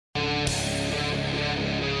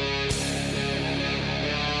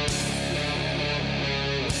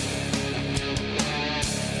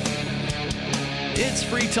It's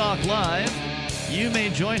Free Talk Live. You may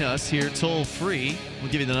join us here toll free. We'll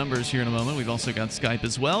give you the numbers here in a moment. We've also got Skype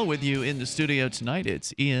as well. With you in the studio tonight,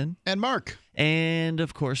 it's Ian. And Mark. And,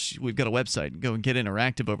 of course, we've got a website. Go and get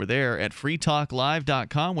interactive over there at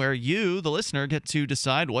freetalklive.com, where you, the listener, get to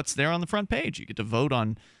decide what's there on the front page. You get to vote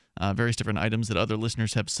on various different items that other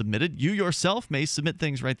listeners have submitted. You yourself may submit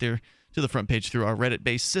things right there to the front page through our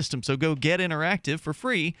Reddit-based system. So go get interactive for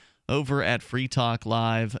free over at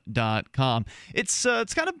freetalklive.com. It's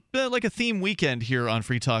kind of like a theme weekend here on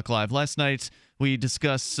Free Talk Live. Last night, we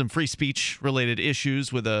discussed some free speech-related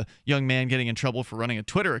issues with a young man getting in trouble for running a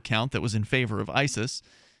Twitter account that was in favor of ISIS.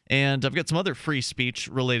 And I've got some other free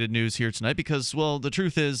speech-related news here tonight because, well, the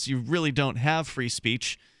truth is you really don't have free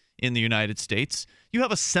speech in the United States. You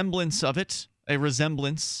have a semblance of it, a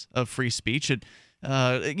resemblance of free speech. To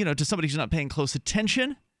somebody who's not paying close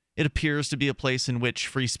attention, it appears to be a place in which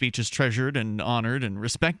free speech is treasured and honored and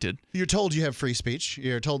respected. You're told you have free speech.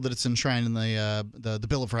 You're told that it's enshrined in the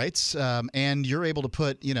Bill of Rights, and you're able to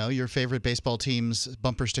put your favorite baseball team's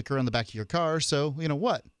bumper sticker on the back of your car. So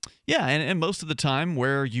what? Yeah, and most of the time,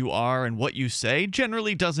 where you are and what you say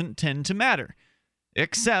generally doesn't tend to matter,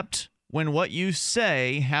 except when what you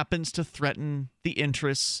say happens to threaten the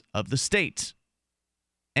interests of the state.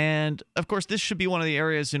 And, of course, this should be one of the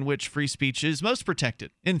areas in which free speech is most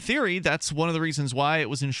protected. In theory, that's one of the reasons why it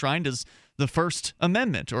was enshrined as the First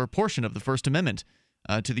Amendment, or a portion of the First Amendment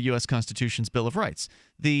to the U.S. Constitution's Bill of Rights.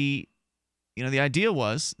 The idea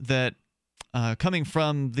was that coming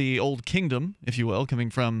from the Old Kingdom, if you will, coming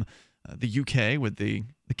from the UK with the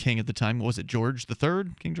king at the time, was it George III?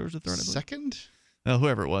 King George III, I believe? Second?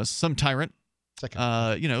 Whoever it was, some tyrant.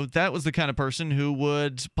 That was the kind of person who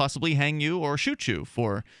would possibly hang you or shoot you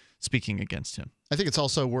for speaking against him. I think it's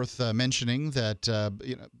also worth mentioning that,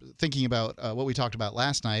 thinking about what we talked about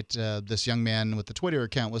last night, this young man with the Twitter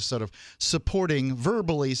account was sort of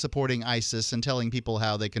verbally supporting ISIS and telling people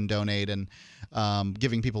how they can donate and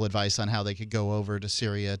giving people advice on how they could go over to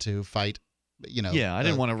Syria to fight. Yeah, I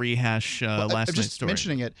didn't want to rehash last night's just story.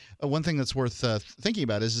 Mentioning it, one thing that's worth thinking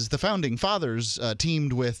about is the Founding Fathers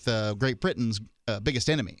teamed with Great Britain's biggest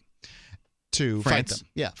enemy to fight them.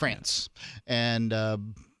 Yeah, France. And,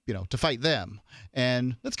 to fight them.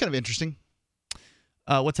 And that's kind of interesting.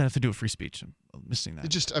 What's that have to do with free speech? I'm missing that.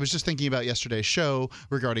 I was just thinking about yesterday's show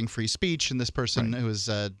regarding free speech and this person who was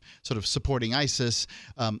sort of supporting ISIS.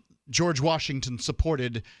 George Washington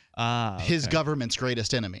supported his government's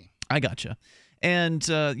greatest enemy. I gotcha. And,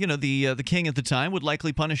 the king at the time would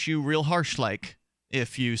likely punish you real harsh-like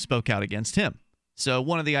if you spoke out against him. So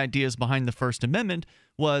one of the ideas behind the First Amendment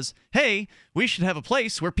was, hey, we should have a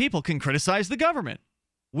place where people can criticize the government.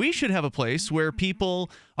 We should have a place where people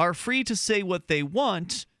are free to say what they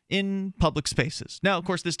want in public spaces. Now, of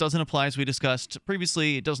course, this doesn't apply, as we discussed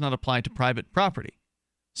previously, it does not apply to private property.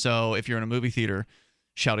 So if you're in a movie theater,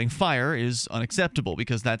 shouting fire is unacceptable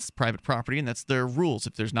because that's private property and that's their rules.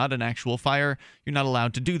 If there's not an actual fire, you're not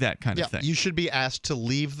allowed to do that kind of thing. You should be asked to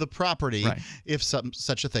leave the property if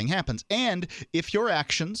such a thing happens. And if your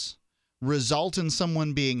actions result in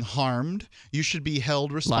someone being harmed, you should be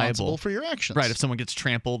held responsible for your actions. Right, if someone gets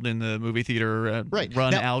trampled in the movie theater,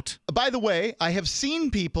 run out. By the way, I have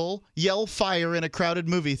seen people yell fire in a crowded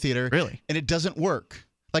movie theater. Really? And it doesn't work.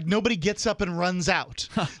 Like, nobody gets up and runs out.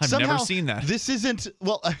 I've never seen that. This isn't,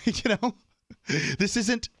 this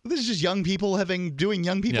is just young people doing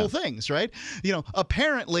young people things, right?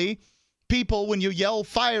 Apparently, people, when you yell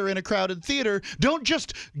fire in a crowded theater, don't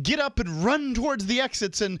just get up and run towards the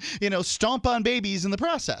exits and, stomp on babies in the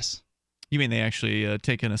process. You mean they actually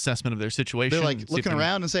take an assessment of their situation? They're like looking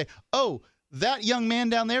around and say, oh, that young man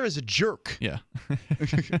down there is a jerk. Yeah.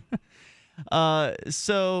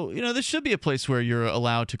 This should be a place where you're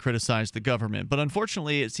allowed to criticize the government. But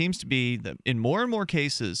unfortunately, it seems to be that in more and more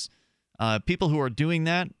cases, people who are doing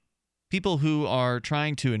that, people who are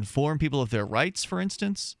trying to inform people of their rights, for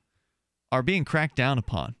instance, are being cracked down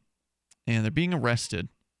upon. And they're being arrested.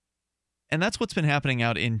 And that's what's been happening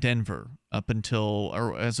out in Denver up until,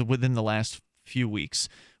 or as of within the last few weeks.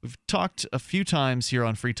 We've talked a few times here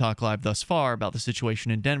on Free Talk Live thus far about the situation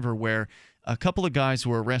in Denver where a couple of guys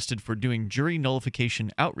were arrested for doing jury nullification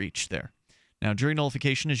outreach there. Now, jury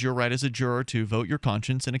nullification is your right as a juror to vote your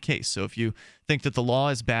conscience in a case. So if you think that the law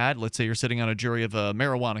is bad, let's say you're sitting on a jury of a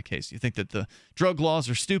marijuana case, you think that the drug laws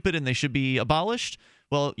are stupid and they should be abolished,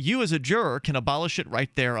 well, you as a juror can abolish it right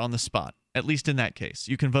there on the spot, at least in that case.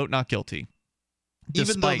 You can vote not guilty,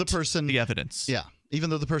 even though the person, the evidence. Yeah, even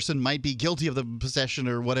though the person might be guilty of the possession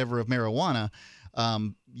or whatever of marijuana,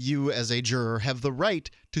 you as a juror have the right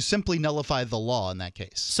to simply nullify the law in that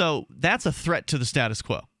case. So that's a threat to the status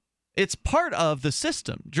quo. It's part of the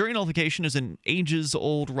system. Jury nullification is an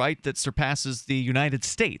ages-old right that surpasses the United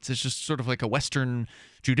States. It's just sort of like a Western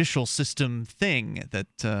judicial system thing that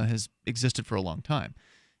has existed for a long time.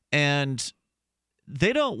 And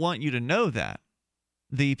they don't want you to know that.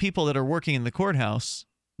 The people that are working in the courthouse,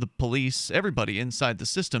 the police, everybody inside the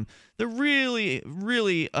system, they're really,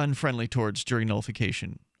 really unfriendly towards jury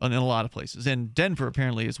nullification in a lot of places. And Denver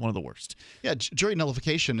apparently is one of the worst. Yeah, jury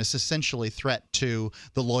nullification is essentially a threat to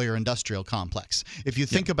the lawyer-industrial complex. If you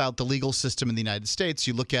think about the legal system in the United States,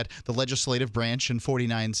 you look at the legislative branch in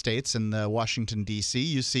 49 states and Washington, D.C.,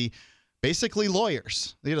 you see basically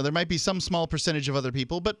lawyers. There might be some small percentage of other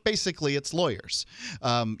people, but basically it's lawyers.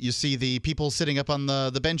 You see the people sitting up on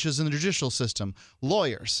the benches in the judicial system,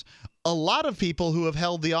 lawyers. A lot of people who have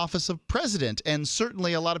held the office of president, and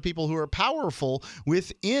certainly a lot of people who are powerful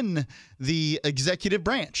within the executive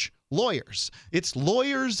branch, lawyers. It's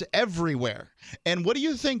lawyers everywhere. And what do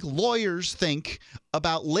you think lawyers think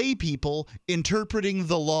about lay people interpreting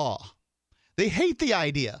the law? They hate the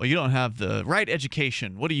idea. Well, you don't have the right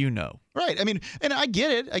education. What do you know? Right. I mean, and I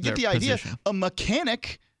get it. I get the idea. A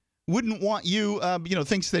mechanic wouldn't want you,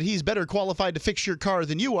 thinks that he's better qualified to fix your car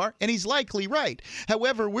than you are, and he's likely right.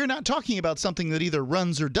 However, we're not talking about something that either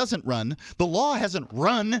runs or doesn't run. The law hasn't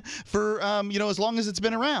run for, as long as it's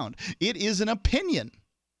been around. It is an opinion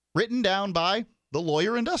written down by the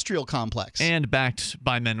lawyer-industrial complex. And backed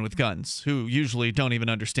by men with guns, who usually don't even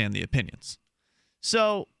understand the opinions.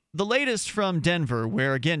 So the latest from Denver,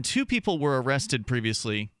 where, again, 2 people were arrested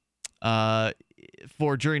previously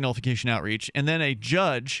for jury nullification outreach, and then a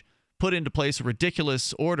judge put into place a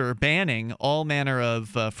ridiculous order banning all manner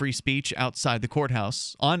of free speech outside the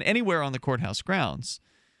courthouse, anywhere on the courthouse grounds.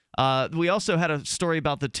 We also had a story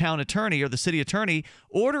about the town attorney or the city attorney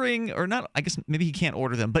ordering, or not, I guess maybe he can't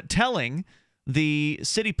order them, but telling the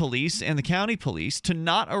city police and the county police to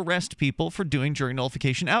not arrest people for doing jury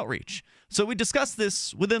nullification outreach. So we discussed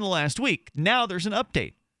this within the last week. Now there's an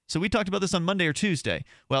update. So we talked about this on Monday or Tuesday.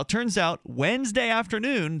 Well, it turns out Wednesday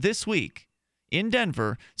afternoon this week in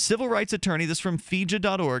Denver, civil rights attorney, this is from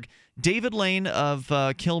FIJA.org, David Lane of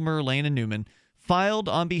Kilmer, Lane, and Newman, filed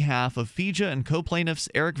on behalf of FIJA and co-plaintiffs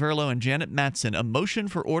Eric Verlo and Janet Matson a motion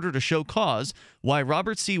for order to show cause why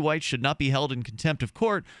Robert C. White should not be held in contempt of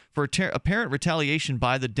court for apparent retaliation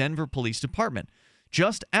by the Denver Police Department.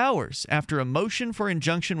 Just hours after a motion for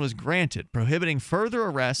injunction was granted prohibiting further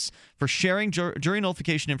arrests for sharing jury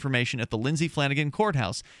nullification information at the Lindsay Flanagan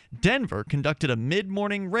Courthouse, Denver conducted a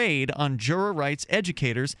mid-morning raid on juror rights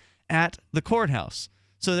educators at the courthouse.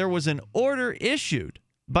 So there was an order issued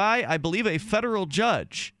by, I believe, a federal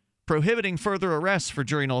judge prohibiting further arrests for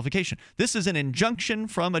jury nullification. This is an injunction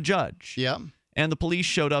from a judge. Yeah. And the police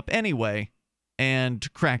showed up anyway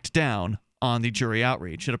and cracked down on the jury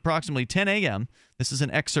outreach. At approximately 10 a.m., this is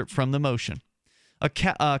an excerpt from the motion, a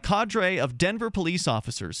cadre of Denver police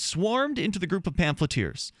officers swarmed into the group of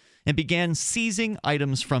pamphleteers and began seizing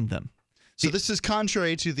items from them. So this is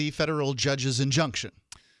contrary to the federal judge's injunction.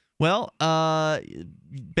 Well,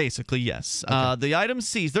 basically, yes. Okay. The items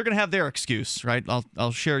seized, they're going to have their excuse, right?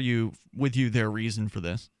 I'll share with you their reason for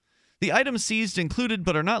this. The items seized included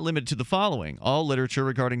but are not limited to the following: all literature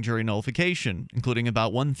regarding jury nullification, including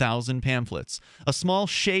about 1,000 pamphlets, a small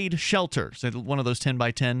shade shelter, so one of those 10 by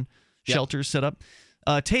 10 shelters set up,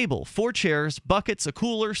 a table, 4 chairs, buckets, a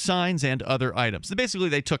cooler, signs, and other items. So basically,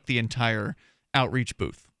 they took the entire outreach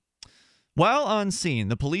booth. While on scene,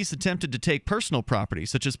 the police attempted to take personal property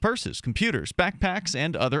such as purses, computers, backpacks,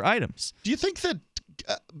 and other items. Do you think that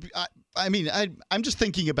I'm just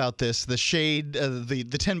thinking about this, the shade,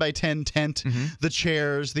 the 10 by 10 tent, the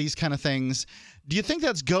chairs, these kind of things. Do you think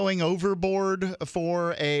that's going overboard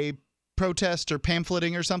for a protest or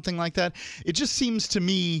pamphleting or something like that? It just seems to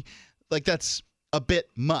me like that's a bit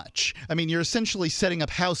much. I mean, you're essentially setting up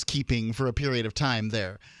housekeeping for a period of time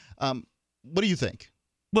there. What do you think?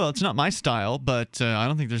 Well, it's not my style, but I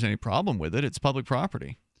don't think there's any problem with it. It's public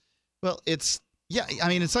property. Well, it's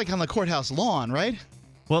like on the courthouse lawn, right?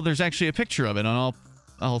 Well, there's actually a picture of it, and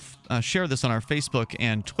I'll share this on our Facebook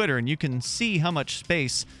and Twitter, and you can see how much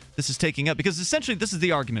space this is taking up. Because essentially, this is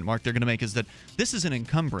the argument, Mark, they're going to make, is that this is an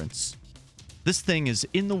encumbrance. This thing is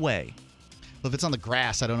in the way. Well, if it's on the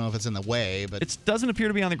grass, I don't know if it's in the way, but it doesn't appear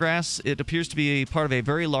to be on the grass. It appears to be part of a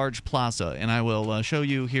very large plaza, and I will show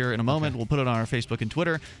you here in a moment. Okay. We'll put it on our Facebook and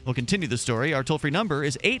Twitter. We'll continue the story. Our toll-free number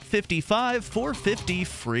is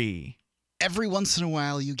 855-450-FREE. Every once in a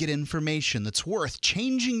while, you get information that's worth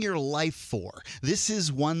changing your life for. This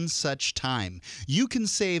is one such time. You can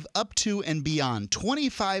save up to and beyond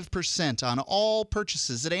 25% on all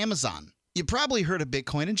purchases at Amazon. You probably heard of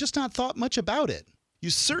Bitcoin and just not thought much about it. You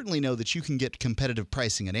certainly know that you can get competitive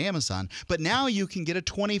pricing at Amazon, but now you can get a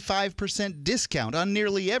 25% discount on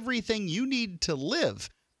nearly everything you need to live.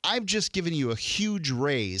 I've just given you a huge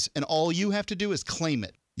raise, and all you have to do is claim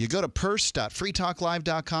it. You go to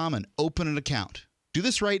purse.freetalklive.com and open an account. Do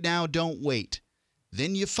this right now, don't wait.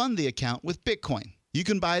 Then you fund the account with Bitcoin. You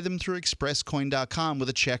can buy them through expresscoin.com with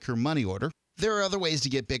a check or money order. There are other ways to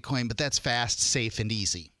get Bitcoin, but that's fast, safe, and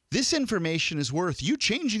easy. This information is worth you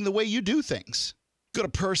changing the way you do things. Go to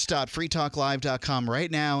purse.freetalklive.com right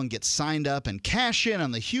now and get signed up and cash in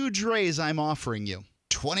on the huge raise I'm offering you.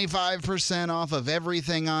 25% off of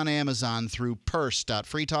everything on Amazon through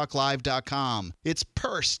purse.freetalklive.com. It's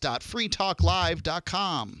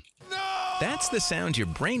purse.freetalklive.com. That's the sound your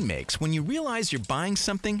brain makes when you realize you're buying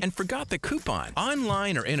something and forgot the coupon.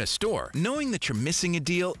 Online or in a store, knowing that you're missing a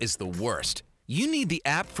deal is the worst. You need the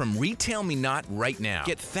app from Retail Me Not right now.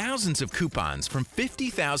 Get thousands of coupons from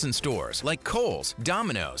 50,000 stores like Kohl's,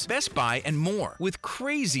 Domino's, Best Buy, and more with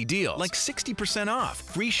crazy deals like 60% off,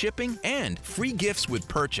 free shipping, and free gifts with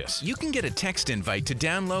purchase. You can get a text invite to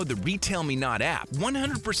download the Retail Me Not app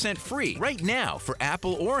 100% free right now for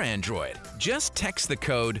Apple or Android. Just text the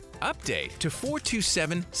code UPDATE to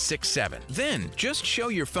 42767. Then just show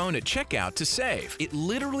your phone at checkout to save. It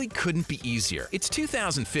literally couldn't be easier. It's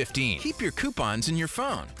 2015. Keep your coupons in your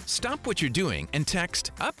phone. Stop what you're doing and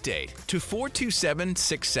text UPDATE to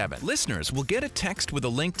 42767. Listeners will get a text with a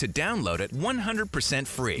link to download it 100%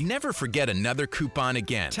 free. Never forget another coupon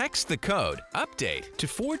again. Text the code UPDATE to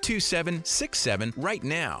 42767 right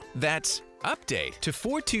now. That's UPDATE to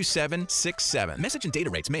 42767. Message and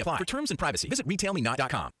data rates may apply. For terms and privacy, visit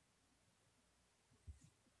retailmenot.com.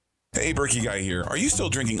 Hey, Berkey Guy here. Are you still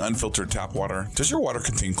drinking unfiltered tap water? Does your water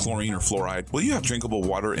contain chlorine or fluoride? Will you have drinkable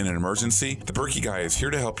water in an emergency? The Berkey Guy is here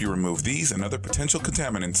to help you remove these and other potential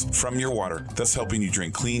contaminants from your water, thus helping you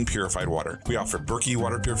drink clean, purified water. We offer Berkey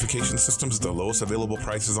water purification systems at the lowest available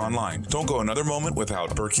prices online. Don't go another moment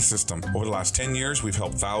without Berkey system. Over the last 10 years, we've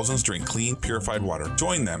helped thousands drink clean, purified water.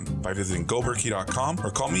 Join them by visiting goberkey.com or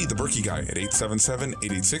call me, the Berkey Guy, at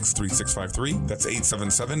 877-886-3653. That's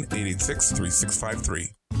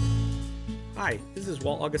 877-886-3653. Hi, this is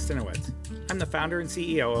Walt Augustinowicz. I'm the founder and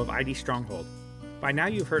CEO of ID Stronghold. By now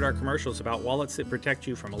you've heard our commercials about wallets that protect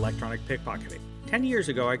you from electronic pickpocketing. 10 years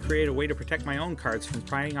ago, I created a way to protect my own cards from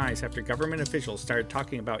prying eyes after government officials started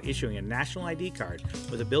talking about issuing a national ID card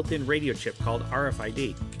with a built-in radio chip called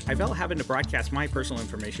RFID. I felt having to broadcast my personal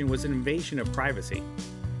information was an invasion of privacy.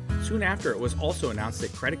 Soon after, it was also announced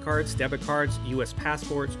that credit cards, debit cards, U.S.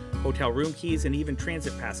 passports, hotel room keys, and even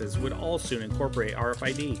transit passes would all soon incorporate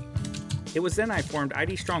RFID. It was then I formed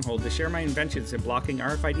ID Stronghold to share my inventions in blocking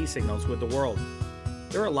RFID signals with the world.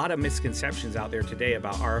 There are a lot of misconceptions out there today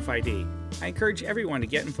about RFID. I encourage everyone to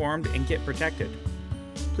get informed and get protected.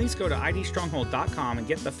 Please go to idstronghold.com and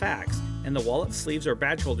get the facts and the wallet, sleeves, or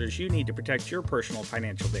badge holders you need to protect your personal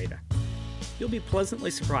financial data. You'll be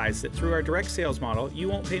pleasantly surprised that through our direct sales model, you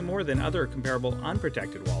won't pay more than other comparable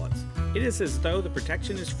unprotected wallets. It is as though the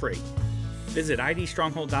protection is free. Visit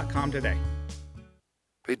idstronghold.com today.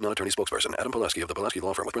 Paid non-attorney spokesperson Adam Pulaski of the Pulaski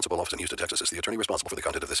Law Firm with principal office in Houston, Texas is the attorney responsible for the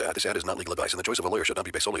content of this ad. This ad is not legal advice, and the choice of a lawyer should not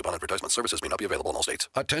be based solely upon advertisement. Services may not be available in all states.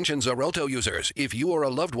 Attention Xarelto users. If you or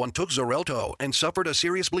a loved one took Xarelto and suffered a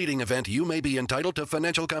serious bleeding event, you may be entitled to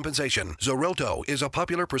financial compensation. Xarelto is a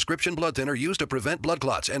popular prescription blood thinner used to prevent blood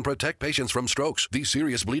clots and protect patients from strokes. These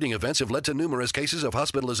serious bleeding events have led to numerous cases of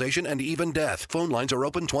hospitalization and even death. Phone lines are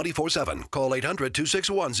open 24/7. Call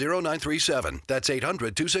 800-261-0937. That's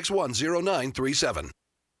 800-261-0937.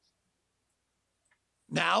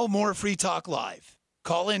 Now, more Free Talk Live.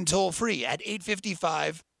 Call in toll-free at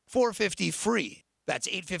 855-450-FREE. That's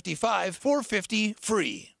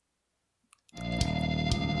 855-450-FREE.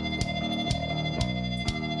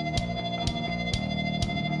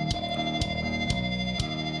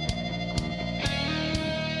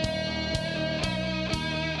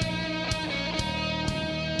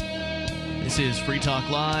 This is Free Talk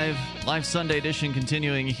Live, live Sunday edition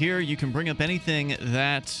continuing here. You can bring up anything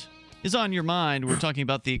that is on your mind. We're talking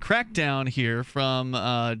about the crackdown here from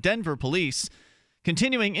Denver police,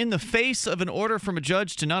 continuing in the face of an order from a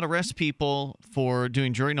judge to not arrest people for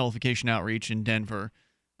doing jury nullification outreach in Denver.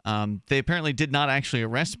 They apparently did not actually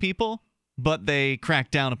arrest people, but they cracked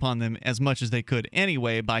down upon them as much as they could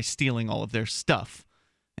anyway by stealing all of their stuff.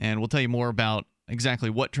 And we'll tell you more about exactly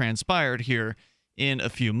what transpired here in a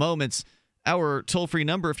few moments. Our toll-free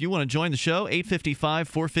number, if you want to join the show,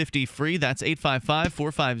 855-450-FREE. That's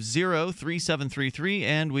 855-450-3733.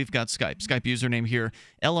 And we've got Skype. Skype username here,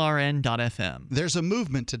 lrn.fm. There's a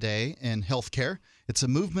movement today in healthcare. It's a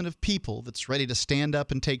movement of people that's ready to stand up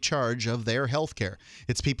and take charge of their healthcare.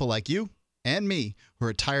 It's people like you and me who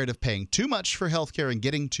are tired of paying too much for healthcare and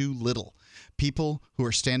getting too little. People who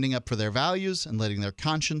are standing up for their values and letting their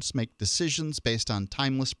conscience make decisions based on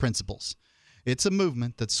timeless principles. It's a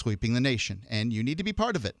movement that's sweeping the nation, and you need to be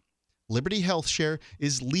part of it. Liberty Health Share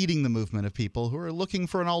is leading the movement of people who are looking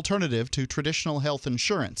for an alternative to traditional health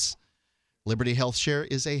insurance. Liberty Health Share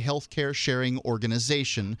is a healthcare sharing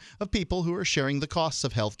organization of people who are sharing the costs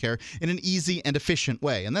of healthcare in an easy and efficient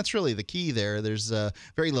way. And that's really the key there. There's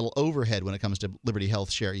very little overhead when it comes to Liberty Health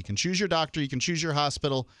Share. You can choose your doctor, you can choose your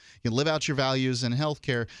hospital, you can live out your values in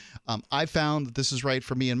healthcare. I found that this is right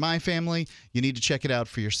for me and my family. You need to check it out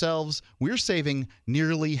for yourselves. We're saving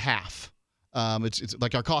nearly half. It's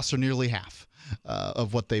like our costs are nearly half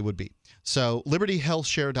of what they would be. So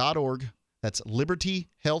libertyhealthshare.org. That's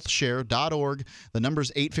libertyhealthshare.org. The number's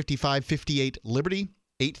 855-58 Liberty,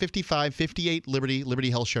 855-58 Liberty,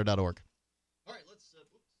 libertyhealthshare.org. All right,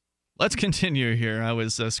 let's continue here. I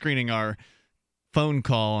was screening our phone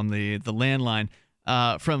call on the landline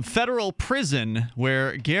from federal prison,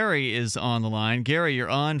 where Gary is on the line. Gary, you're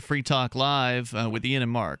on Free Talk Live with Ian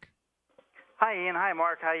and Mark. Hi, Ian. Hi,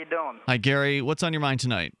 Mark. How you doing? Hi, Gary. What's on your mind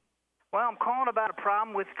tonight? Well, I'm calling about a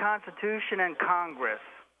problem with the Constitution and Congress.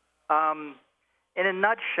 In a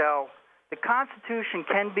nutshell, the Constitution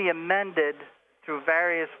can be amended through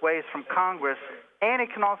various ways from Congress, and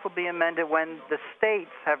it can also be amended when the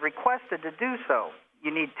states have requested to do so.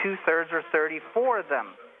 You need 2/3 or 34 of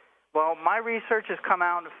them. Well, my research has come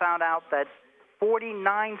out and found out that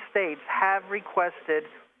 49 states have requested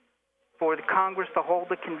for the Congress to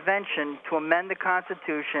hold a convention to amend the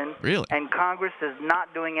Constitution, Really? And Congress is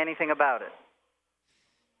not doing anything about it.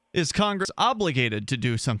 Is Congress obligated to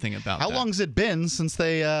do something about that? How long has it been since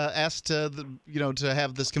they asked to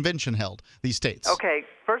have this convention held, these states? Okay,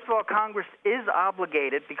 first of all, Congress is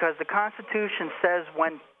obligated because the Constitution says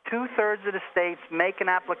when 2/3 of the states make an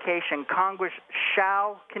application, Congress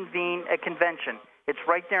shall convene a convention. It's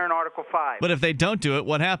right there in Article 5. But if they don't do it,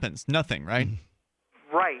 what happens? Nothing, right?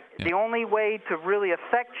 Right. Yeah. The only way to really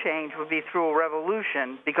affect change would be through a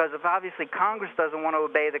revolution, because if obviously Congress doesn't want to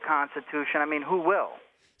obey the Constitution, I mean, who will?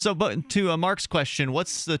 So, but to Mark's question,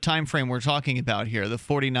 what's the time frame we're talking about here? The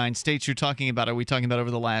 49 states you're talking about, are we talking about over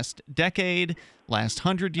the last decade, last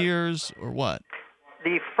 100 years, or what?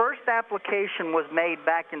 The first application was made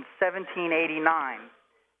back in 1789.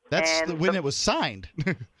 That's when it was signed.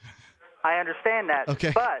 I understand that.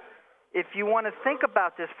 Okay. But if you want to think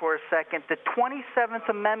about this for a second, the 27th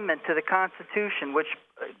Amendment to the Constitution, which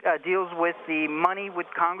deals with the money which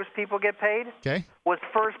Congress people get paid, Okay. was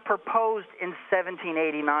first proposed in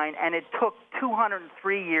 1789, and it took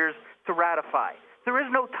 203 years to ratify. There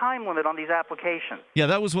is no time limit on these applications. Yeah,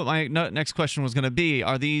 that was what my next question was going to be.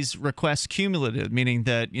 Are these requests cumulative, meaning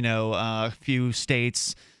that, a few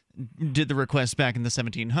states did the request back in the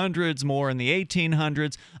 1700s, more in the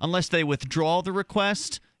 1800s? Unless they withdraw the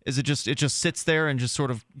request, it just sits there and just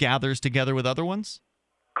sort of gathers together with other ones?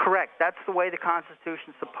 Correct. That's the way the Constitution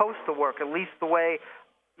is supposed to work, at least the way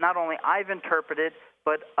not only I've interpreted,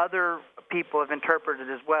 but other people have interpreted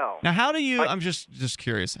as well. Now, how do you, I'm just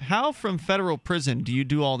curious, how from federal prison do you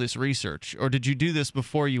do all this research? Or did you do this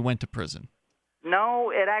before you went to prison? No,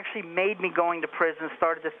 it actually made me going to prison,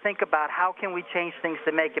 started to think about how can we change things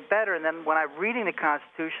to make it better. And then when I'm reading the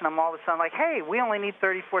Constitution, I'm all of a sudden like, hey, we only need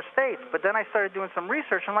 34 states. But then I started doing some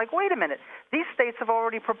research. I'm like, wait a minute, these states have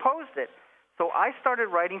already proposed it. So I started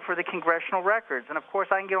writing for the congressional records. And, of course,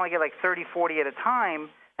 I can only get like 30, 40 at a time.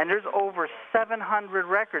 And there's over 700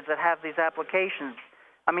 records that have these applications.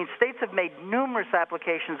 I mean, states have made numerous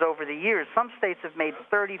applications over the years. Some states have made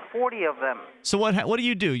 30, 40 of them. So what do?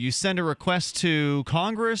 You send a request to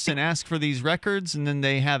Congress and ask for these records, and then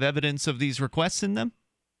they have evidence of these requests in them?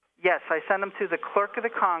 Yes, I send them to the clerk of the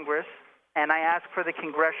Congress, and I ask for the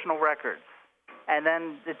congressional records. And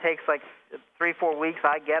then it takes like 3-4 weeks.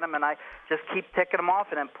 I get them, and I just keep ticking them off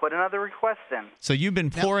and then put another request in. So you've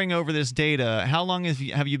been poring over this data. How long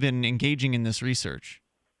have you been engaging in this research?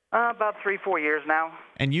 About 3-4 years now.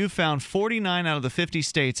 And you found 49 out of the 50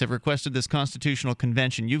 states have requested this constitutional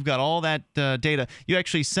convention. You've got all that data. You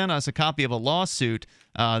actually sent us a copy of a lawsuit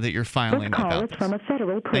that you're filing about this. From a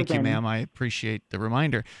federal prison. Thank you, ma'am. I appreciate the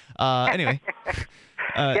reminder. Anyway.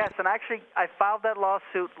 Yes, and actually I filed that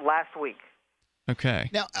lawsuit last week. Okay.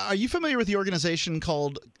 Now, are you familiar with the organization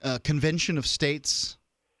called Convention of States?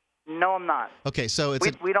 No, I'm not. Okay, so it's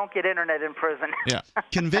we don't get internet in prison. Yeah.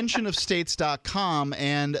 conventionofstates.com,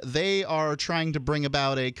 and they are trying to bring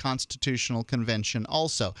about a constitutional convention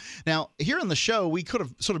also. Now, here on the show, we could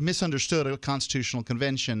have sort of misunderstood a constitutional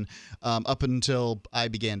convention up until I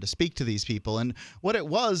began to speak to these people. And what it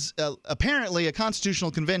was, apparently a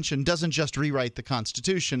constitutional convention doesn't just rewrite the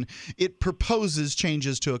Constitution. It proposes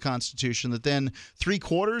changes to a Constitution that then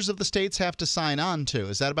 3/4 of the states have to sign on to.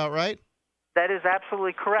 Is that about right? That is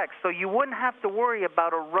absolutely correct. So you wouldn't have to worry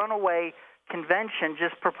about a runaway convention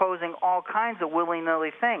just proposing all kinds of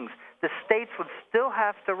willy-nilly things. The states would still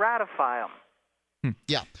have to ratify them.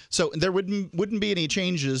 Yeah. So there wouldn't be any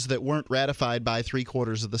changes that weren't ratified by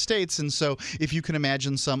 3/4 of the states. And so if you can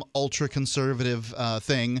imagine some ultra-conservative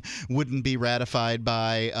thing wouldn't be ratified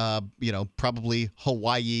by, probably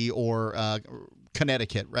Hawaii or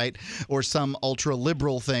Connecticut, right? Or some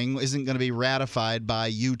ultra-liberal thing isn't going to be ratified by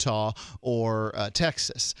Utah or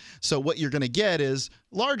Texas. So what you're going to get is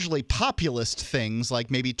largely populist things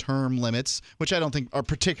like maybe term limits, which I don't think are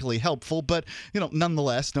particularly helpful, but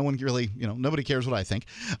nonetheless, no one really, nobody cares what I think.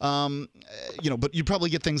 But you probably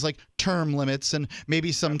get things like term limits and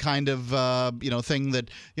maybe some kind of thing that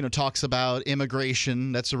talks about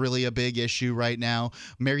immigration. That's really a big issue right now.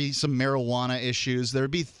 Maybe some marijuana issues. There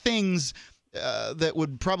would be things that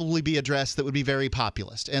would probably be addressed that would be very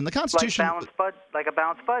populist. And the Constitution... Like a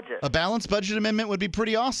balanced budget. A balanced budget amendment would be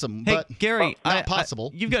pretty awesome. Hey, but Gary, not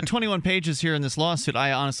possible. You've got 21 pages here in this lawsuit.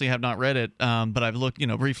 I honestly have not read it, but I've looked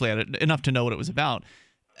briefly at it, enough to know what it was about.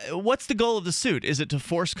 What's the goal of the suit? Is it to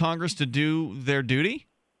force Congress to do their duty?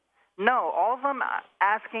 No, all of them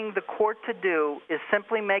asking the court to do is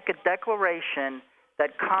simply make a declaration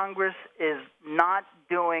that Congress is not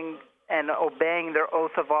doing and obeying their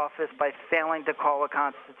oath of office by failing to call a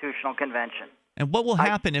constitutional convention. And what will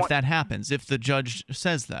happen if that happens, if the judge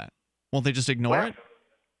says that? Won't they just ignore it?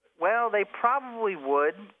 Well, they probably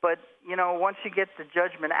would, but, once you get the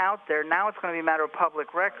judgment out there, now it's going to be a matter of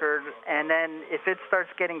public record, and then if it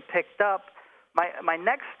starts getting picked up, my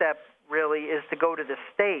next step really is to go to the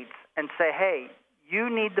states and say, hey, you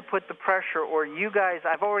need to put the pressure, or you guys,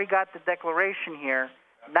 I've already got the declaration here,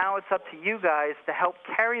 now it's up to you guys to help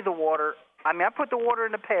carry the water. I put the water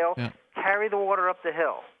in the pail, carry the water up the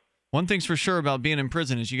hill. One thing's for sure about being in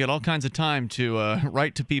prison is you get all kinds of time to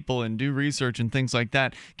write to people and do research and things like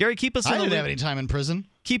that. Gary, keep us in the loop. I didn't have any time in prison.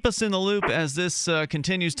 Keep us in the loop as this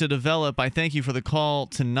continues to develop. I thank you for the call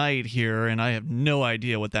tonight here, and I have no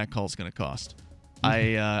idea what that call is going to cost.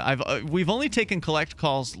 We've only taken collect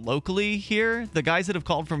calls locally here. The guys that have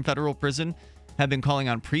called from federal prison have been calling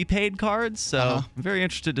on prepaid cards, so I'm very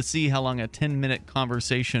interested to see how long a 10-minute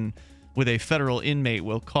conversation with a federal inmate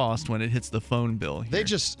will cost when it hits the phone bill here. They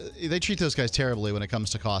treat those guys terribly when it comes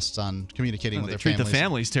to costs on communicating with their families. They treat the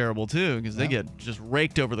families terrible too, because they get just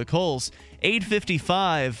raked over the coals.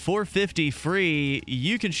 855-450-FREE.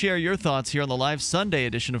 You can share your thoughts here on the live Sunday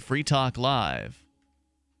edition of Free Talk Live.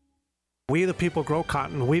 We the people grow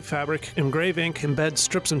cotton, weave fabric, engrave ink, embed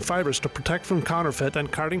strips and fibers to protect from counterfeit, then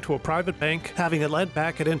carting to a private bank, having it lent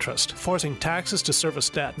back at interest, forcing taxes to service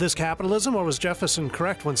debt. This capitalism, or was Jefferson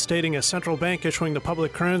correct when stating a central bank issuing the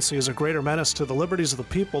public currency is a greater menace to the liberties of the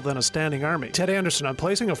people than a standing army? Ted Anderson, I'm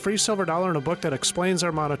placing a free silver dollar in a book that explains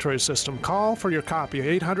our monetary system. Call for your copy,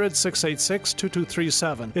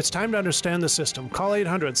 800-686-2237. It's time to understand the system. Call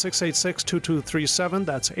 800-686-2237.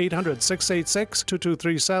 That's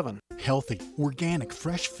 800-686-2237. Healthy, organic,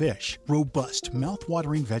 fresh fish, robust,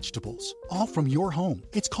 mouth-watering vegetables, all from your home.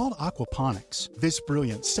 It's called aquaponics. This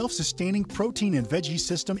brilliant, self-sustaining protein and veggie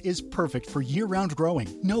system is perfect for year-round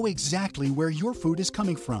growing. Know exactly where your food is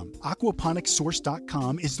coming from.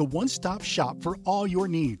 Aquaponicssource.com is the one-stop shop for all your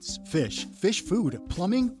needs. Fish, fish food,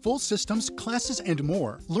 plumbing, full systems, classes, and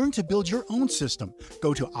more. Learn to build your own system.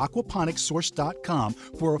 Go to aquaponicssource.com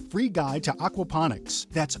for a free guide to aquaponics.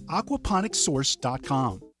 That's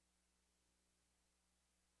aquaponicssource.com.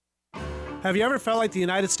 Have you ever felt like the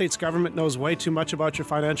United States government knows way too much about your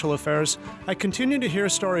financial affairs? I continue to hear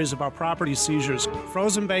stories about property seizures,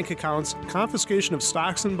 frozen bank accounts, confiscation of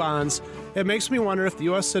stocks and bonds. It makes me wonder if the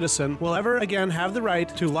U.S. citizen will ever again have the right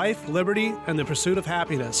to life, liberty, and the pursuit of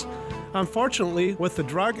happiness. Unfortunately, with the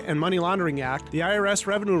Drug and Money Laundering Act, the IRS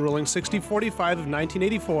Revenue Ruling 6045 of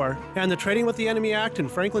 1984, and the Trading with the Enemy Act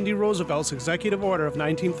and Franklin D. Roosevelt's Executive Order of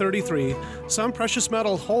 1933, some precious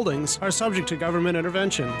metal holdings are subject to government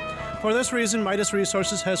intervention. For this reason, Midas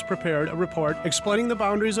Resources has prepared a report explaining the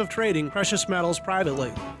boundaries of trading precious metals privately.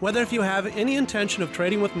 Whether if you have any intention of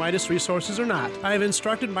trading with Midas Resources or not, I have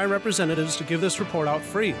instructed my representatives to give this report out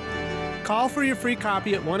free. Call for your free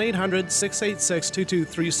copy at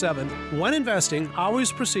 1-800-686-2237. When investing,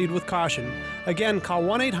 always proceed with caution. Again, call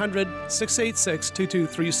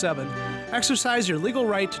 1-800-686-2237. Exercise your legal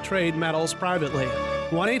right to trade metals privately.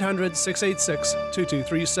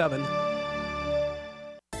 1-800-686-2237.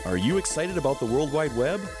 Are you excited about the World Wide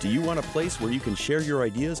Web? Do you want a place where you can share your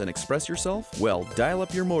ideas and express yourself? Well, dial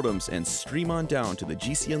up your modems and stream on down to the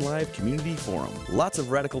GCN Live Community Forum. Lots of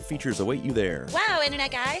radical features await you there. Wow, Internet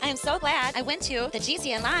guy, I am so glad I went to the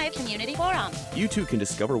GCN Live Community Forum. You too can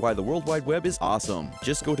discover why the World Wide Web is awesome.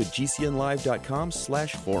 Just go to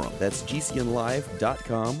gcnlive.com/forum. That's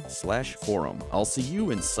gcnlive.com/forum. I'll see you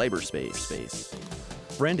in cyberspace.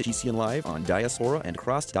 Friend at GCN Live on Diaspora and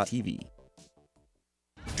Cross.tv.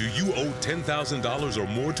 Do you owe $10,000 or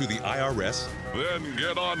more to the IRS? Then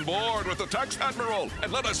get on board with the Tax Admiral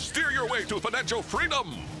and let us steer your way to financial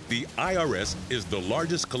freedom. The IRS is the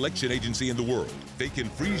largest collection agency in the world. They can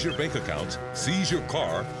freeze your bank accounts, seize your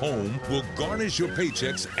car, home, will garnish your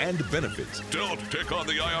paychecks and benefits. Don't take on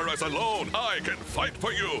the IRS alone. I can fight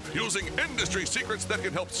for you using industry secrets that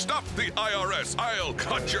can help stop the IRS. I'll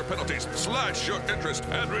cut your penalties, slash your interest,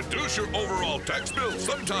 and reduce your overall tax bill.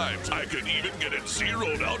 Sometimes I can even get it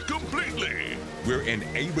zeroed out completely. We're an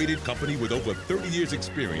A-rated company with over 30 years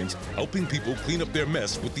experience helping people clean up their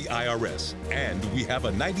mess with the IRS. And we have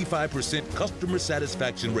a 95% customer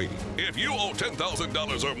satisfaction rating. If you owe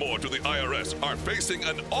 $10,000 or more to the IRS, are facing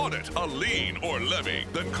an audit, a lien, or levy,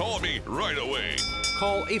 then call me right away.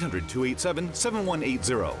 Call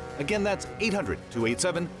 800-287-7180. Again, that's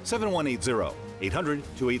 800-287-7180.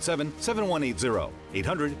 800-287-7180.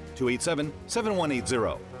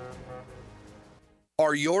 800-287-7180.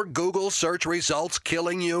 Are your Google search results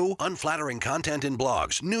killing you? Unflattering content in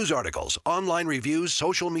blogs, news articles, online reviews,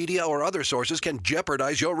 social media, or other sources can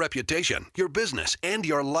jeopardize your reputation, your business, and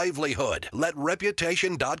your livelihood. Let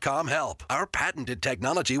Reputation.com help. Our patented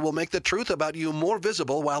technology will make the truth about you more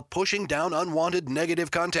visible while pushing down unwanted negative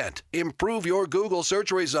content. Improve your Google search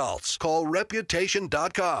results. Call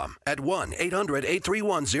Reputation.com at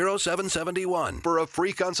 1-800-831-0771 for a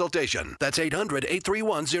free consultation. That's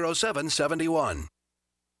 800-831-0771.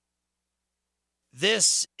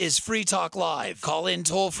 This is Free Talk Live. Call in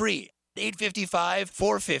toll free.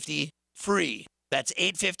 855-450-FREE. That's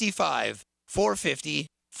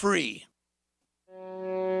 855-450-FREE.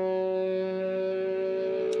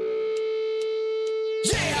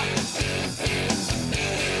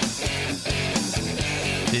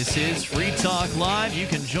 This is Free Talk Live. You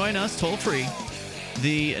can join us toll free.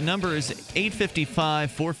 The number is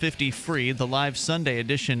 855-450-FREE, the live Sunday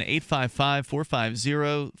edition,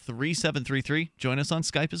 855-450-3733. Join us on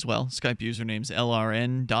Skype as well. Skype username's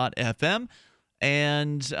lrn.fm.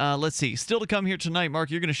 And let's see, still to come here tonight, Mark,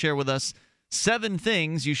 you're going to share with us 7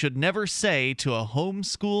 things you should never say to a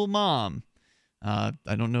homeschool mom. I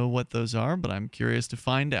don't know what those are, but I'm curious to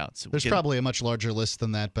find out. So There's probably a much larger list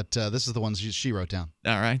than that, but this is the ones she wrote down.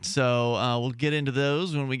 All right, so we'll get into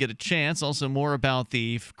those when we get a chance. Also, more about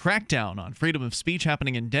the crackdown on freedom of speech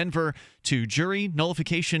happening in Denver to jury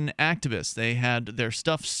nullification activists. They had their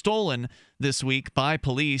stuff stolen this week by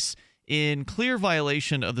police in clear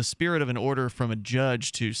violation of the spirit of an order from a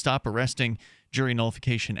judge to stop arresting jury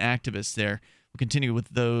nullification activists there. We'll continue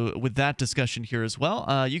with that discussion here as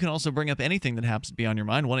well. You can also bring up anything that happens to be on your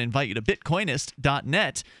mind. I want to invite you to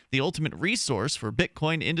Bitcoinist.net, the ultimate resource for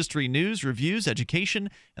Bitcoin industry news, reviews, education,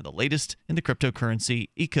 and the latest in the cryptocurrency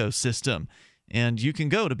ecosystem. And you can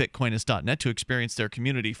go to Bitcoinist.net to experience their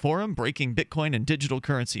community forum, breaking Bitcoin and digital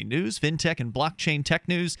currency news, fintech and blockchain tech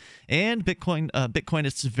news, and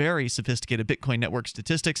Bitcoinist's very sophisticated Bitcoin network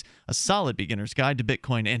statistics, a solid beginner's guide to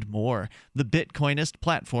Bitcoin, and more. The Bitcoinist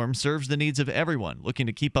platform serves the needs of everyone looking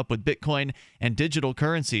to keep up with Bitcoin and digital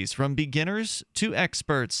currencies, from beginners to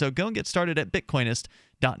experts. So go and get started at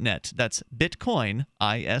Bitcoinist.net. That's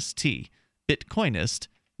Bitcoinist.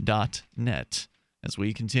 Bitcoinist.net. As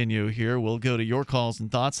we continue here, we'll go to your calls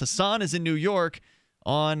and thoughts. Hassan is in New York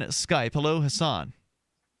on Skype. Hello, Hassan.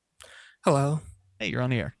 Hello. Hey, you're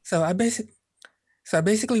on the air. So I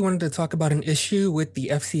basically wanted to talk about an issue with the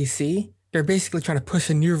FCC. They're basically trying to push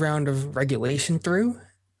a new round of regulation through,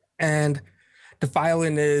 and the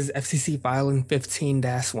filing is FCC filing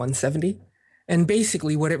 15-170. And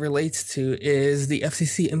basically what it relates to is the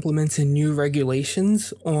FCC implementing new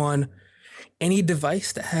regulations on any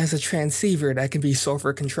device that has a transceiver that can be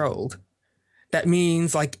software controlled. That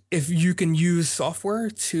means, like, if you can use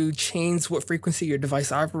software to change what frequency your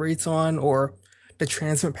device operates on, or the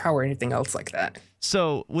transmit power, or anything else like that.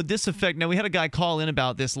 So would this affect, now we had a guy call in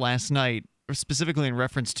about this last night, specifically in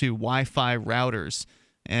reference to Wi-Fi routers.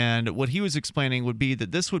 And what he was explaining would be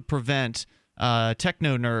that this would prevent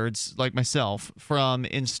techno nerds like myself from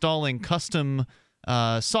installing custom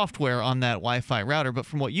software on that Wi-Fi router. But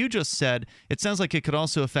from what you just said, it sounds like it could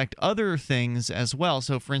also affect other things as well.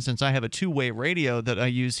 So, for instance, I have a two-way radio that I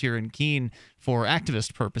use here in Keene for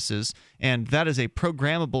activist purposes, and that is a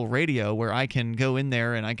programmable radio where I can go in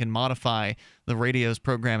there and I can modify the radio's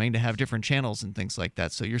programming to have different channels and things like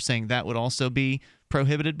that. So you're saying that would also be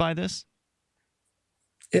prohibited by this?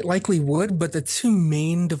 It likely would, but the two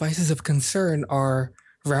main devices of concern are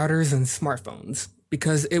routers and smartphones,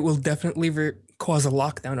 because it will definitely cause a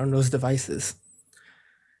lockdown on those devices.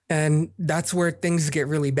 And that's where things get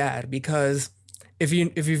really bad, because if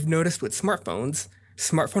you've noticed with smartphone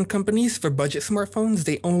companies, for budget smartphones,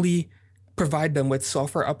 they only provide them with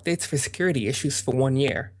software updates for security issues for 1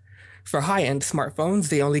 year. For high-end smartphones,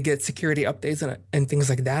 they only get security updates and things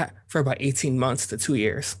like that for about 18 months to 2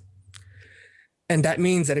 years. And that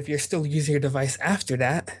means that if you're still using your device after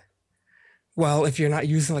that, well, if you're not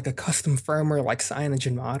using like a custom firmware like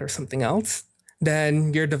CyanogenMod or something else,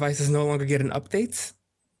 then your device is no longer getting updates.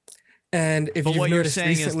 And if but you've what you're noticed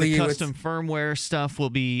saying recently, is the custom firmware stuff will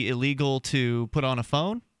be illegal to put on a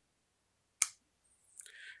phone?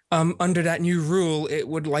 Under that new rule, it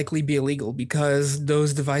would likely be illegal because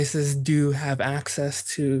those devices do have access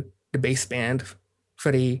to the baseband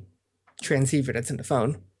for the transceiver that's in the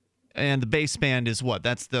phone. And the baseband is what?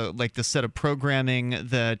 That's the set of programming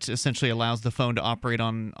that essentially allows the phone to operate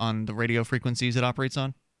on the radio frequencies it operates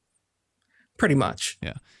on? Pretty much.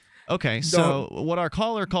 Yeah. Okay, so what our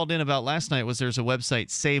caller called in about last night was there's a website,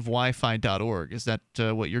 savewifi.org. Is that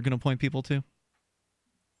what you're going to point people to?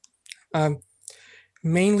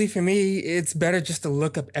 Mainly for me, it's better just to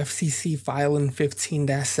look up FCC filing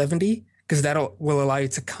 15-70, because will allow you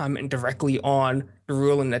to comment directly on the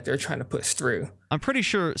ruling that they're trying to push through. I'm pretty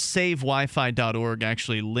sure savewifi.org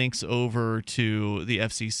actually links over to the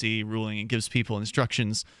FCC ruling and gives people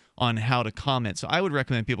instructions on how to comment. So I would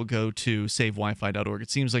recommend people go to savewifi.org.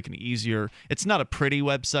 It seems like an easier, it's not a pretty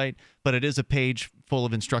website, but it is a page full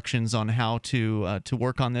of instructions on how to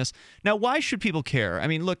work on this. Now, why should people care? I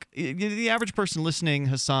mean, look, the average person listening,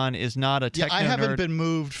 Hassan, is not a techno I haven't nerd. been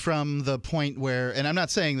moved from the point where, and I'm not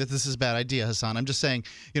saying that this is a bad idea, Hassan. I'm just saying,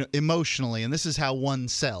 emotionally, and this is how one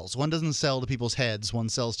sells. One doesn't sell to people's heads. One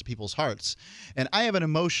sells to people's hearts. And I haven't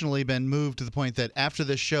emotionally been moved to the point that after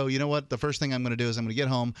this show, you know what? The first thing I'm going to do is I'm going to get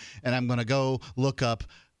home and I'm going to go look up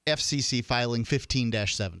FCC filing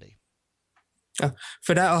 15-70.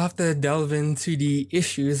 For that, I'll have to delve into the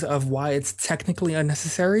issues of why it's technically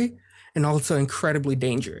unnecessary and also incredibly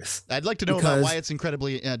dangerous. I'd like to know about why it's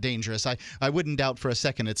incredibly dangerous. I wouldn't doubt for a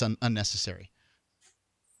second it's unnecessary.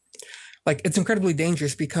 Like, it's incredibly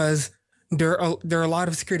dangerous because there are a lot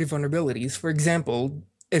of security vulnerabilities. For example,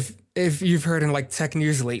 if you've heard in like tech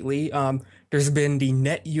news lately, there's been the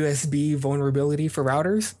net USB vulnerability for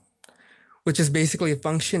routers, which is basically a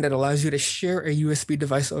function that allows you to share a USB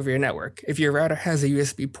device over your network. If your router has a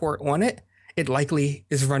USB port on it, it likely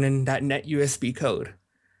is running that net USB code.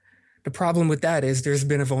 The problem with that is there's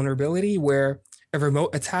been a vulnerability where a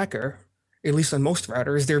remote attacker, at least on most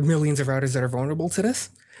routers, there are millions of routers that are vulnerable to this,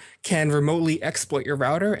 can remotely exploit your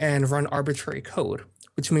router and run arbitrary code,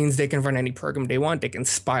 which means they can run any program they want. They can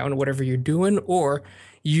spy on whatever you're doing or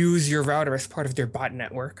use your router as part of their bot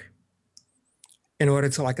network in order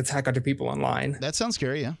to like attack other people online. That sounds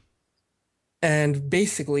scary, yeah. And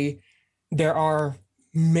basically, there are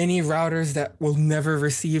many routers that will never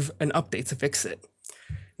receive an update to fix it.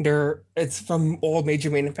 It's from all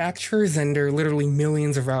major manufacturers, and there are literally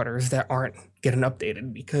millions of routers that aren't getting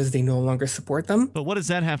updated because they no longer support them. But what does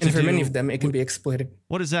that have to do? And for many of them, it can be exploited.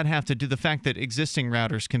 What does that have to do? The fact that existing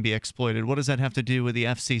routers can be exploited, what does that have to do with the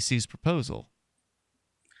FCC's proposal?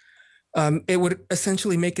 It would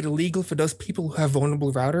essentially make it illegal for those people who have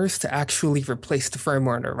vulnerable routers to actually replace the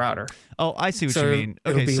firmware on their router. Oh, I see what you mean.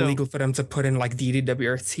 Okay, it'll be illegal for them to put in like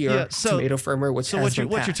DDWRT or Tomato firmware, which has been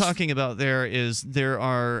what you're talking about there is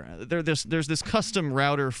there's this custom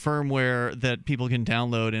router firmware that people can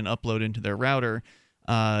download and upload into their router.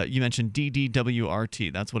 You mentioned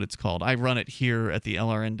DDWRT. That's what it's called. I run it here at the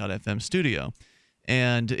LRN.FM studio.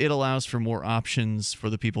 And it allows for more options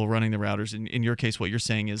for the people running the routers. In your case, what you're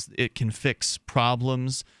saying is it can fix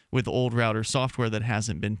problems with old router software that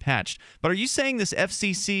hasn't been patched. But are you saying this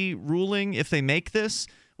FCC ruling, if they make this,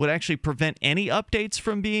 would actually prevent any updates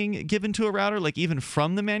from being given to a router, like even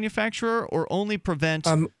from the manufacturer, or only prevent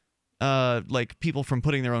like people from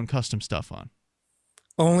putting their own custom stuff on?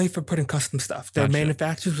 Only for putting custom stuff. The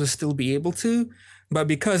manufacturers will still be able to, but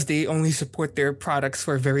because they only support their products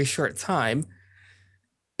for a very short time,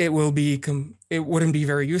 it will be it wouldn't be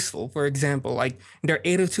very useful. For example, like their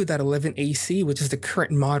 802.11ac, which is the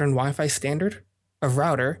current modern Wi-Fi standard of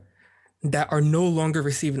router, that are no longer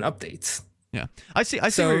receiving updates. Yeah, I see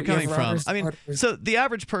where you're coming from. I mean, so the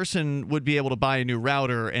average person would be able to buy a new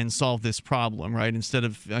router and solve this problem, right? Instead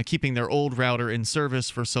of keeping their old router in service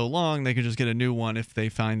for so long, they could just get a new one if they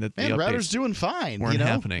find that the router's doing fine. Weren't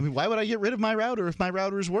happening. I mean, why would I get rid of my router if my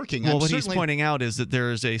router is working? Well, what he's pointing out is that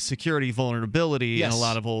there is a security vulnerability in a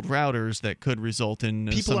lot of old routers that could result in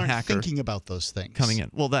people some aren't hacker thinking about those things coming in.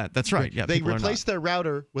 Well, that's right. Yeah, they replace their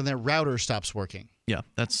router when their router stops working. Yeah,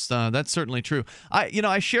 that's certainly true.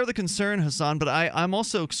 I share the concern, Hassan, but I'm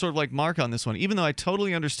also sort of like Mark on this one. Even though I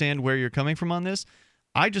totally understand where you're coming from on this,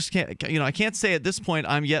 I just can't. I can't say at this point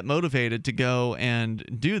I'm yet motivated to go and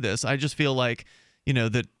do this. I just feel like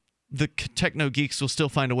that the techno geeks will still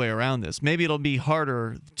find a way around this. Maybe it'll be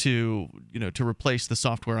harder to replace the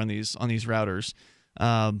software on these routers.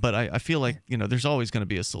 But I feel like there's always going to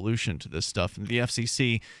be a solution to this stuff, and the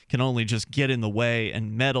FCC can only just get in the way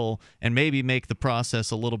and meddle and maybe make the process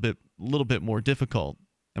a little bit more difficult.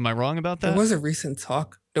 Am I wrong about that? There was a recent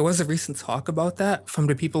talk about that from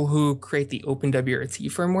the people who create the OpenWRT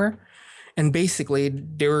firmware, and basically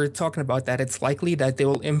they were talking about that it's likely that they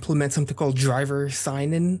will implement something called driver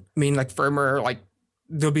sign-in. I mean, like firmware, like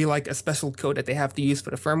there'll be like a special code that they have to use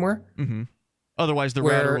for the firmware. Mm-hmm. Otherwise, the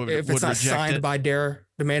router would if it's not signed by the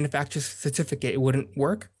manufacturer's certificate, it wouldn't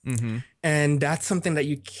work. Mm-hmm. And that's something that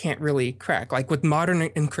you can't really crack. Like with modern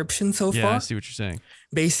encryption so far. Yeah, I see what you're saying.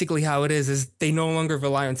 Basically, how it is they no longer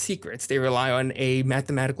rely on secrets. They rely on a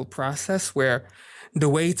mathematical process where the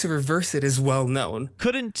way to reverse it is well known.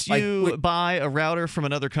 Couldn't you buy a router from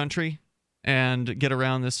another country and get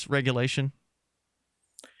around this regulation?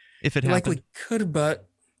 If it happened? Likely could, but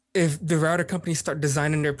if the router companies start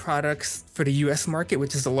designing their products for the U.S. market,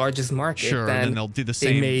 which is the largest market, then they'll do the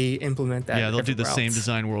same. They may implement that. Yeah, they'll do the same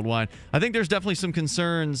design worldwide. I think there's definitely some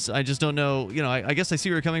concerns. I just don't know. I guess I see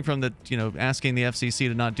where you're coming from. That asking the FCC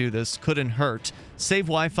to not do this couldn't hurt.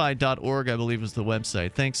 SaveWiFi.org, I believe, is the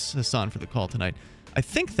website. Thanks, Hassan, for the call tonight. I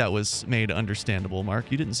think that was made understandable.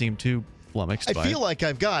 Mark, you didn't seem too flummoxed by it. I feel like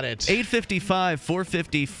I've got it.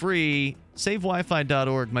 855-450 free.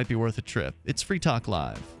 SaveWiFi.org might be worth a trip. It's Free Talk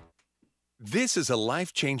Live. This is a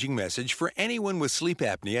life-changing message for anyone with sleep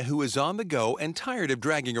apnea who is on the go and tired of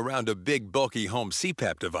dragging around a big, bulky home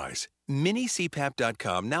CPAP device.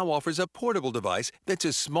 MiniCPAP.com now offers a portable device that's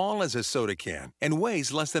as small as a soda can and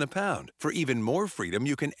weighs less than a pound. For even more freedom,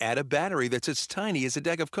 you can add a battery that's as tiny as a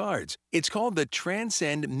deck of cards. It's called the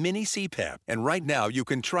Transcend Mini CPAP, and right now you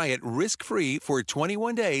can try it risk-free for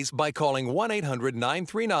 21 days by calling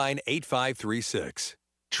 1-800-939-8536.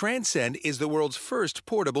 Transcend is the world's first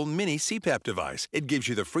portable mini CPAP device. It gives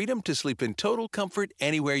you the freedom to sleep in total comfort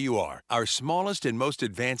anywhere you are. Our smallest and most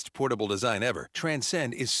advanced portable design ever,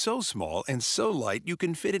 Transcend is so small and so light you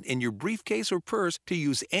can fit it in your briefcase or purse to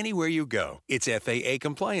use anywhere you go. It's FAA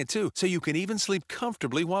compliant too, so you can even sleep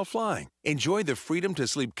comfortably while flying. Enjoy the freedom to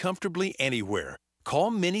sleep comfortably anywhere. Call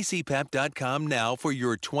minicpap.com now for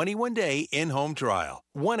your 21-day in-home trial.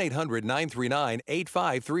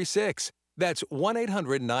 1-800-939-8536. That's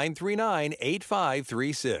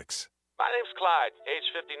 1-800-939-8536. My name's Clyde, age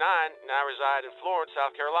 59, and I reside in Florence,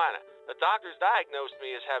 South Carolina. The doctors diagnosed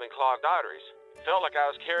me as having clogged arteries. Felt like I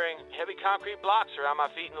was carrying heavy concrete blocks around my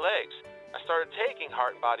feet and legs. I started taking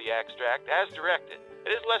Heart and Body Extract as directed. It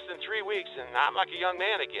is less than 3 weeks, and I'm like a young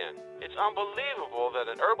man again. It's unbelievable that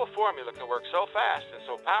an herbal formula can work so fast and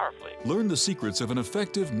so powerfully. Learn the secrets of an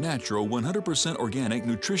effective, natural, 100% organic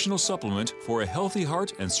nutritional supplement for a healthy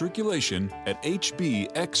heart and circulation at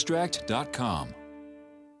hbextract.com.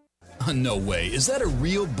 No way. Is that a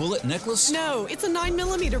real bullet necklace? No, it's a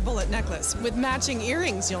 9mm bullet necklace with matching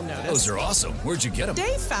earrings, you'll notice. Those are awesome. Where'd you get them?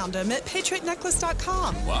 Dave found them at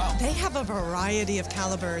patriotnecklace.com. Wow. They have a variety of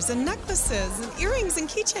calibers and necklaces and earrings and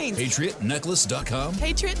keychains. Patriotnecklace.com?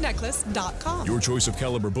 Patriotnecklace.com. Your choice of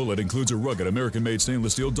caliber bullet includes a rugged American-made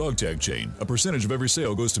stainless steel dog tag chain. A percentage of every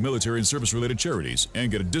sale goes to military and service-related charities. And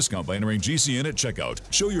get a discount by entering GCN at checkout.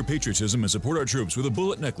 Show your patriotism and support our troops with a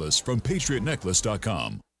bullet necklace from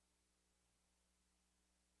patriotnecklace.com.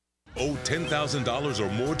 Owe $10,000 or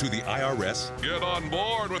more to the IRS? Get on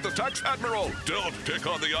board with the Tax Admiral. Don't take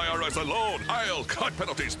on the IRS alone. I'll cut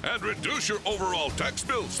penalties and reduce your overall tax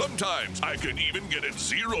bill. Sometimes I can even get it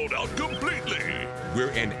zeroed out completely.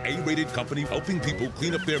 We're an A-rated company helping people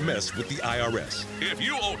clean up their mess with the IRS. If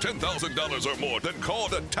you owe $10,000 or more, then call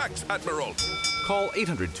the Tax Admiral. Call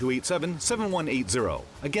 800-287-7180.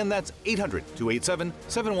 Again, that's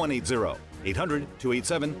 800-287-7180.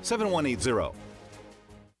 800-287-7180.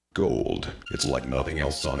 Gold. It's like nothing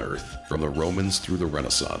else on Earth. From the Romans through the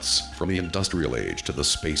Renaissance, from the Industrial Age to the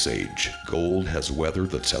Space Age, gold has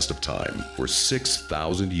weathered the test of time. For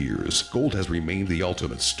 6,000 years, gold has remained the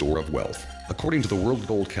ultimate store of wealth. According to the World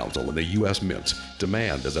Gold Council and the U.S. Mint,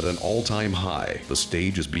 demand is at an all-time high. The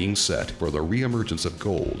stage is being set for the reemergence of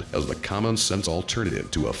gold as the common-sense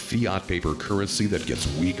alternative to a fiat paper currency that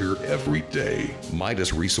gets weaker every day.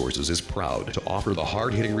 Midas Resources is proud to offer the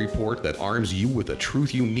hard-hitting report that arms you with the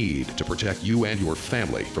truth you need to protect you and your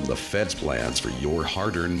family from the Fed's plans for your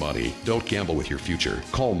hard-earned money. Don't gamble with your future.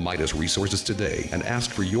 Call Midas Resources today and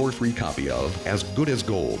ask for your free copy of As Good as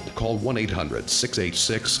Gold. Call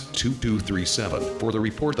 1-800-686-2237 for the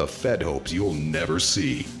report the Fed hopes you'll never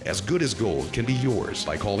see. As Good as Gold can be yours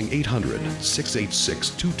by calling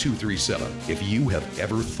 800-686-2237. If you have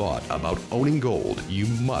ever thought about owning gold, you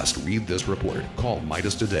must read this report. Call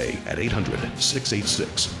Midas today at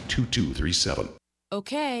 800-686-2237.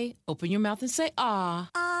 Okay, open your mouth and say ah.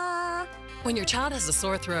 When your child has a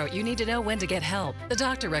sore throat, you need to know when to get help. The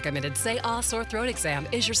doctor recommended Say Ah Sore Throat Exam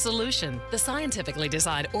is your solution. The scientifically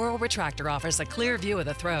designed oral retractor offers a clear view of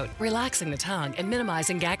the throat, relaxing the tongue and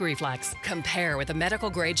minimizing gag reflex. Compare with a medical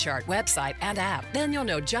grade chart, website, and app. Then you'll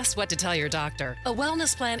know just what to tell your doctor. A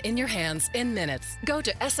wellness plan in your hands in minutes. Go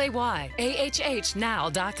to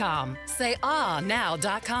SayAHHnow.com.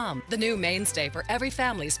 SayAhNow.com, the new mainstay for every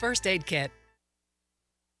family's first aid kit.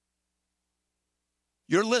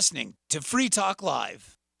 You're listening to Free Talk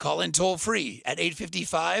Live. Call in toll free at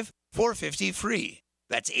 855-450-FREE.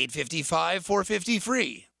 That's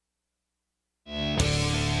 855-450-FREE.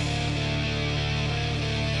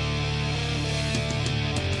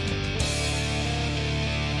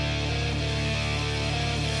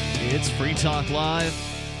 It's Free Talk Live.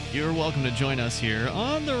 You're welcome to join us here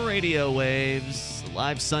on the radio waves,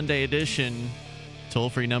 live Sunday edition.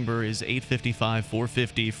 Toll-free number is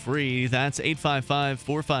 855-450-FREE. That's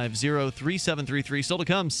 855-450-3733. Still to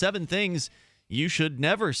come, 7 things you should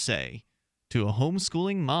never say to a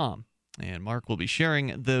homeschooling mom. And Mark will be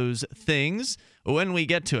sharing those things when we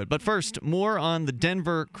get to it. But first, more on the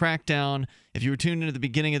Denver crackdown. If you were tuned in at the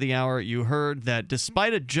beginning of the hour, you heard that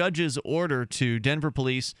despite a judge's order to Denver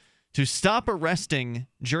police to stop arresting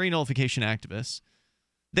jury nullification activists,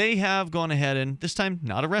 they have gone ahead and, this time,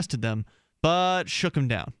 not arrested them, but shook them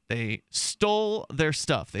down. They stole their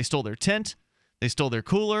stuff. They stole their tent. They stole their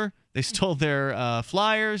cooler. They stole their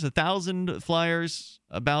flyers, 1,000 flyers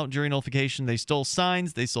about jury nullification. They stole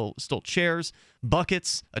signs. They stole chairs,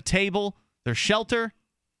 buckets, a table, their shelter,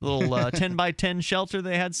 little 10 by 10 shelter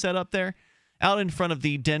they had set up there out in front of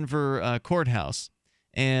the Denver courthouse.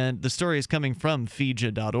 And the story is coming from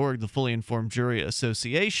FIJA.org, the Fully Informed Jury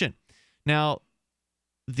Association. Now,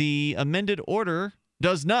 the amended order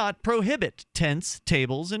does not prohibit tents,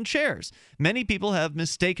 tables, and chairs. Many people have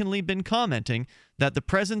mistakenly been commenting that the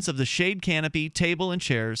presence of the shade canopy, table, and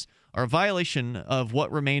chairs are a violation of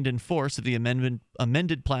what remained in force of the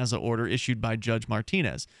amended plaza order issued by Judge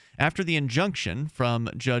Martinez after the injunction from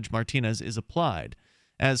Judge Martinez is applied.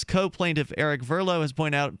 As co-plaintiff Eric Verlo has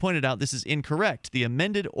pointed out, this is incorrect. The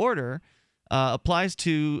amended order applies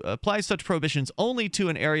such prohibitions only to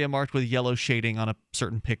an area marked with yellow shading on a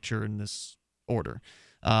certain picture in this order.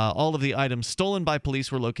 All of the items stolen by police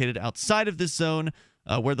were located outside of this zone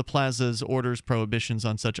where the plaza's orders prohibitions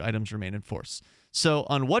on such items remain in force. So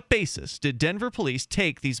on what basis did Denver police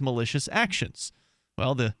take these malicious actions?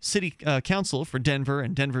 Well, the city council for Denver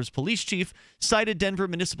and Denver's police chief cited Denver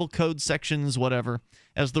Municipal Code sections whatever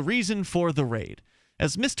as the reason for the raid.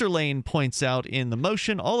 As Mr. Lane points out in the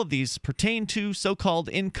motion, all of these pertain to so-called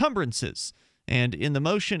encumbrances. And in the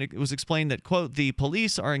motion, it was explained that, quote, the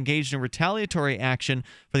police are engaged in retaliatory action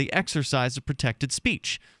for the exercise of protected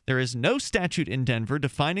speech. There is no statute in Denver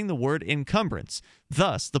defining the word encumbrance.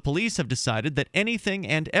 Thus, the police have decided that anything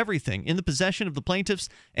and everything in the possession of the plaintiffs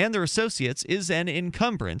and their associates is an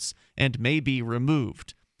encumbrance and may be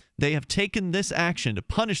removed. They have taken this action to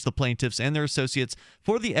punish the plaintiffs and their associates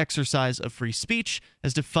for the exercise of free speech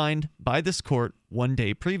as defined by this court one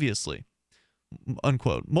day previously.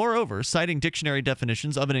 Unquote. Moreover, citing dictionary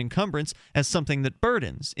definitions of an encumbrance as something that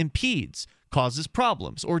burdens, impedes, causes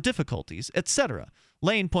problems or difficulties, etc.,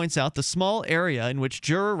 Lane points out the small area in which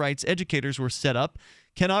juror rights educators were set up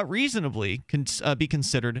cannot reasonably be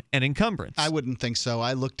considered an encumbrance. I wouldn't think so.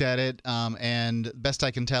 I looked at it, and best I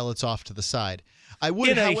can tell, it's off to the side. I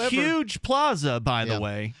would, however, a huge plaza, by the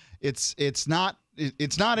way. It's not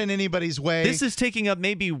in anybody's way. This is taking up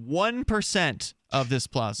maybe 1% of this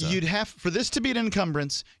plaza. For this to be an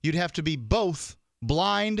encumbrance, you'd have to be both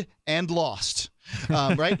blind and lost.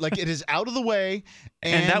 right? Like it is out of the way.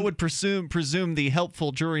 And that would presume the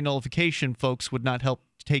helpful jury nullification folks would not help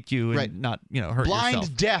take you and not hurt blind,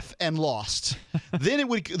 yourself. deaf, and lost. Then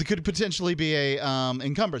it could potentially be a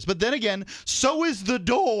encumbrance. But then again, so is the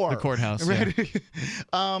door. The courthouse, right?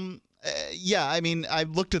 Yeah, I mean, I've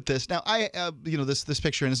looked at this now. This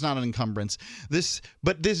picture, and it's not an encumbrance.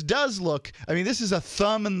 But this does look. I mean, this is a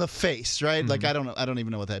thumb in the face, right? Like I don't even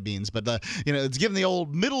know what that means. But it's giving the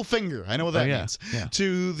old middle finger. I know what that means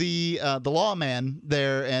to the lawman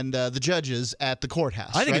there and the judges at the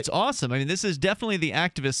courthouse. I think it's awesome. I mean, this is definitely the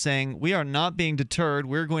activists saying we are not being deterred.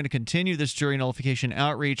 We're going to continue this jury nullification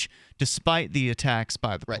outreach despite the attacks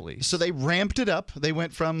by the police. So they ramped it up. They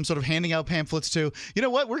went from sort of handing out pamphlets to, you know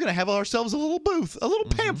what, we're going to have ourselves a little booth, a little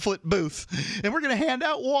pamphlet booth, and we're going to hand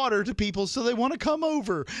out water to people so they want to come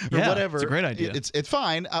over or whatever. It's a great idea. It's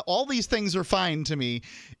fine. All these things are fine to me.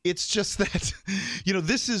 It's just that,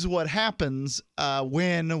 this is what happens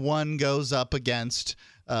when one goes up against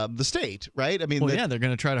the state, right? I mean, they're going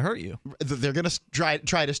to try to hurt you. They're going to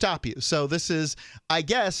try to stop you. So I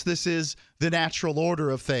guess this is the natural order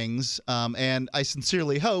of things, and I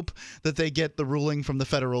sincerely hope that they get the ruling from the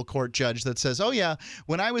federal court judge that says, oh yeah,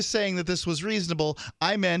 when I was saying that this was reasonable,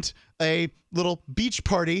 I meant a little beach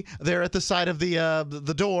party there at the side of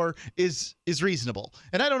the door is reasonable.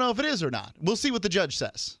 And I don't know if it is or not. We'll see what the judge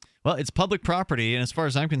says. Well, it's public property, and as far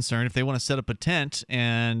as I'm concerned, if they want to set up a tent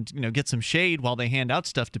and get some shade while they hand out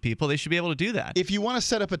stuff to people, they should be able to do that. If you want to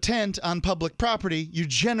set up a tent on public property, you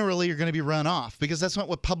generally are going to be run off because that's not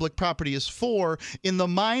what public property is for in the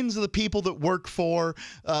minds of the people that work for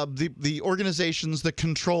the organizations that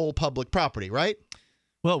control public property, right?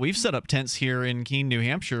 Well, we've set up tents here in Keene, New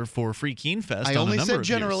Hampshire for Free Keene Fest. I only said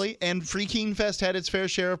generally, years. And Free Keene Fest had its fair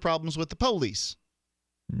share of problems with the police.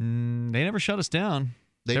 They never shut us down.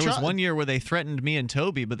 There was one year where they threatened me and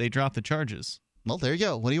Toby, but they dropped the charges. Well, there you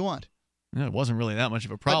go. What do you want? It wasn't really that much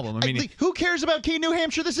of a problem. I mean, who cares about Keene, New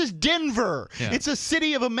Hampshire? This is Denver. Yeah. It's a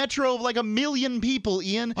city of a metro of like 1 million people,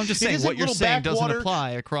 Ian. I'm just saying what you're saying doesn't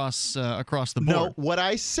apply across the board. No, what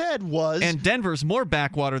I said was... And Denver's more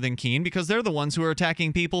backwater than Keene because they're the ones who are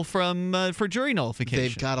attacking people for jury nullification.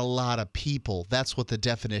 They've got a lot of people. That's what the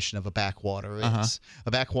definition of a backwater is.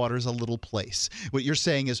 A backwater is a little place. What you're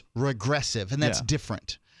saying is regressive, and that's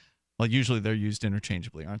different. Well, usually they're used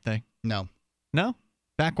interchangeably, aren't they? No. No?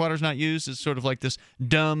 Backwater's not used as sort of like this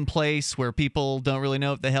dumb place where people don't really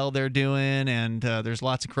know what the hell they're doing and there's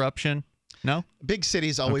lots of corruption? No? Big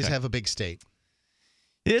cities always have a big state.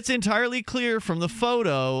 It's entirely clear from the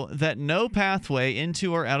photo that no pathway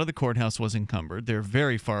into or out of the courthouse was encumbered. They're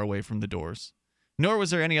very far away from the doors. Nor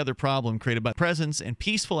was there any other problem created by the presence and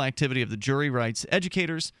peaceful activity of the jury rights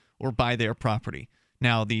educators or by their property.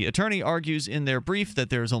 Now, the attorney argues in their brief that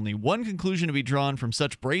there is only one conclusion to be drawn from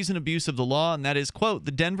such brazen abuse of the law, and that is, quote,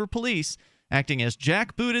 the Denver police, acting as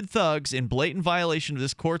jackbooted thugs in blatant violation of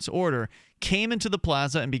this court's order, came into the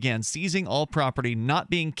plaza and began seizing all property not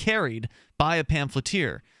being carried by a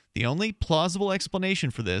pamphleteer. The only plausible explanation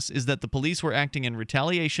for this is that the police were acting in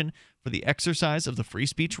retaliation for the exercise of the free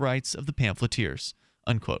speech rights of the pamphleteers,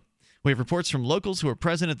 unquote. We have reports from locals who were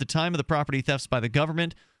present at the time of the property thefts by the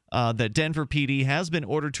government that Denver PD has been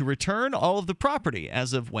ordered to return all of the property.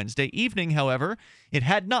 As of Wednesday evening, however, it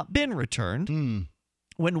had not been returned.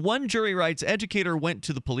 When one jury rights educator went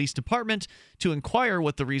to the police department to inquire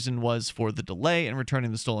what the reason was for the delay in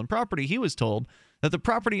returning the stolen property, he was told that the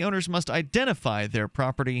property owners must identify their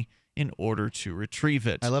property in order to retrieve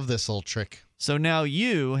it. I love this little trick. So now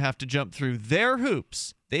you have to jump through their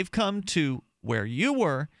hoops. They've come to where you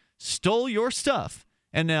were, stole your stuff,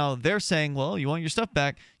 and now they're saying, well, you want your stuff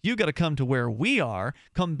back, you got to come to where we are,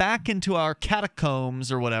 come back into our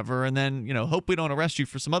catacombs or whatever, and then, hope we don't arrest you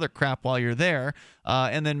for some other crap while you're there,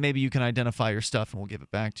 and then maybe you can identify your stuff and we'll give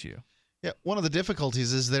it back to you. Yeah, one of the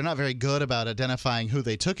difficulties is they're not very good about identifying who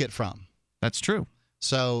they took it from. That's true.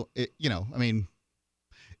 So,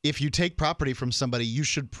 if you take property from somebody, you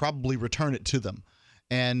should probably return it to them.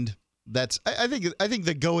 And that's, I think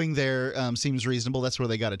that going there seems reasonable. That's where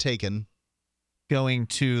they got it taken. Going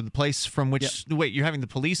to the place from which, wait, you're having the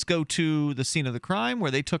police go to the scene of the crime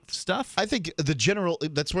where they took the stuff? I think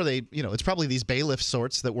that's where they, it's probably these bailiff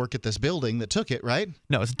sorts that work at this building that took it, right?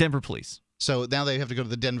 No, it's Denver police. So now they have to go to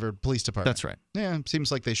the Denver Police Department. That's right. Yeah,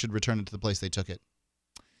 seems like they should return it to the place they took it.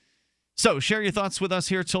 So share your thoughts with us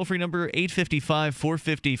here. Toll-free number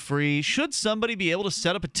 855-450-FREE. Should somebody be able to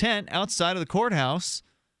set up a tent outside of the courthouse,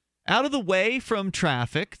 out of the way from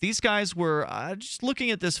traffic? These guys were, just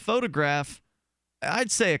looking at this photograph,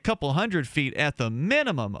 I'd say a couple hundred feet at the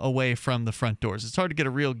minimum away from the front doors. It's hard to get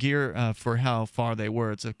a real gear for how far they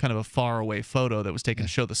were. It's a kind of a far away photo that was taken to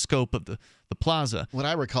show the scope of the plaza. What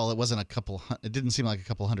I recall, it didn't seem like a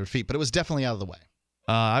couple hundred feet, but it was definitely out of the way.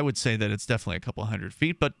 I would say that it's definitely a couple hundred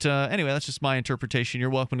feet. But anyway, that's just my interpretation. You're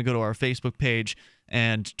welcome to go to our Facebook page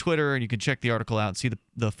and Twitter, and you can check the article out and see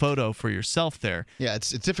the photo for yourself there. Yeah, it's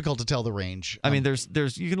difficult to tell the range. I mean,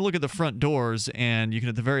 you can look at the front doors, and you can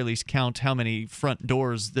at the very least count how many front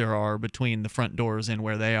doors there are between the front doors and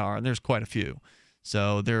where they are, and there's quite a few.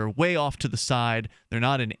 So they're way off to the side. They're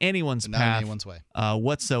not in anyone's path. Not in anyone's way.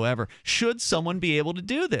 Whatsoever. Should someone be able to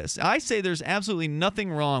do this? I say there's absolutely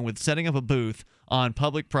nothing wrong with setting up a booth on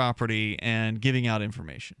public property and giving out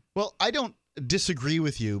information. Well, I don't disagree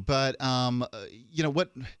with you, but what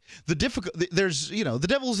the the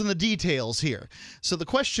devil's in the details here. So the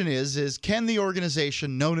question is can the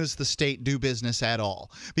organization known as the state do business at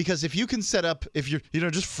all? Because if you can set up, if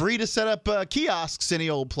you're just free to set up kiosks any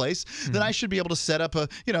old place, then I should be able to set up a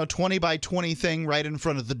 20 by 20 thing right in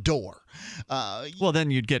front of the door. Well,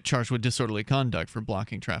 then you'd get charged with disorderly conduct for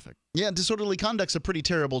blocking traffic. Yeah, disorderly conduct's a pretty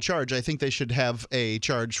terrible charge. I think they should have a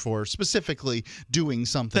charge for specifically doing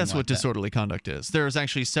something That's like what disorderly conduct is. There's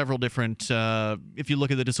actually several different, if you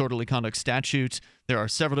look at the disorderly conduct statute, there are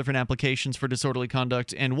several different applications for disorderly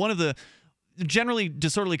conduct. And generally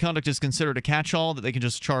disorderly conduct is considered a catch-all that they can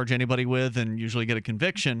just charge anybody with and usually get a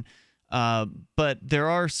conviction. But there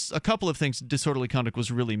are a couple of things disorderly conduct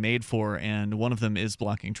was really made for, and one of them is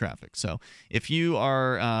blocking traffic. So if you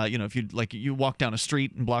are, if you walk down a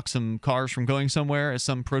street and block some cars from going somewhere, as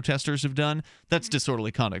some protesters have done, that's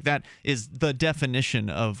disorderly conduct. That is the definition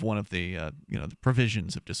of one of the, the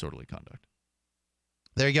provisions of disorderly conduct.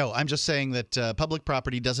 There you go. I'm just saying that public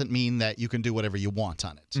property doesn't mean that you can do whatever you want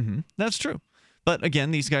on it. Mm-hmm. That's true. But again,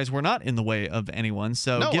 these guys were not in the way of anyone.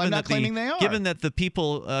 So no, given I'm not claiming they are. Given that the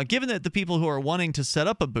people who are wanting to set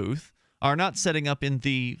up a booth are not setting up in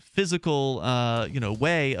the physical,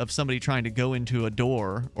 way of somebody trying to go into a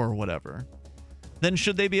door or whatever, then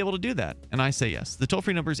should they be able to do that? And I say yes. The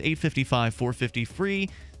toll-free number is 855-450-FREE.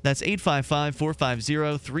 That's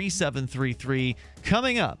 855-450-3733.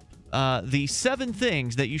 Coming up, the 7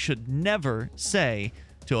 things that you should never say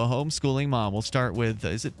to a homeschooling mom. We'll start with,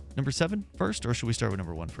 is it number 7 first, or should we start with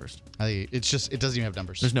number 1 first? It doesn't even have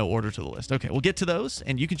numbers. There's no order to the list. Okay, we'll get to those,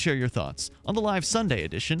 and you can share your thoughts on the live Sunday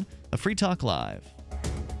edition of Free Talk Live.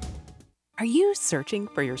 Are you searching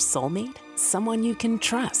for your soulmate? Someone you can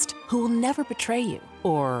trust, who will never betray you,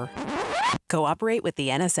 or cooperate with the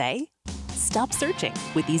NSA? Stop searching.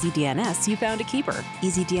 With EasyDNS, you found a keeper.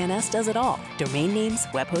 EasyDNS does it all. Domain names,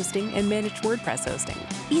 web hosting, and managed WordPress hosting.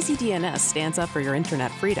 EasyDNS stands up for your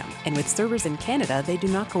internet freedom, and with servers in Canada, they do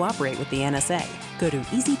not cooperate with the NSA. Go to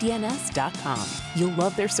EasyDNS.com. You'll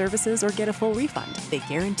love their services or get a full refund. They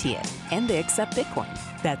guarantee it. And they accept Bitcoin.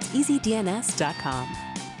 That's EasyDNS.com.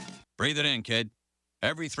 Breathe it in, kid.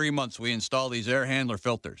 Every 3 months, we install these air handler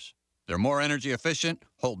filters. They're more energy efficient,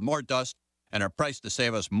 hold more dust, and are priced to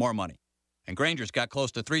save us more money. And Grainger's got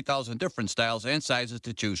close to 3,000 different styles and sizes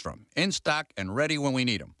to choose from, in stock and ready when we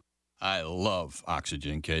need them. I love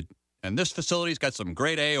oxygen, kid. And this facility's got some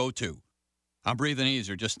great AO, too. I'm breathing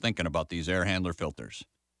easier just thinking about these air handler filters.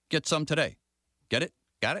 Get some today. Get it?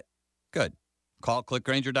 Got it? Good. Call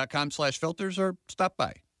clickgrainger.com/filters or stop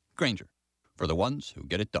by. Grainger, for the ones who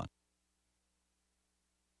get it done.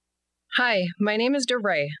 Hi, my name is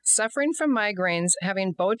DeRay, suffering from migraines,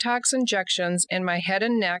 having Botox injections in my head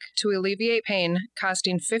and neck to alleviate pain,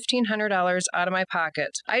 costing $1,500 out of my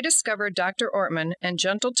pocket. I discovered Dr. Ortman and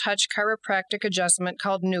Gentle Touch chiropractic adjustment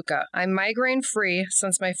called Nuka. I'm migraine-free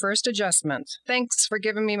since my first adjustment. Thanks for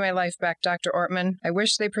giving me my life back, Dr. Ortman. I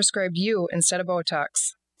wish they prescribed you instead of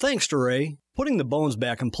Botox. Thanks, DeRay. Putting the bones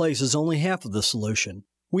back in place is only half of the solution.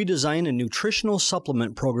 We design a nutritional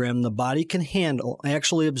supplement program the body can handle,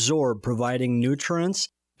 actually absorb, providing nutrients,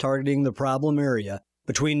 targeting the problem area.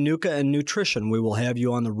 Between Nuka and nutrition, we will have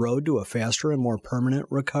you on the road to a faster and more permanent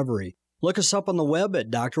recovery. Look us up on the web at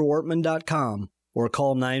drortman.com or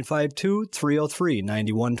call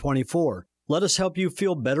 952-303-9124. Let us help you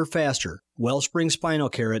feel better faster. Wellspring Spinal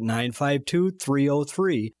Care at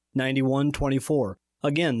 952-303-9124.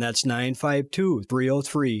 Again, that's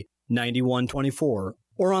 952-303-9124.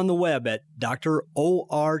 Or on the web at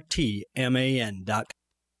drortman.com.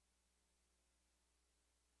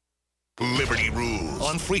 Liberty Rules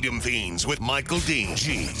on Freedom Fiends with Michael Dean,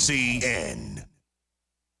 GCN.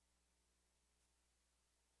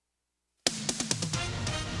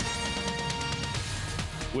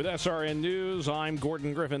 With SRN News, I'm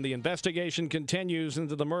Gordon Griffin. The investigation continues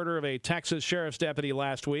into the murder of a Texas sheriff's deputy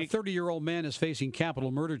last week. A 30-year-old man is facing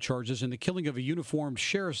capital murder charges in the killing of a uniformed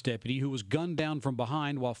sheriff's deputy who was gunned down from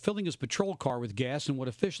behind while filling his patrol car with gas in what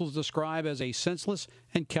officials describe as a senseless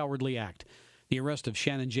and cowardly act. The arrest of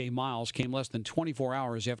Shannon J. Miles came less than 24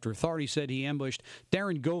 hours after authorities said he ambushed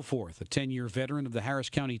Darren Goforth, a 10-year veteran of the Harris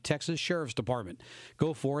County, Texas Sheriff's Department.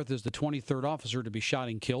 Goforth is the 23rd officer to be shot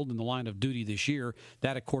and killed in the line of duty this year.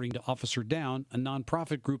 That, according to Officer Down, a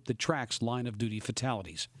nonprofit group that tracks line of duty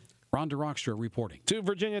fatalities. Rhonda Rockstra reporting. Two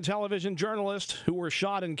Virginia television journalists who were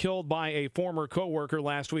shot and killed by a former co-worker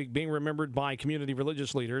last week being remembered by community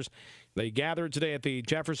religious leaders. They gathered today at the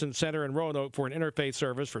Jefferson Center in Roanoke for an interfaith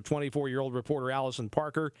service for 24-year-old reporter Allison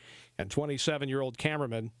Parker and 27-year-old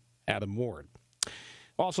cameraman Adam Ward.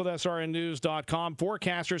 Also at SRNnews.com,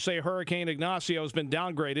 forecasters say Hurricane Ignacio has been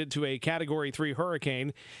downgraded to a Category 3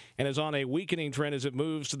 hurricane and is on a weakening trend as it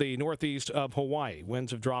moves to the northeast of Hawaii.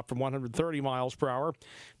 Winds have dropped from 130 miles per hour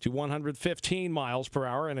to 115 miles per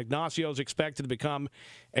hour, and Ignacio is expected to become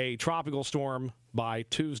a tropical storm by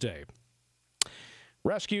Tuesday.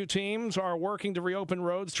 Rescue teams are working to reopen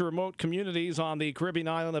roads to remote communities on the Caribbean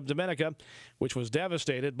island of Dominica, which was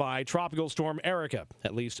devastated by Tropical Storm Erica.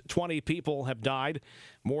 At least 20 people have died.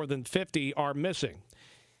 More than 50 are missing.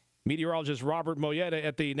 Meteorologist Robert Moyeda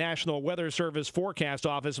at the National Weather Service Forecast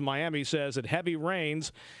Office in Miami says that heavy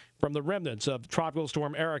rains from the remnants of Tropical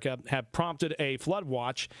Storm Erica have prompted a flood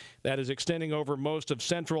watch that is extending over most of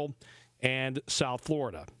Central and South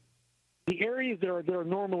Florida. The areas that are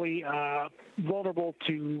normally vulnerable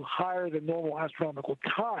to higher than normal astronomical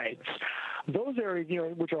tides, those areas,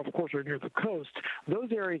 which of course are near the coast,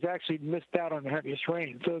 those areas actually missed out on the heaviest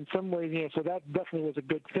rain. So in some ways, so that definitely was a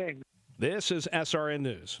good thing. This is SRN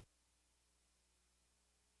News.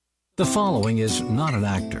 The following is not an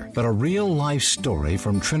actor, but a real-life story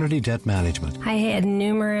from Trinity Debt Management. I had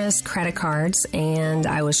numerous credit cards, and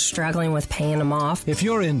I was struggling with paying them off. If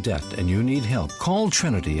you're in debt and you need help, call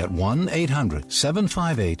Trinity at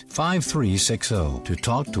 1-800-758-5360 to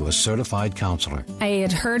talk to a certified counselor. I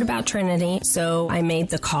had heard about Trinity, so I made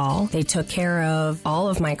the call. They took care of all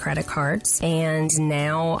of my credit cards, and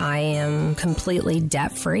now I am completely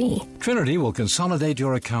debt-free. Trinity will consolidate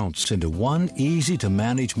your accounts into one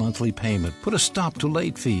easy-to-manage monthly payment, put a stop to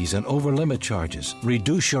late fees and over-limit charges,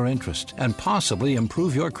 reduce your interest, and possibly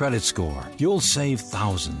improve your credit score. You'll save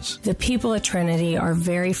thousands. The people at Trinity are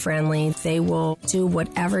very friendly. They will do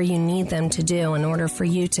whatever you need them to do in order for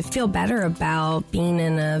you to feel better about being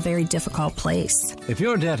in a very difficult place. If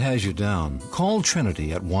your debt has you down, call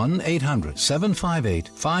Trinity at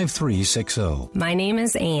 1-800-758-5360. My name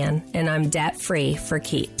is Ann, and I'm debt-free for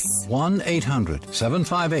keeps.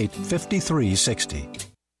 1-800-758-5360.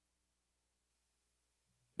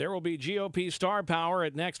 There will be GOP star power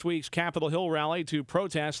at next week's Capitol Hill rally to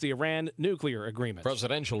protest the Iran nuclear agreement.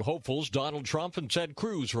 Presidential hopefuls Donald Trump and Ted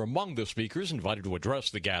Cruz are among the speakers invited to address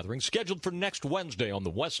the gathering, scheduled for next Wednesday on the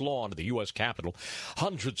West Lawn of the U.S. Capitol.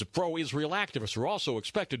 Hundreds of pro-Israel activists are also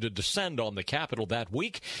expected to descend on the Capitol that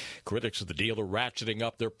week. Critics of the deal are ratcheting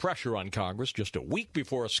up their pressure on Congress just a week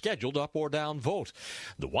before a scheduled up or down vote.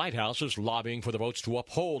 The White House is lobbying for the votes to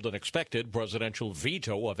uphold an expected presidential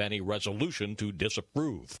veto of any resolution to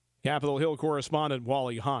disapprove. Capitol Hill correspondent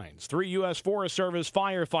Wally Hines. 3 U.S. Forest Service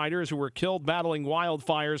firefighters who were killed battling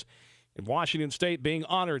wildfires in Washington State being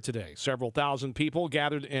honored today. Several thousand people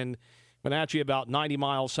gathered in Wenatchee, about 90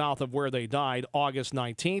 miles south of where they died, August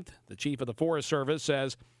 19th. The chief of the Forest Service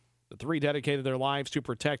says the 3 dedicated their lives to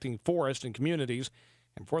protecting forests and communities,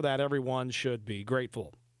 and for that, everyone should be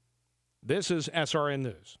grateful. This is SRN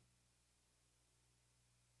News.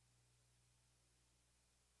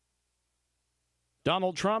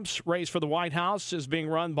 Donald Trump's race for the White House is being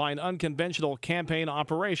run by an unconventional campaign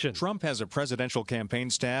operation. Trump has a presidential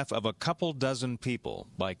campaign staff of a couple dozen people.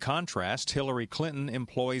 By contrast, Hillary Clinton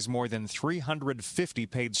employs more than 350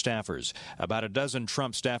 paid staffers. About a dozen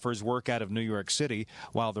Trump staffers work out of New York City,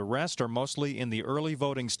 while the rest are mostly in the early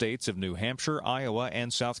voting states of New Hampshire, Iowa,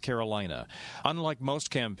 and South Carolina. Unlike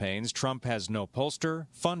most campaigns, Trump has no pollster,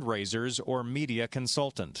 fundraisers, or media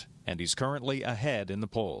consultant, and he's currently ahead in the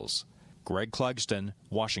polls. Greg Clugston,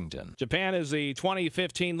 Washington. Japan is the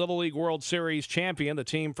 2015 Little League World Series champion. The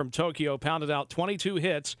team from Tokyo pounded out 22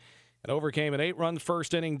 hits and overcame an 8-run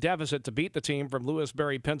first-inning deficit to beat the team from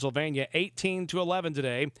Lewisberry, Pennsylvania, 18-11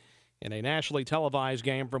 today in a nationally televised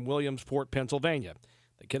game from Williamsport, Pennsylvania.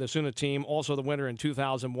 The Kitasuna team, also the winner in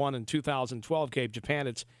 2001 and 2012, gave Japan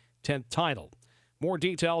its 10th title. More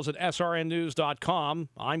details at srnnews.com.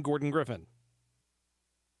 I'm Gordon Griffin.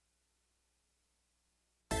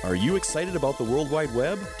 Are you excited about the World Wide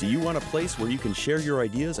Web? Do you want a place where you can share your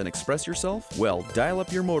ideas and express yourself? Well, dial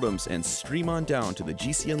up your modems and stream on down to the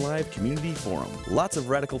GCN Live Community Forum. Lots of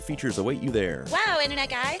radical features await you there. Wow, Internet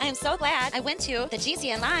guy, I am so glad I went to the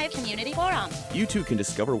GCN Live Community Forum. You too can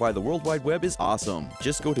discover why the World Wide Web is awesome.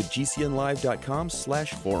 Just go to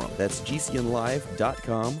gcnlive.com/forum. That's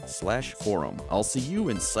gcnlive.com/forum. I'll see you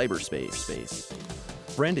in cyberspace.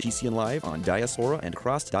 Friend at GCN Live on Diaspora and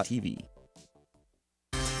Cross.tv.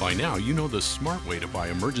 By now, you know the smart way to buy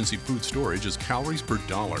emergency food storage is calories per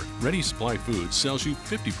dollar. Ready Supply Foods sells you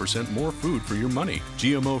 50% more food for your money.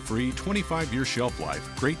 GMO-free, 25-year shelf life,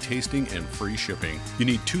 great tasting, and free shipping. You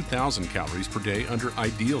need 2,000 calories per day under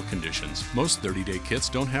ideal conditions. Most 30-day kits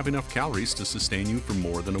don't have enough calories to sustain you for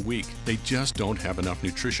more than a week. They just don't have enough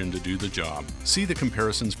nutrition to do the job. See the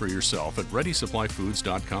comparisons for yourself at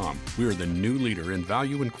ReadySupplyFoods.com. We are the new leader in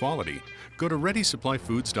value and quality. Go to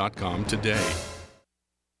ReadySupplyFoods.com today.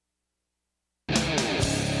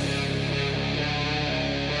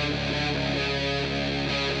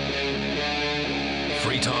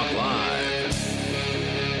 Free Talk Live.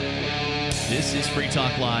 This is Free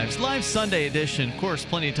Talk Live's live Sunday edition. Of course,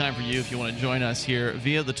 plenty of time for you if you want to join us here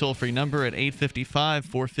via the toll-free number at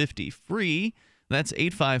 855-450-FREE. That's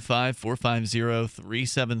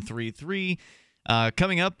 855-450-3733.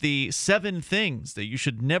 Coming up, the 7 things that you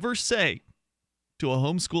should never say to a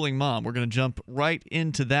homeschooling mom. We're going to jump right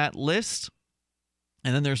into that list.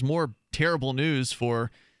 And then there's more terrible news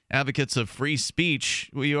for advocates of free speech.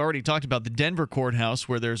 We already talked about the Denver courthouse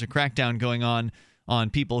where there's a crackdown going on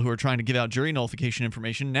people who are trying to give out jury nullification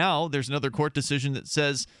information. Now there's another court decision that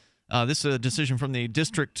says, this is a decision from the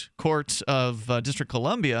District Court of District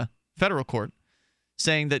Columbia, federal court,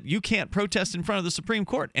 saying that you can't protest in front of the Supreme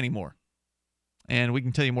Court anymore. And we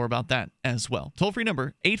can tell you more about that as well. Toll-free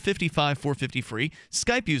number, 855-450-FREE.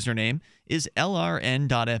 Skype username is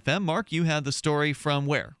LRN.FM. Mark, you had the story from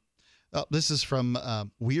where? This is from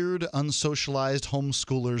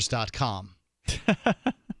weirdUnsocializedHomeschoolers.com.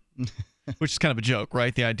 Which is kind of a joke,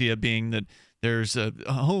 right? The idea being that there's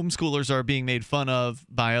homeschoolers are being made fun of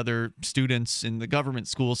by other students in the government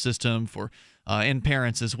school system for and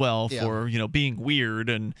parents as well for being weird,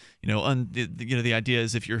 and the idea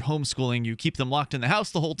is if you're homeschooling, you keep them locked in the house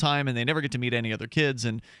the whole time and they never get to meet any other kids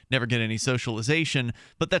and never get any socialization.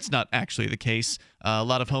 But that's not actually the case. A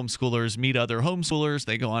lot of homeschoolers meet other homeschoolers.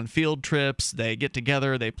 They go on field trips. They get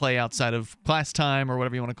together. They play outside of class time or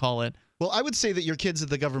whatever you want to call it. Well, I would say that your kids at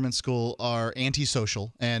the government school are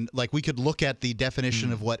antisocial, and we could look at the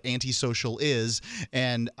definition of what antisocial is,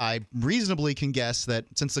 and I reasonably can guess that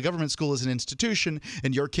since the government school is an institution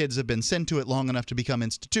and your kids have been sent to it long enough to become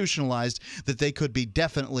institutionalized, that they could be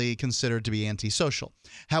definitely considered to be antisocial.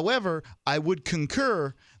 However, I would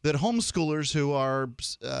concur that homeschoolers who are,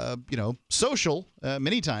 social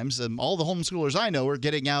many times, all the homeschoolers I know are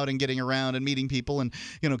getting out and getting around and meeting people and,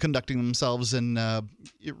 conducting themselves in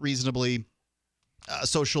reasonably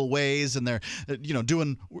social ways, and they're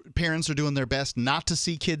parents are doing their best not to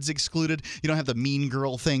see kids excluded. You don't have the mean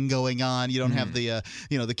girl thing going on. You don't have the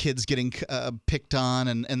the kids getting picked on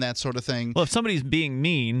and that sort of thing. Well, if somebody's being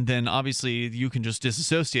mean, then obviously you can just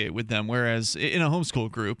disassociate with them, whereas in a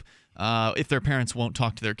homeschool group, if their parents won't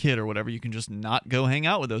talk to their kid or whatever, you can just not go hang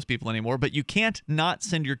out with those people anymore. But you can't not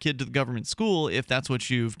send your kid to the government school if that's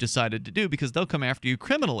what you've decided to do, because they'll come after you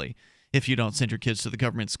criminally if you don't send your kids to the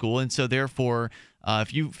government school. And so therefore,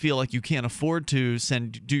 if you feel like you can't afford to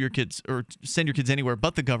send your kids anywhere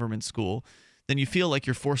but the government school, then you feel like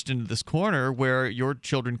you're forced into this corner where your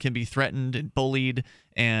children can be threatened and bullied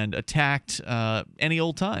and attacked any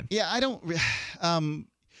old time. Yeah, I don't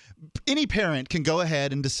any parent can go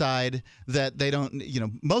ahead and decide that they don't,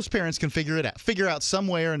 most parents can figure out some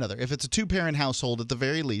way or another. If it's a 2-parent household, at the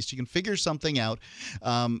very least, you can figure something out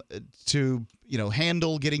to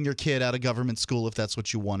handle getting your kid out of government school if that's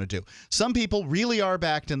what you want to do. Some people really are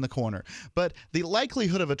backed in the corner, but the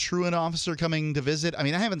likelihood of a truant officer coming to visit, I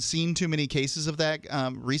haven't seen too many cases of that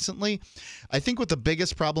recently. I think what the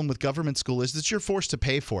biggest problem with government school is that you're forced to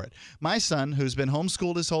pay for it. My son, who's been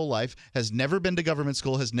homeschooled his whole life, has never been to government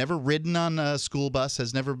school, has never ridden on a school bus,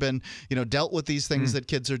 has never been, dealt with these things that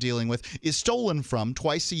kids are dealing with, is stolen from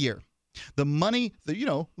twice a year. The money,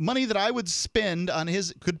 money that I would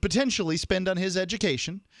could potentially spend on his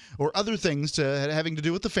education or other things having to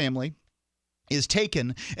do with the family, is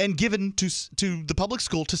taken and given to the public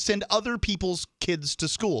school to send other people's kids to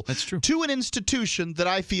school. That's true. To an institution that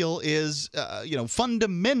I feel is,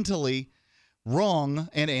 fundamentally wrong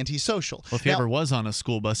and antisocial. Well, if he ever was on a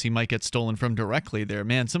school bus, he might get stolen from directly there.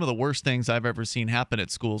 Man, some of the worst things I've ever seen happen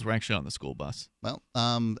at schools were actually on the school bus. Well,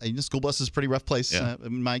 the school bus is a pretty rough place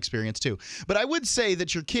in my experience too. But I would say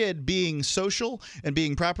that your kid being social and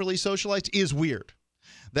being properly socialized is weird.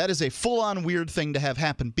 That is a full-on weird thing to have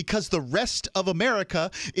happen because the rest of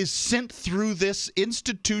America is sent through this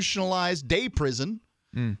institutionalized day prison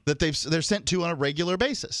that they're sent to on a regular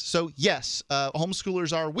basis. So yes,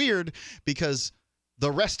 homeschoolers are weird because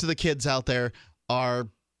the rest of the kids out there are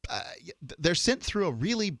they're sent through a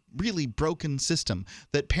really, really broken system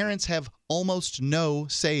that parents have almost no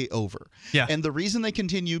say over. Yeah. And the reason they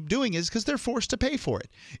continue doing it is because they're forced to pay for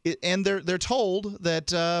it. And they're told that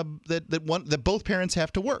that both parents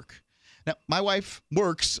have to work. Now, my wife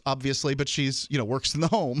works, obviously, but she's, works in the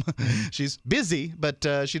home. She's busy, but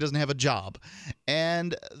she doesn't have a job.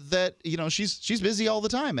 And that, she's busy all the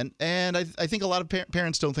time. And I think a lot of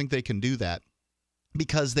parents don't think they can do that,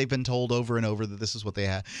 because they've been told over and over that this is what they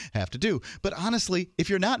have to do. But honestly, if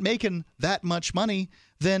you're not making that much money,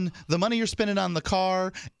 then the money you're spending on the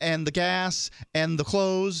car and the gas and the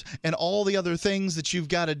clothes and all the other things that you've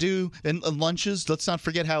got to do, and lunches, let's not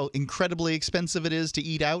forget how incredibly expensive it is to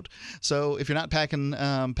eat out. So if you're not packing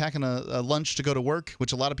a lunch to go to work,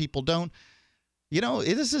 which a lot of people don't,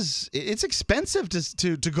 it's expensive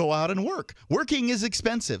to go out and work. Working is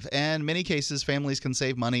expensive, and in many cases, families can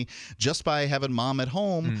save money just by having mom at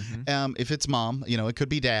home. If it's mom, it could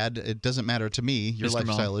be dad. It doesn't matter to me. Your Mr.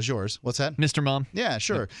 lifestyle Mom. is yours. What's that? Mr. Mom. Yeah,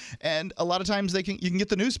 sure. And a lot of times you can get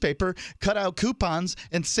the newspaper, cut out coupons,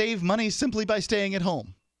 and save money simply by staying at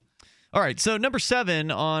home. All right, so number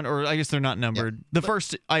 7 or I guess they're not numbered. Yeah. The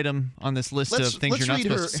first item on this list of things you're not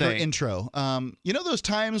supposed to say. Let's read her intro. Those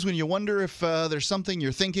times when you wonder if there's something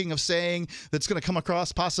you're thinking of saying that's going to come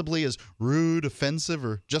across possibly as rude, offensive,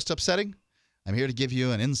 or just upsetting? I'm here to give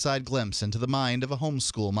you an inside glimpse into the mind of a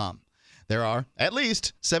homeschool mom. There are at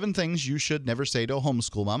least 7 things you should never say to a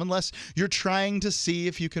homeschool mom unless you're trying to see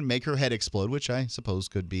if you can make her head explode, which I suppose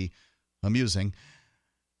could be amusing.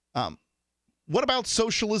 What about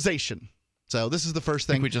socialization? So this is the first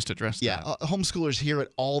thing. I think we just addressed that. Yeah, homeschoolers hear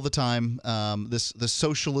it all the time, the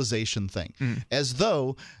socialization thing. As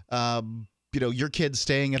though, your kid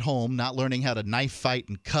staying at home, not learning how to knife fight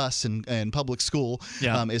and cuss in public school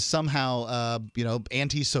is somehow,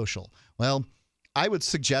 antisocial. Well, I would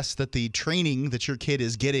suggest that the training that your kid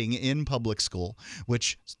is getting in public school,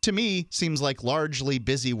 which to me seems like largely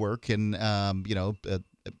busy work and,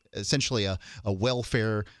 essentially a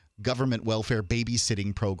government welfare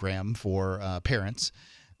babysitting program for parents,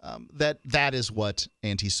 that is what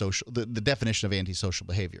the definition of antisocial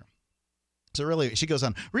behavior. So really, she goes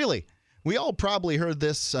on, really, we all probably heard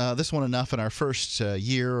this one enough in our first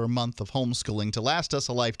year or month of homeschooling to last us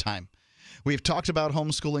a lifetime. We've talked about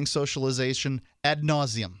homeschooling socialization ad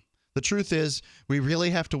nauseum. The truth is, we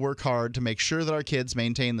really have to work hard to make sure that our kids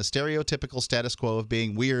maintain the stereotypical status quo of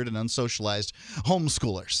being weird and unsocialized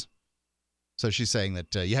homeschoolers. So she's saying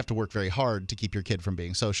that you have to work very hard to keep your kid from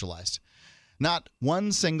being socialized. Not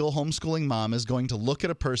one single homeschooling mom is going to look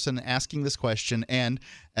at a person asking this question and,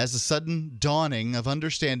 as a sudden dawning of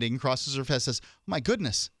understanding crosses her face, says, oh my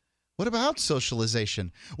goodness, what about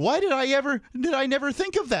socialization? Why did I never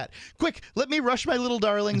think of that? Quick, let me rush my little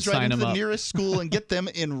darlings right into the nearest school and get them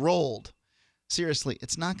enrolled. Seriously,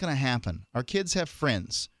 it's not going to happen. Our kids have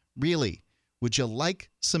friends. Really. Would you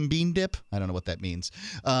like some bean dip? I don't know what that means.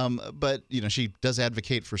 But, she does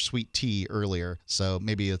advocate for sweet tea earlier. So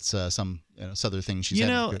maybe it's some other thing she's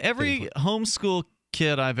advocating every for. Homeschool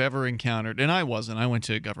kid I've ever encountered, and I went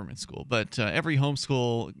to a government school, but every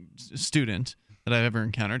homeschool student that I've ever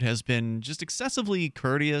encountered has been just excessively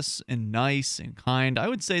courteous and nice and kind. I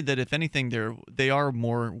would say that if anything, they are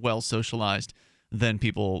more well socialized than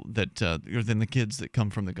people than the kids that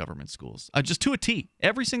come from the government schools. Just to a T,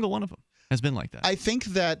 every single one of them has been like that. I think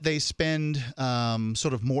that they spend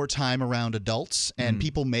sort of more time around adults, and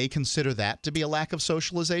people may consider that to be a lack of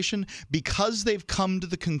socialization because they've come to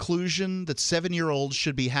the conclusion that 7-year-olds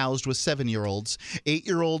should be housed with 7-year-olds,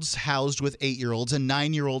 8-year-olds housed with 8-year-olds, and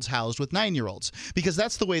 9-year-olds housed with 9-year-olds, because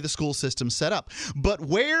that's the way the school system's set up. But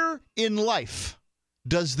where in life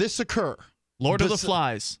does this occur? Lord of the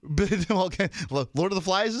Flies. Okay. Lord of the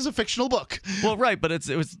Flies is a fictional book. Well, right, but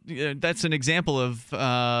that's an example of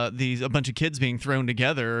a bunch of kids being thrown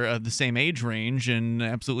together of the same age range and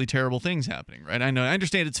absolutely terrible things happening, right? I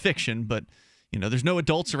understand it's fiction, but there's no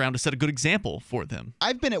adults around to set a good example for them.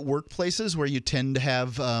 I've been at workplaces where you tend to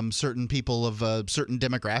have certain people of certain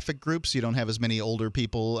demographic groups. You don't have as many older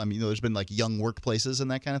people. I mean, there's been like young workplaces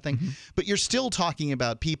and that kind of thing. But you're still talking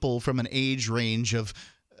about people from an age range of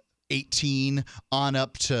 18 on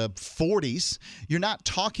up to 40s. You're not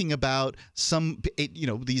talking about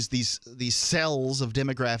these cells of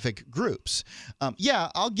demographic groups.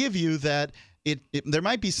 I'll give you that. There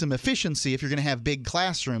might be some efficiency if you're going to have big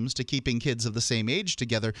classrooms to keeping kids of the same age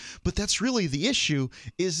together, but that's really the issue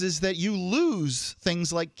is that you lose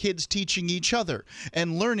things like kids teaching each other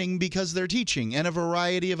and learning because they're teaching and a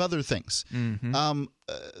variety of other things. Mm-hmm.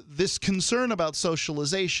 This concern about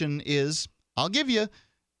socialization is, I'll give you,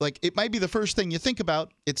 like, it might be the first thing you think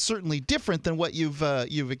about. It's certainly different than what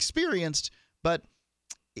you've experienced, but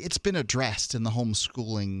it's been addressed in the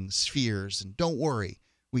homeschooling spheres, and don't worry.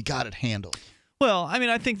 We got it handled. Well, I mean,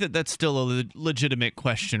 I think that's still a legitimate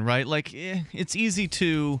question, right? Like, it's easy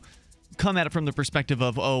to come at it from the perspective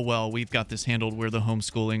of, oh, well, we've got this handled. We're the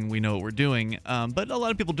homeschooling. We know what we're doing. But a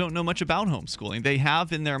lot of people don't know much about homeschooling. They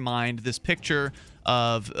have in their mind this picture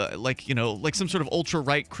of, like some sort of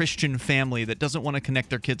ultra-right Christian family that doesn't want to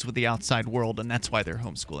connect their kids with the outside world, and that's why they're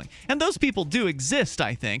homeschooling. And those people do exist,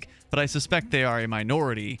 I think, but I suspect they are a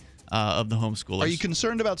minority of the homeschoolers. Are you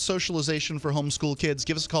concerned about socialization for homeschool kids?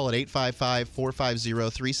 Give us a call at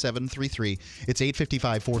 855-450-3733. It's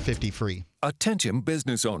 855-450-FREE. Attention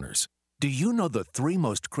business owners. Do you know the 3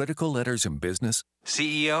 most critical letters in business?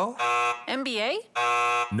 CEO? MBA?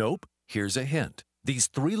 Nope. Here's a hint. These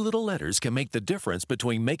 3 little letters can make the difference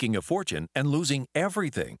between making a fortune and losing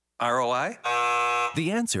everything. ROI? The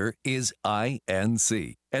answer is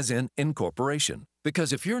INC, as in incorporation.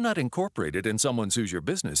 Because if you're not incorporated and someone sues your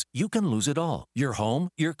business, you can lose it all. Your home,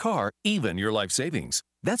 your car, even your life savings.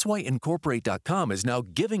 That's why Incorporate.com is now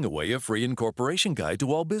giving away a free incorporation guide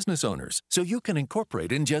to all business owners, so you can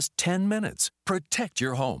incorporate in just 10 minutes. Protect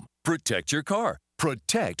your home. Protect your car.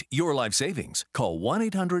 Protect your life savings. Call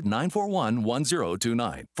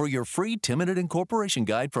 1-800-941-1029 for your free 10-minute incorporation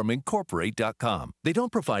guide from Incorporate.com. They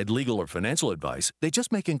don't provide legal or financial advice. They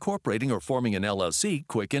just make incorporating or forming an LLC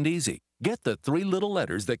quick and easy. Get the 3 little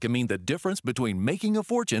letters that can mean the difference between making a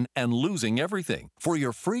fortune and losing everything. For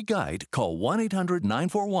your free guide, call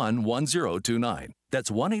 1-800-941-1029.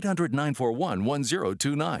 That's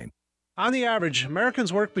 1-800-941-1029. On the average,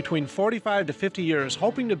 Americans work between 45 to 50 years,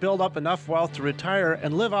 hoping to build up enough wealth to retire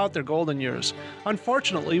and live out their golden years.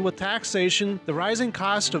 Unfortunately, with taxation, the rising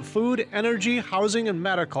cost of food, energy, housing, and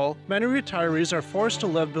medical, many retirees are forced to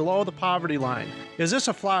live below the poverty line. Is this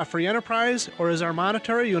a flaw of free enterprise, or is our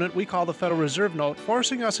monetary unit we call the Federal Reserve Note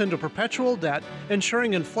forcing us into perpetual debt,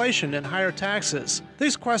 ensuring inflation and higher taxes?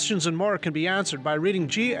 These questions and more can be answered by reading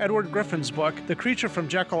G. Edward Griffin's book, The Creature from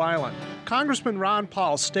Jekyll Island. Congressman Ron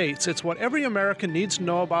Paul states it's what every American needs to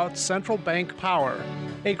know about central bank power.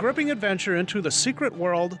 A gripping adventure into the secret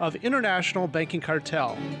world of international banking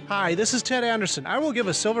cartel. Hi, this is Ted Anderson. I will give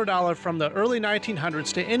a silver dollar from the early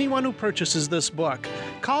 1900s to anyone who purchases this book.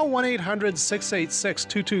 Call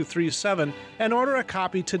 1-800-686-2237 and order a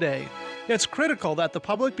copy today. It's critical that the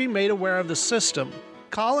public be made aware of the system.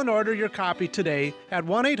 Call and order your copy today at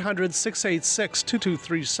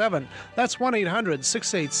 1-800-686-2237. That's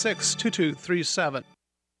 1-800-686-2237.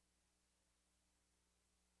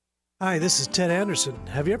 Hi, this is Ted Anderson.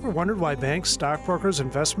 Have you ever wondered why banks, stockbrokers,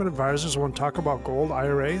 investment advisors won't talk about gold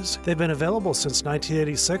IRAs? They've been available since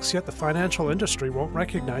 1986, yet the financial industry won't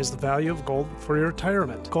recognize the value of gold for your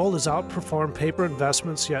retirement. Gold has outperformed paper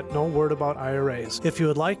investments, yet no word about IRAs. If you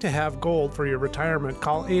would like to have gold for your retirement,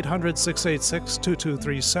 call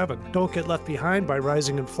 800-686-2237. Don't get left behind by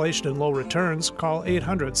rising inflation and low returns. Call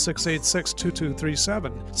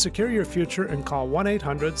 800-686-2237. Secure your future and call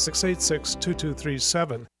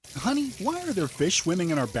 1-800-686-2237. Honey, why are there fish swimming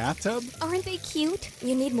in our bathtub? Aren't they cute?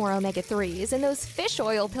 You need more omega-3s, and those fish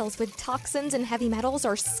oil pills with toxins and heavy metals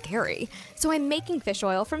are scary. So I'm making fish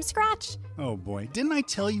oil from scratch. Oh boy, didn't I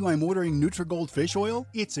tell you I'm ordering Nutrigold fish oil?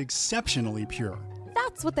 It's exceptionally pure.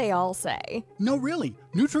 That's what they all say. No, really.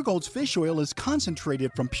 Nutrigold's fish oil is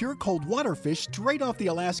concentrated from pure cold water fish straight off the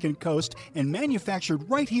Alaskan coast and manufactured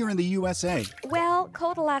right here in the USA. Well,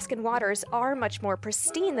 cold Alaskan waters are much more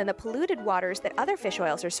pristine than the polluted waters that other fish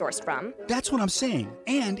oils are sourced from. That's what I'm saying.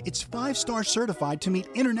 And it's 5-star certified to meet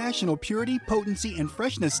international purity, potency, and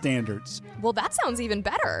freshness standards. Well, that sounds even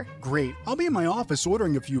better. Great. I'll be in my office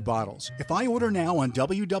ordering a few bottles. If I order now on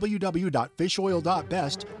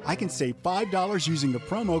www.fishoil.best, I can save $5 using the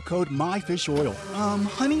promo code MyFishOil.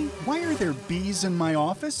 Honey, why are there bees in my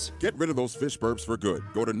office? Get rid of those fish burps for good.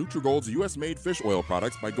 Go to Nutrigold's U.S.-made fish oil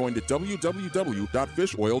products by going to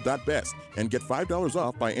www.fishoil.best and get $5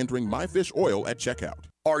 off by entering MyFishOil at checkout.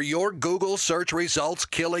 Are your Google search results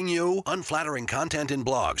killing you? Unflattering content in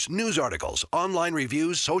blogs, news articles, online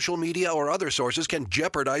reviews, social media, or other sources can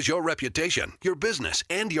jeopardize your reputation, your business,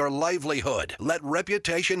 and your livelihood. Let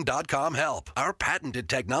Reputation.com help. Our patented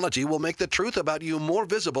technology will make the truth about you more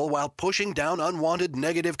visible while pushing down unwanted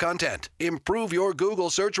negative content. Improve your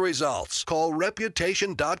Google search results. Call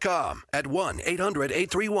Reputation.com at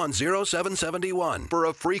 1-800-831-0771 for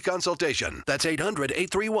a free consultation. That's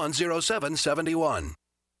 800-831-0771.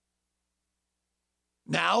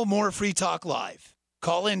 Now, more Free Talk Live.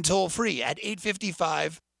 Call in toll-free at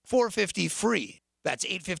 855-450-FREE. That's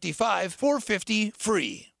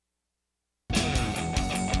 855-450-FREE.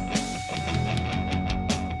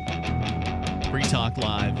 Free Talk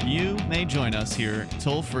Live. You may join us here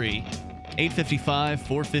toll-free,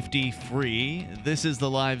 855-450-FREE. This is the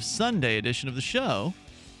live Sunday edition of the show.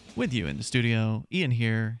 With you in the studio, Ian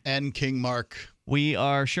here. And King Mark. We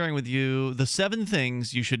are sharing with you the 7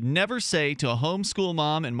 things you should never say to a homeschool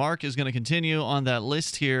mom, and Mark is going to continue on that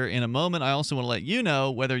list here in a moment. I also want to let you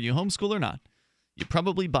know, whether you homeschool or not, you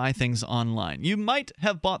probably buy things online. You might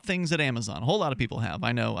have bought things at Amazon. A whole lot of people have.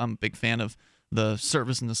 I know I'm a big fan of the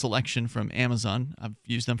service and the selection from Amazon. I've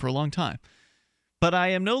used them for a long time. But I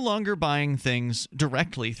am no longer buying things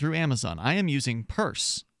directly through Amazon. I am using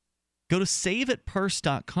Purse. Go to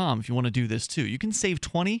saveatpurse.com if you want to do this too. You can save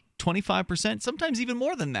 20, 25%, sometimes even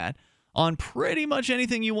more than that on pretty much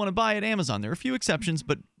anything you want to buy at Amazon. There are a few exceptions,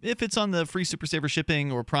 but if it's on the free Super Saver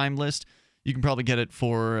shipping or Prime list, you can probably get it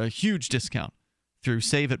for a huge discount through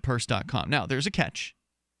saveatpurse.com. Now, there's a catch,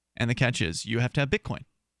 and the catch is you have to have Bitcoin.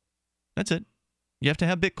 That's it. You have to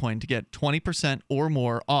have Bitcoin to get 20% or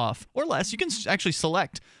more off, or less. You can actually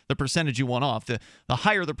select the percentage you want off. The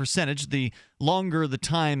higher the percentage, the longer the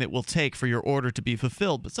time it will take for your order to be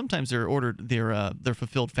fulfilled. But sometimes they're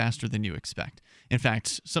fulfilled faster than you expect. In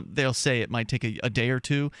fact, they'll say it might take a day or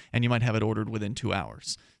two, and you might have it ordered within 2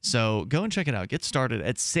 hours. So go and check it out. Get started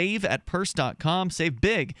at saveatpurse.com. Save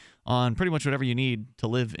big on pretty much whatever you need to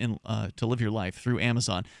live your life through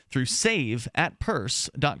Amazon through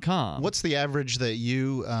saveatpurse.com. What's the average that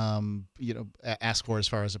you ask for as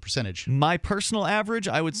far as a percentage? My personal average,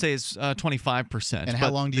 I would say, is 25%. And how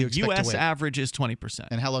long do you expect to wait? The U.S. average is 20%.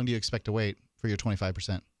 And how long do you expect to wait for your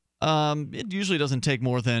 25%? It usually doesn't take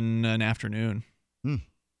more than an afternoon.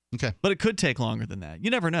 Okay. But it could take longer than that.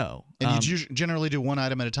 You never know. And you generally do one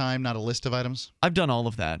item at a time, not a list of items? I've done all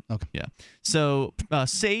of that. Okay. Yeah. So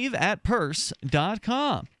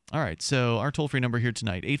saveatpurse.com. All right. So our toll-free number here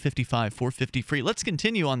tonight, 855-450-FREE. Let's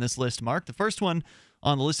continue on this list, Mark. The first one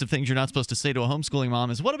on the list of things you're not supposed to say to a homeschooling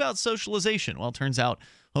mom is, what about socialization? Well, it turns out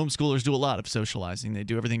homeschoolers do a lot of socializing. They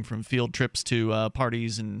do everything from field trips to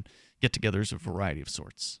parties and get-togethers of a variety of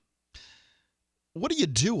sorts. What do you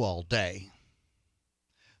do all day?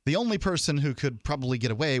 The only person who could probably get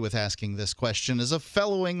away with asking this question is a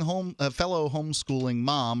fellow homeschooling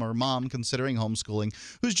mom or mom considering homeschooling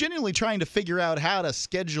who's genuinely trying to figure out how to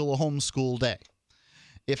schedule a homeschool day.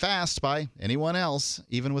 If asked by anyone else,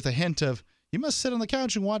 even with a hint of, you must sit on the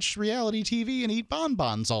couch and watch reality TV and eat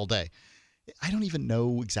bonbons all day. I don't even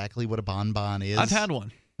know exactly what a bonbon is. I've had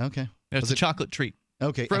one. Okay. It's a chocolate treat.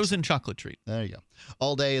 Okay. Frozen chocolate treat. There you go.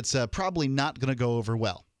 All day, it's probably not going to go over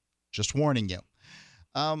well. Just warning you.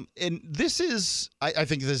 And this is, I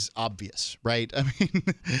think this is obvious, right? I mean,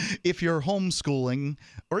 if you're homeschooling,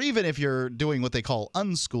 or even if you're doing what they call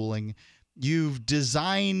unschooling, you've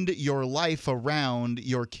designed your life around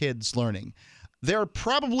your kids' learning. There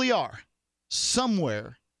probably are,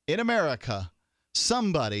 somewhere in America,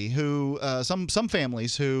 somebody who, some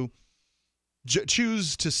families who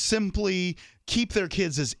choose to simply keep their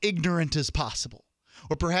kids as ignorant as possible,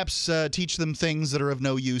 or perhaps teach them things that are of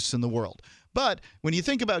no use in the world. But when you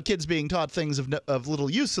think about kids being taught things of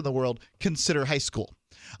little use in the world, consider high school.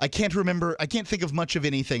 I can't think of much of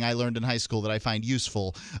anything I learned in high school that I find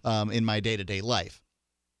useful in my day-to-day life.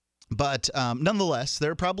 But nonetheless,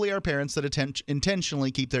 there probably are parents that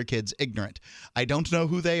intentionally keep their kids ignorant. I don't know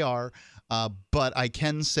who they are, but I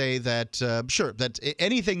can say that, sure, that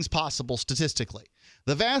anything's possible statistically.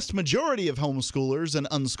 The vast majority of homeschoolers and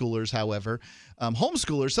unschoolers, however,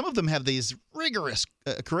 homeschoolers, some of them have these rigorous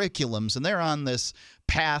curriculums, and they're on this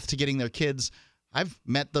path to getting their kids. I've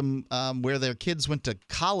met them where their kids went to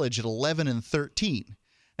college at 11 and 13.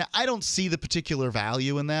 Now, I don't see the particular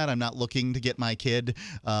value in that. I'm not looking to get my kid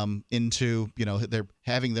into, their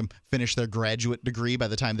having them finish their graduate degree by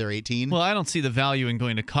the time they're 18. Well, I don't see the value in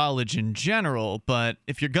going to college in general, but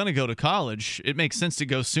if you're going to go to college, it makes sense to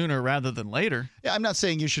go sooner rather than later. Yeah, I'm not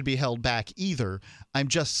saying you should be held back either. I'm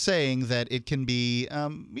just saying that it can be,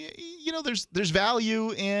 there's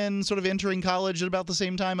value in sort of entering college at about the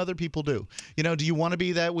same time other people do. Do you want to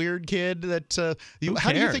be that weird kid that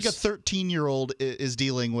how do you think a 13-year-old is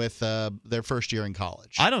dealing with their first year in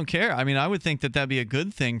college? I don't care. I mean, I would think that that'd be a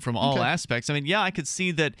good thing from all aspects. I mean, yeah, I could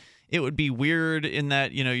see that it would be weird in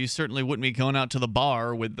that, you certainly wouldn't be going out to the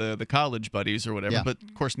bar with the college buddies or whatever. Yeah. But,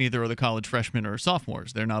 of course, neither are the college freshmen or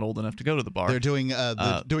sophomores. They're not old enough to go to the bar. They're doing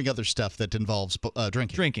other stuff that involves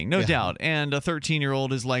drinking. Drinking, no doubt. And a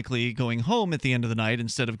 13-year-old is likely going home at the end of the night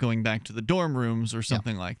instead of going back to the dorm rooms or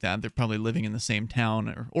something like that. They're probably living in the same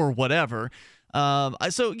town or whatever.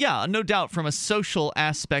 So, yeah, no doubt from a social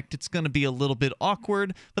aspect, it's going to be a little bit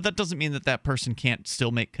awkward, but that doesn't mean that that person can't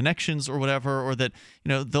still make connections or whatever, or that,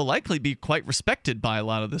 they'll likely be quite respected by a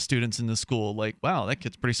lot of the students in the school. Like, wow, that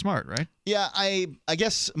kid's pretty smart, right? Yeah, I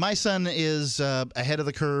guess my son is ahead of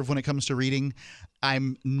the curve when it comes to reading.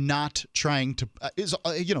 I'm not trying to,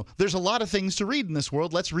 there's a lot of things to read in this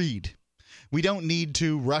world. Let's read. We don't need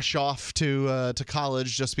to rush off to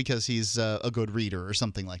college just because he's a good reader or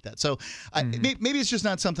something like that. So maybe it's just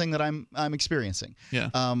not something that I'm experiencing. Yeah.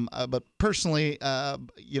 But personally, I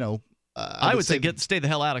would say stay the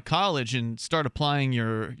hell out of college and start applying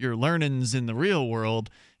your learnings in the real world,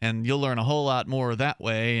 and you'll learn a whole lot more that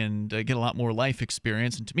way and get a lot more life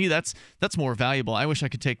experience. And to me, that's more valuable. I wish I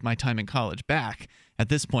could take my time in college back at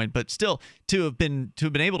this point, but still, to have been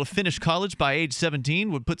able to finish college by age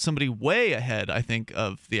 17 would put somebody way ahead, I think,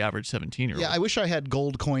 of the average 17-year-old. Yeah, I wish I had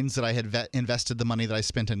gold coins that I had invested the money that I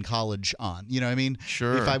spent in college on. You know what I mean?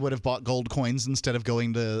 Sure. If I would have bought gold coins instead of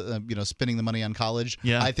going to spending the money on college,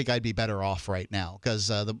 I think I'd be better off right now because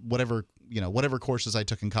whatever courses I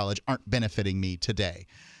took in college aren't benefiting me today.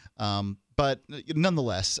 But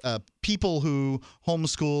nonetheless, people who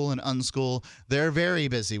homeschool and unschool, they're very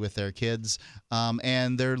busy with their kids,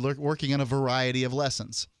 and they're working on a variety of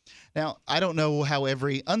lessons. Now, I don't know how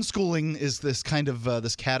unschooling is this kind of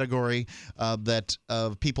this category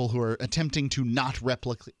of people who are attempting to not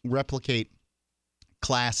replicate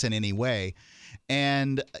class in any way.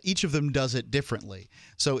 And each of them does it differently.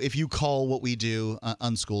 So if you call what we do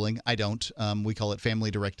unschooling, I don't. We call it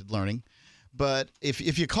family-directed learning. But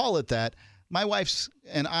if you call it that, my wife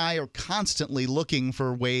and I are constantly looking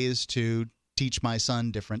for ways to teach my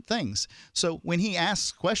son different things. So when he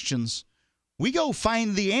asks questions, we go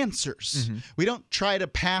find the answers. Mm-hmm. We don't try to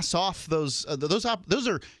pass off those. Those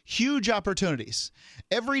are huge opportunities.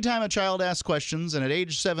 Every time a child asks questions, and at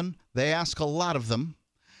age 7, they ask a lot of them,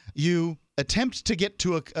 you attempt to get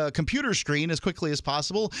to a computer screen as quickly as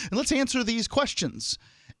possible, and let's answer these questions.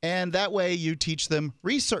 And that way you teach them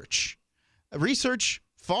research. Research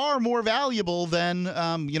far more valuable than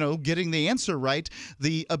getting the answer right.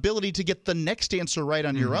 The ability to get the next answer right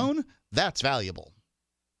on your own, that's valuable.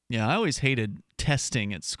 Yeah, I always hated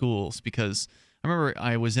testing at schools because I remember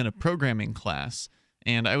I was in a programming class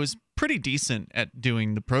and I was pretty decent at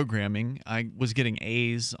doing the programming. I was getting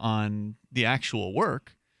A's on the actual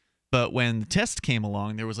work, but when the test came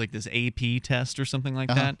along, there was like this AP test or something like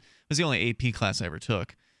that. It was the only AP class I ever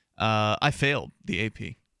took. I failed the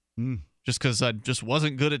AP. Just because I just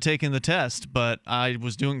wasn't good at taking the test, but I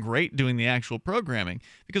was doing great doing the actual programming.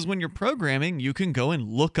 Because when you're programming, you can go and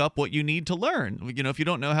look up what you need to learn. If you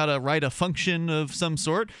don't know how to write a function of some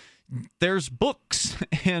sort, there's books.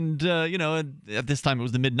 And, at this time it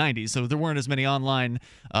was the mid-'90s, so there weren't as many online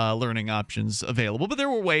learning options available. But there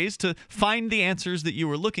were ways to find the answers that you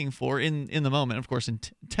were looking for in the moment. Of course, in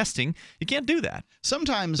testing, you can't do that.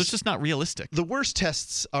 Sometimes so it's just not realistic. The worst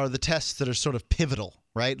tests are the tests that are sort of pivotal,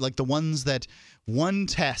 right? Like the ones that one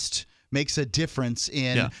test makes a difference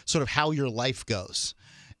in sort of how your life goes.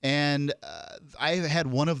 And I had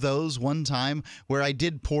one of those one time where I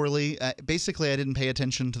did poorly. Basically, I didn't pay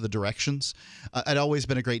attention to the directions. I'd always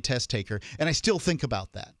been a great test taker, and I still think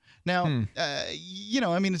about that. Now,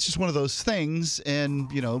 it's just one of those things,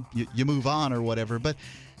 and, you move on or whatever. But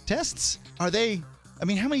tests, how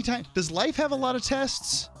many times? Does life have a lot of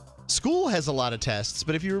tests? School has a lot of tests,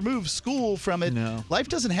 but if you remove school from it, life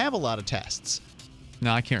doesn't have a lot of tests.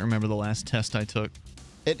 No, I can't remember the last test I took.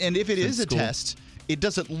 And if it is a test, it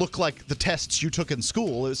doesn't look like the tests you took in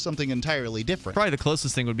school. It's something entirely different. Probably the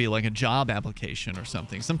closest thing would be like a job application or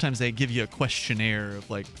something. Sometimes they give you a questionnaire of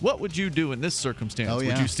like, what would you do in this circumstance? Oh,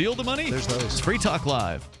 yeah. Would you steal the money? There's those. It's Free Talk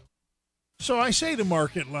Live. So I say to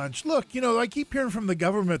Mark at lunch, look, I keep hearing from the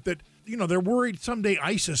government that, they're worried someday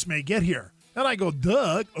ISIS may get here. And I go,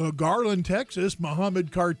 duh, Garland, Texas,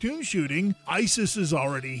 Muhammad cartoon shooting. ISIS is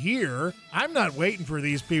already here. I'm not waiting for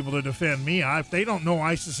these people to defend me. If they don't know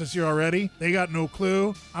ISIS is here already, they got no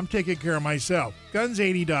clue. I'm taking care of myself.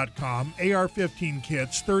 Guns80.com, AR-15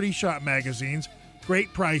 kits, 30-shot magazines,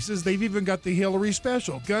 great prices. They've even got the Hillary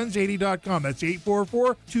special. Guns80.com. That's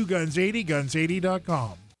 844-2-GUNS80,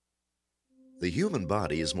 Guns80.com. The human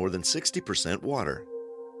body is more than 60% water.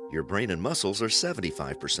 Your brain and muscles are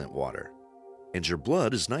 75% water. And your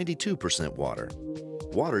blood is 92% water.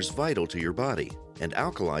 Water's vital to your body, and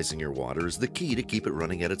alkalizing your water is the key to keep it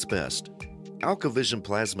running at its best. AlkaVision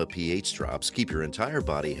Plasma pH drops keep your entire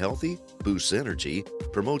body healthy, boosts energy,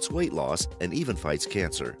 promotes weight loss, and even fights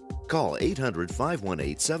cancer. Call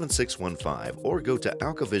 800-518-7615 or go to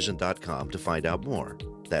alkavision.com to find out more.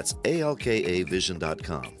 That's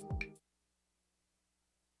alkavision.com.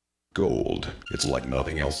 Gold. It's like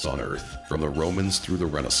nothing else on Earth. From the Romans through the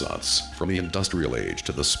Renaissance, from the Industrial Age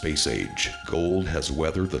to the Space Age, gold has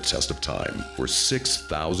weathered the test of time. For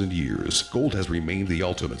 6,000 years, gold has remained the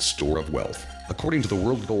ultimate store of wealth. According to the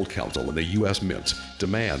World Gold Council and the U.S. Mint,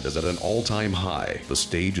 demand is at an all-time high. The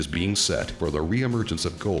stage is being set for the reemergence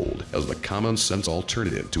of gold as the common-sense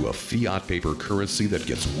alternative to a fiat paper currency that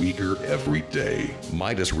gets weaker every day.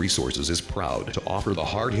 Midas Resources is proud to offer the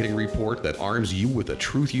hard-hitting report that arms you with the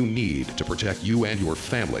truth you need to protect you and your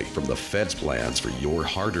family from the Fed's plans for your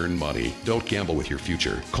hard-earned money. Don't gamble with your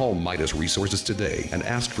future. Call Midas Resources today and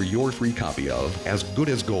ask for your free copy of As Good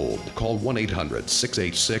as Gold. Call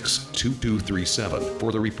 1-800-686-2237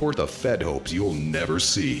 for the report the Fed hopes you'll never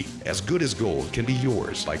see. As Good as Gold can be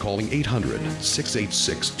yours by calling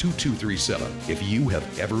 800-686-2237. If you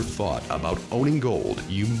have ever thought about owning gold,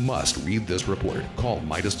 you must read this report. Call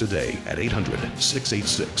Midas today at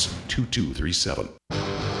 800-686-2237.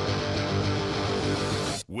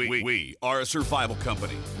 We are a survival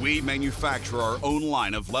company. We manufacture our own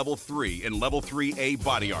line of Level 3 and Level 3A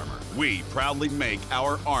body armor. We proudly make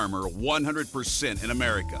our armor 100% in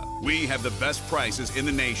America. We have the best prices in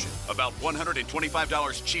the nation, about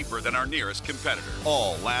 $125 cheaper than our nearest competitor.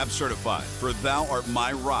 All lab certified, for thou art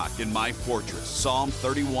my rock and my fortress. Psalm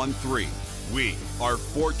 31:3. We are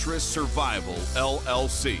Fortress Survival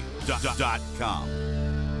LLC.com.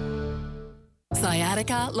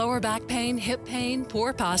 Sciatica, lower back pain, hip pain,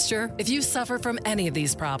 poor posture. If you suffer from any of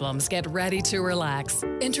these problems, get ready to relax.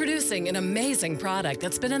 Introducing an amazing product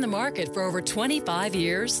that's been in the market for over 25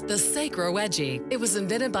 years, the Sacro Wedgie. It was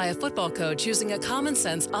invented by a football coach using a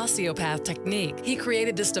common-sense osteopath technique. He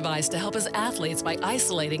created this device to help his athletes by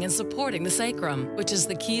isolating and supporting the sacrum, which is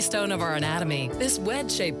the keystone of our anatomy. This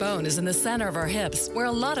wedge-shaped bone is in the center of our hips, where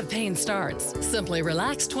a lot of pain starts. Simply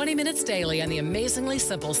relax 20 minutes daily on the amazingly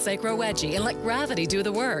simple Sacro Wedgie and let gravity do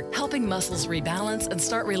the work, helping muscles rebalance and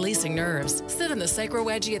start releasing nerves. Sit in the Sacro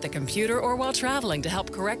Wedgie at the computer or while traveling to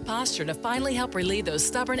help correct posture to finally help relieve those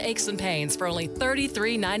stubborn aches and pains for only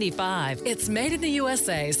 $33.95. It's made in the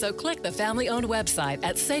USA, so click the family-owned website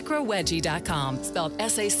at sacrowedgie.com, spelled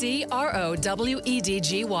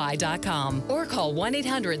SACROWEDGY.com, or call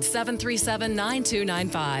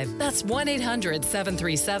 1-800-737-9295. That's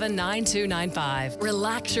 1-800-737-9295.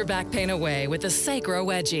 Relax your back pain away with the Sacro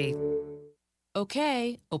Wedgie.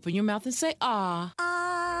 Okay, open your mouth and say ah.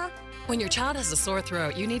 Ah. When your child has a sore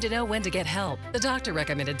throat, you need to know when to get help. The doctor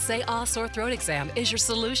recommended Say Ah Sore Throat Exam is your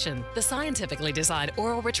solution. The scientifically designed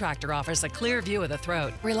oral retractor offers a clear view of the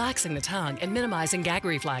throat, relaxing the tongue and minimizing gag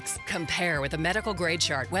reflex. Compare with a medical grade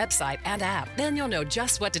chart, website, and app. Then you'll know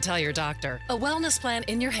just what to tell your doctor. A wellness plan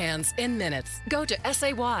in your hands in minutes. Go to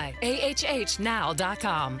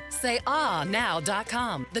SAYAHHnow.com.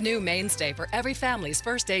 SayAhNow.com, the new mainstay for every family's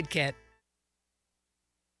first aid kit.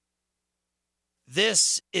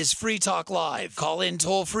 This is Free Talk Live. Call in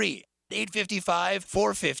toll free,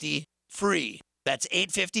 855-450-FREE. That's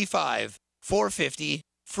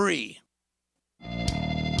 855-450-FREE.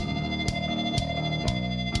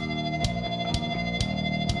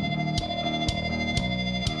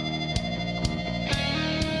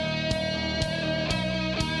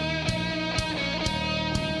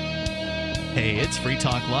 Hey, it's Free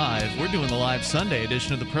Talk Live. We're doing the live Sunday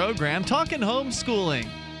edition of the program, talking homeschooling,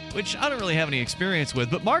 which I don't really have any experience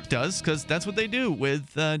with, but Mark does, because that's what they do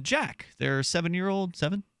with Jack, their 7-year-old,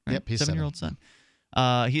 right? Yep, he's 7-year-old son.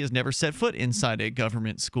 He has never set foot inside a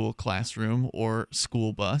government school classroom or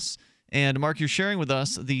school bus. And Mark, you're sharing with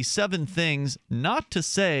us the 7 things not to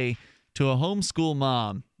say to a homeschool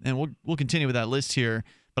mom. And we'll continue with that list here.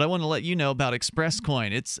 But I want to let you know about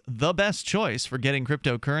ExpressCoin. It's the best choice for getting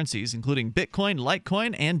cryptocurrencies, including Bitcoin,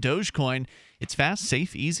 Litecoin, and Dogecoin. It's fast,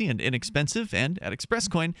 safe, easy, and inexpensive. And at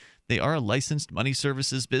ExpressCoin, they are a licensed money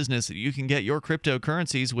services business. You can get your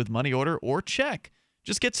cryptocurrencies with money order or check.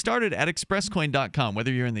 Just get started at expresscoin.com.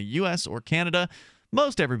 Whether you're in the U.S. or Canada,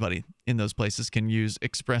 most everybody in those places can use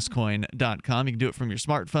expresscoin.com. You can do it from your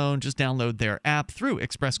smartphone. Just download their app through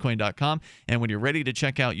expresscoin.com. And when you're ready to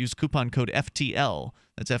check out, use coupon code FTL.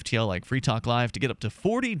 That's FTL like Free Talk Live to get up to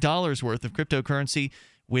 $40 worth of cryptocurrency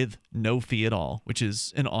with no fee at all, which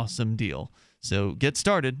is an awesome deal. So get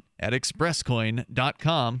started at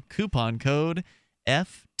expresscoin.com, coupon code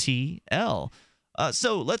FTL.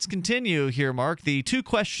 So let's continue here, Mark. The 2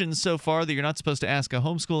 questions so far that you're not supposed to ask a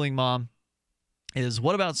homeschooling mom is,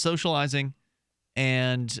 what about socializing?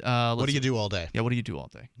 And what do you do all day? Yeah, what do you do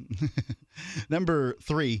all day? Number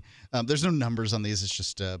 3, there's no numbers on these. It's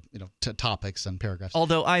just topics and paragraphs.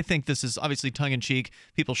 Although I think this is obviously tongue-in-cheek.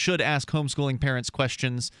 People should ask homeschooling parents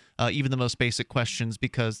questions, even the most basic questions,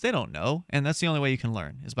 because they don't know, and that's the only way you can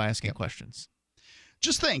learn is by asking questions.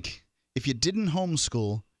 Just think, if you didn't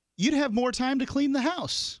homeschool, you'd have more time to clean the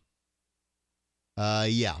house.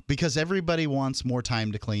 Yeah, because everybody wants more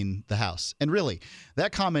time to clean the house. And really,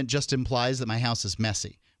 that comment just implies that my house is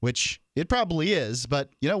messy, which it probably is.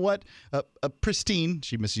 But you know what? A pristine,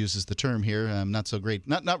 she misuses the term here, not so great,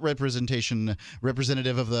 not representative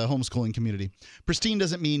of the homeschooling community. Pristine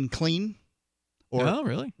doesn't mean clean. Oh,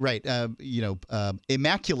 really? Right.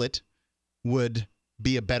 Immaculate would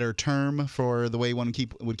be a better term for the way one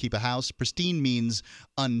would keep a house. Pristine means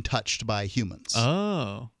untouched by humans.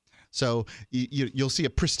 Oh. So you'll see a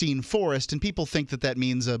pristine forest, and people think that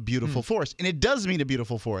means a beautiful forest. And it does mean a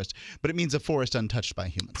beautiful forest, but it means a forest untouched by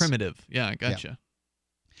humans. Primitive. Yeah, I gotcha.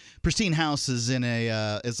 Yeah. Pristine house is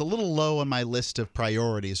is a little low on my list of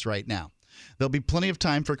priorities right now. There'll be plenty of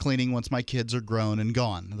time for cleaning once my kids are grown and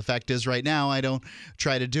gone. The fact is, right now, I don't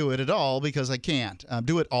try to do it at all because I can't.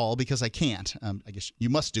 Do it all because I can't. I guess you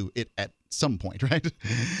must do it at some point, right?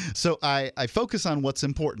 So I focus on what's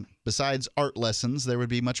important. Besides art lessons, they'd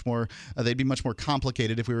be much more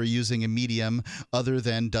complicated if we were using a medium other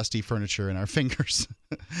than dusty furniture in our fingers.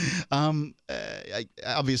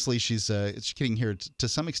 Obviously, she's kidding here to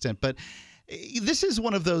some extent, but this is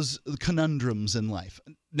one of those conundrums in life.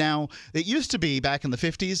 Now, it used to be back in the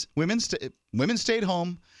 50s, women stayed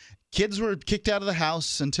home. Kids were kicked out of the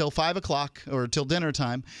house until 5 o'clock or till dinner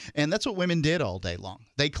time, and that's what women did all day long.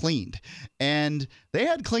 They cleaned. And they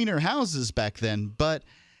had cleaner houses back then, but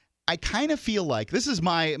I kind of feel like, this is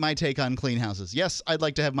my take on clean houses. Yes, I'd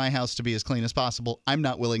like to have my house to be as clean as possible. I'm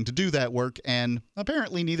not willing to do that work, and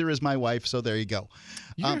apparently neither is my wife, so there you go.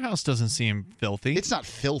 Your house doesn't seem filthy. It's not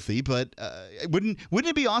filthy, but wouldn't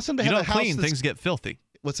it be awesome to have a house clean, things get filthy.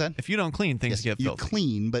 What's that? If you don't clean, things get filthy. You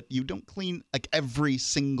clean, but you don't clean like every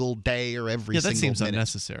single day or every single minute. Yeah, that seems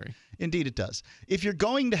unnecessary. Indeed, it does. If you're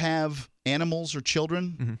going to have animals or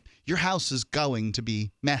children, your house is going to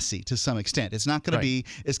be messy to some extent. It's not going to be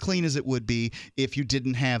as clean as it would be if you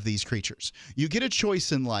didn't have these creatures. You get a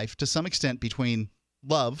choice in life to some extent between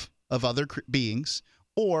love of other beings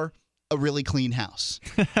or a really clean house.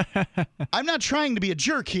 I'm not trying to be a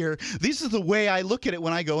jerk here. This is the way I look at it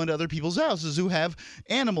when I go into other people's houses who have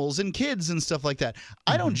animals and kids and stuff like that.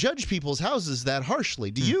 I don't judge people's houses that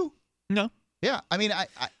harshly. Do you? No. Yeah. I mean,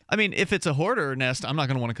 I mean, if it's a hoarder nest, I'm not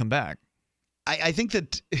going to want to come back. I think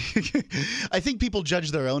that I think people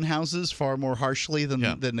judge their own houses far more harshly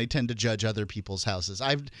than they tend to judge other people's houses.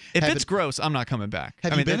 If it's gross, I'm not coming back.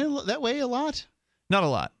 Have you been that way a lot? Not a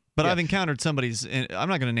lot. But I've encountered somebody's, I'm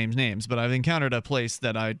not going to name names, but I've encountered a place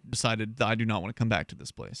that I decided that I do not want to come back to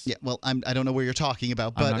this place. Yeah, well, I don't know where you're talking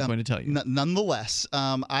about, but I'm not going to tell you. Nonetheless,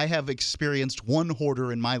 I have experienced one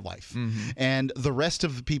hoarder in my life, and the rest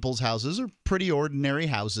of people's houses are pretty ordinary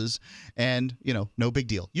houses, and, no big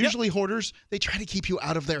deal. Usually hoarders, they try to keep you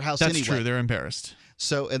out of their house anyway. That's true. They're embarrassed.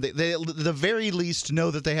 So they at the very least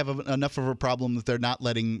know that they have enough of a problem that they're not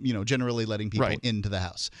generally letting people into the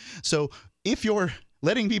house. So if you're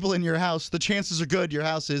letting people in your house, the chances are good your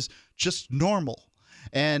house is just normal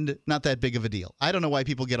and not that big of a deal. I don't know why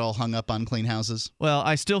people get all hung up on clean houses. Well,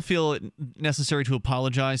 I still feel it necessary to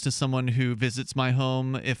apologize to someone who visits my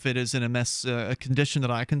home if it is in a condition that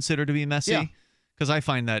I consider to be messy. Yeah. Because I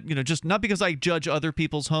find that, just not because I judge other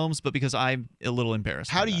people's homes, but because I'm a little embarrassed.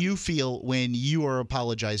 How do you feel when you are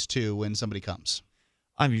apologized to when somebody comes?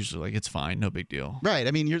 I'm usually like, it's fine, no big deal. Right.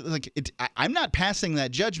 I mean, you're like, I'm not passing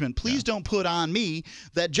that judgment. Please don't put on me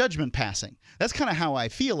that judgment passing. That's kind of how I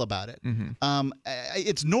feel about it.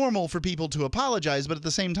 It's normal for people to apologize, but at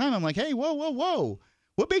the same time, I'm like, hey, whoa.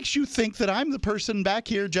 What makes you think that I'm the person back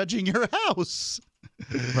here judging your house?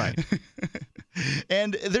 Right.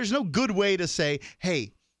 And there's no good way to say,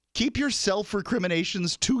 hey, keep your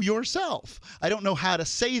self-recriminations to yourself. I don't know how to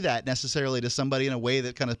say that necessarily to somebody in a way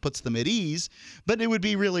that kind of puts them at ease, but it would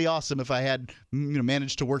be really awesome if I had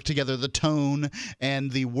managed to work together the tone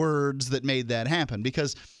and the words that made that happen.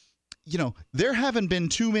 Because there haven't been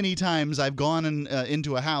too many times I've gone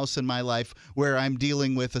into a house in my life where I'm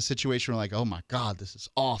dealing with a situation where like, oh my God, this is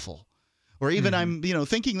awful. Or even I'm,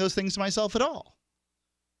 thinking those things to myself at all.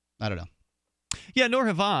 I don't know. Yeah, nor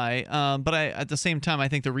have I. But at the same time, I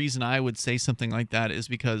think the reason I would say something like that is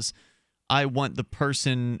because I want the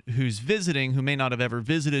person who's visiting, who may not have ever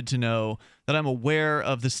visited, to know that I'm aware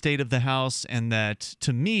of the state of the house and that,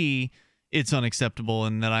 to me, it's unacceptable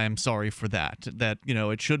and that I am sorry for that. That,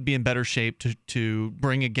 it should be in better shape to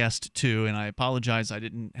bring a guest to, and I apologize I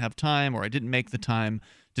didn't have time or I didn't make the time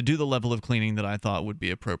to do the level of cleaning that I thought would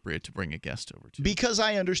be appropriate to bring a guest over to. Because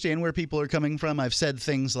I understand where people are coming from, I've said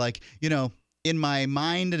things like, in my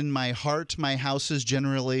mind and in my heart, my house is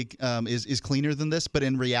generally is cleaner than this, but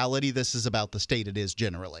in reality, this is about the state it is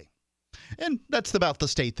generally. And that's about the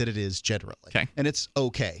state that it is generally. Okay. And it's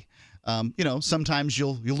okay. Sometimes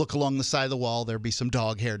you'll look along the side of the wall, there'll be some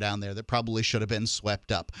dog hair down there that probably should have been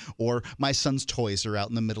swept up. Or my son's toys are out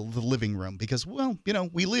in the middle of the living room because,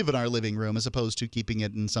 we live in our living room as opposed to keeping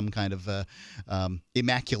it in some kind of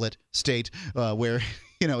immaculate state where,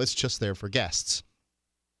 it's just there for guests.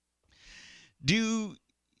 You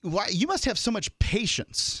must have so much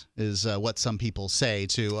patience, is what some people say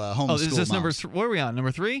to homeschool Oh, is this moms. where are we on?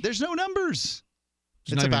 Number 3? There's no numbers.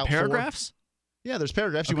 There's not even paragraphs? 4. Yeah, there's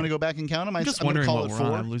paragraphs. Okay. You want to go back and count them? I'm just wondering what it we're 4.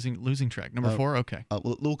 on. I'm losing track. Number 4? Okay.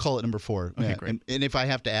 We'll call it number 4. Okay, great. And if I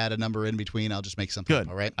have to add a number in between, I'll just make something good. Up,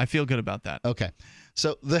 all right? I feel good about that. Okay.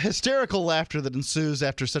 So the hysterical laughter that ensues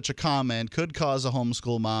after such a comment could cause a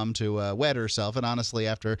homeschool mom to wet herself. And honestly,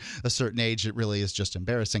 after a certain age, it really is just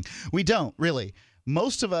embarrassing. We don't, really.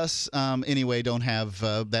 Most of us, anyway, don't have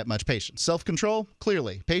that much patience. Self-control,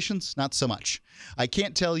 clearly. Patience, not so much. I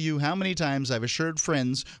can't tell you how many times I've assured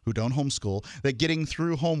friends who don't homeschool that getting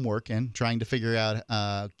through homework and trying to figure out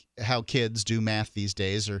how kids do math these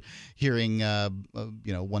days, or hearing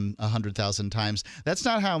 100,000 times, that's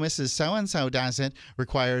not how Mrs. So-and-so does it,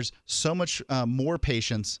 requires so much more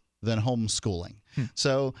patience than homeschooling.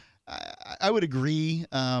 So I would agree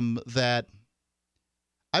that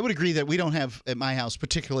we don't have, at my house,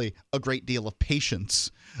 particularly a great deal of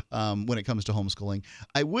patience when it comes to homeschooling.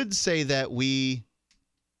 I would say that we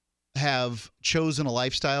have chosen a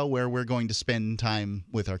lifestyle where we're going to spend time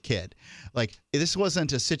with our kid. Like, this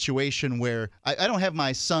wasn't a situation where I don't have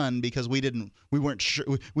my son because we didn't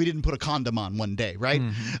put a condom on one day, right?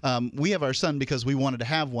 Mm-hmm. We have our son because we wanted to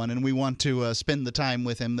have one, and we want to spend the time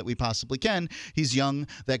with him that we possibly can. He's young.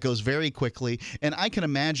 That goes very quickly, and I can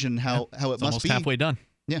imagine how it must almost be. Halfway done.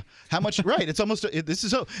 Yeah. How much? Right. It's almost. This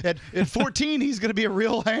is so. At 14, he's going to be a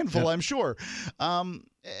real handful, I'm sure.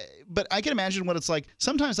 But I can imagine what it's like.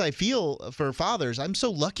 Sometimes I feel for fathers, I'm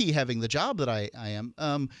so lucky having the job that I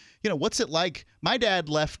am. What's it like? My dad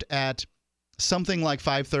left at something like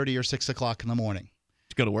 5:30 or 6 o'clock in the morning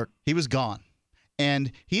to go to work. He was gone,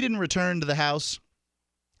 and he didn't return to the house.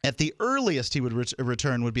 At the earliest he would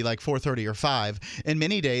return would be like 4:30 or 5. And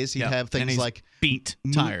many days he'd have things like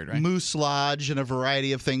tired, right? Moose Lodge and a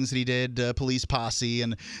variety of things that he did, police posse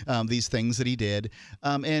and these things that he did.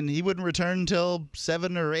 And he wouldn't return until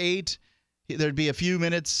 7 or 8. There'd be a few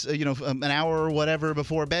minutes, an hour or whatever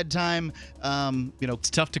before bedtime. It's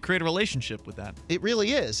tough to create a relationship with that. It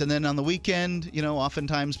really is. And then on the weekend,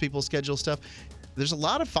 oftentimes people schedule stuff. There's a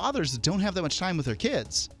lot of fathers that don't have that much time with their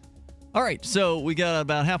kids. All right, so we got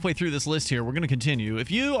about halfway through this list here. We're going to continue.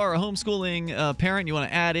 If you are a homeschooling parent, you want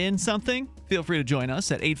to add in something, feel free to join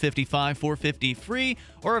us at 855-450-FREE.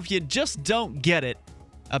 Or if you just don't get it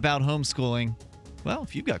about homeschooling, well,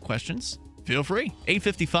 if you've got questions, feel free.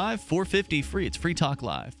 855-450-FREE. It's Free Talk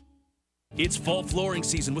Live. It's fall flooring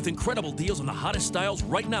season with incredible deals on the hottest styles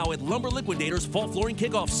right now at Lumber Liquidators Fall Flooring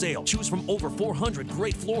Kickoff Sale. Choose from over 400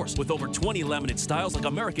 great floors with over 20 laminate styles like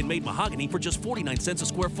American-made mahogany for just 49 cents a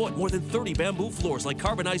square foot. More than 30 bamboo floors like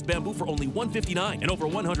carbonized bamboo for only $159. And over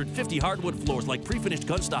 150 hardwood floors like pre-finished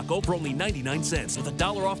gunstock oak for only 99 cents. With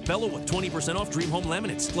 $1 off Bellow with 20% off Dream Home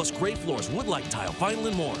laminates. Plus gray floors, wood-like tile, vinyl,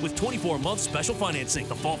 and more. With 24-month special financing.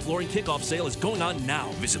 The Fall Flooring Kickoff Sale is going on now.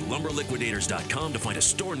 Visit LumberLiquidators.com to find a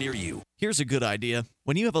store near you. Here's a good idea.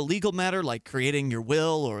 When you have a legal matter like creating your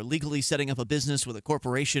will or legally setting up a business with a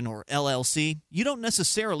corporation or LLC, you don't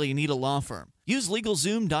necessarily need a law firm. Use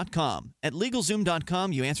LegalZoom.com. At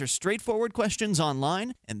LegalZoom.com, you answer straightforward questions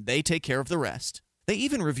online, and they take care of the rest. They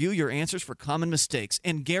even review your answers for common mistakes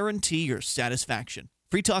and guarantee your satisfaction.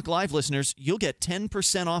 Free Talk Live listeners, you'll get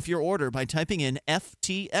 10% off your order by typing in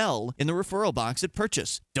FTL in the referral box at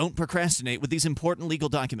purchase. Don't procrastinate with these important legal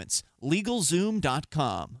documents.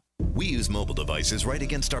 LegalZoom.com. We use mobile devices right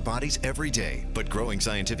against our bodies every day, but growing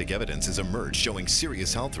scientific evidence has emerged showing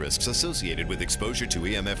serious health risks associated with exposure to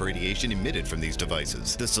EMF radiation emitted from these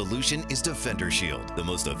devices. The solution is Defender Shield, the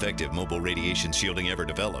most effective mobile radiation shielding ever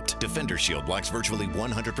developed. Defender Shield blocks virtually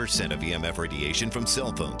 100% of EMF radiation from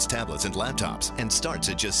cell phones, tablets, and laptops, and starts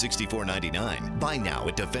at just $64.99. Buy now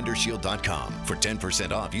at DefenderShield.com. For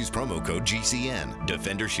 10% off, use promo code GCN.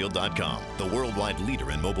 DefenderShield.com, the worldwide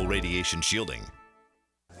leader in mobile radiation shielding.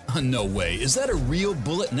 No way. Is that a real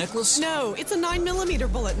bullet necklace? No, it's a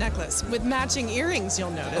 9mm bullet necklace with matching earrings,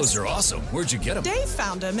 you'll notice. Those are awesome. Where'd you get them? Dave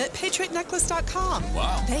found them at PatriotNecklace.com.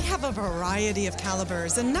 Wow. They have a variety of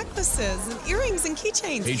calibers and necklaces and earrings and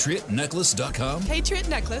keychains. PatriotNecklace.com?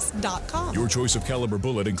 PatriotNecklace.com. Your choice of caliber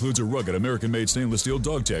bullet includes a rugged American-made stainless steel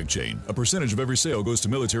dog tag chain. A percentage of every sale goes to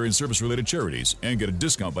military and service-related charities. And get a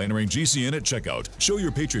discount by entering GCN at checkout. Show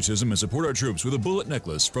your patriotism and support our troops with a bullet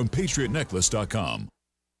necklace from PatriotNecklace.com.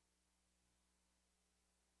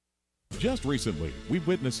 Just recently, we've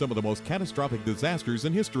witnessed some of the most catastrophic disasters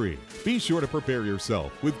in history. Be sure to prepare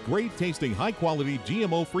yourself with great-tasting, high-quality,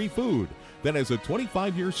 GMO-free food that has a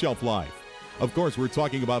 25-year shelf life. Of course, we're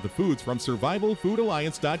talking about the foods from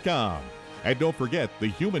SurvivalFoodAlliance.com. And don't forget, the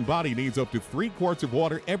human body needs up to 3 quarts of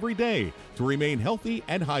water every day to remain healthy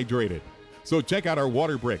and hydrated. So check out our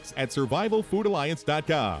water bricks at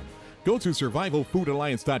SurvivalFoodAlliance.com. Go to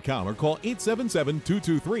SurvivalFoodAlliance.com or call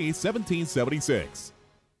 877-223-1776.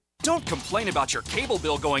 Don't complain about your cable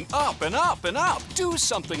bill going up and up and up. Do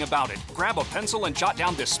something about it. Grab a pencil and jot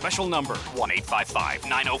down this special number,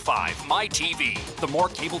 1-855-905-MY-TV. The more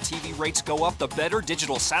cable TV rates go up, the better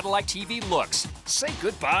digital satellite TV looks. Say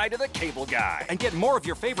goodbye to the cable guy and get more of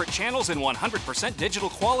your favorite channels in 100%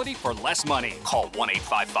 digital quality for less money. Call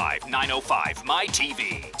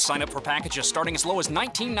 1-855-905-MY-TV. Sign up for packages starting as low as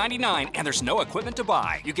 $19.99, and there's no equipment to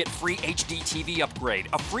buy. You get free HD TV upgrade,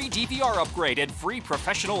 a free DVR upgrade, and free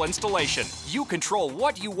professional installation. You control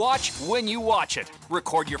what you watch when you watch it.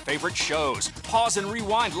 Record your favorite shows, pause and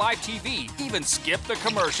rewind live TV, even skip the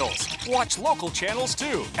commercials. Watch local channels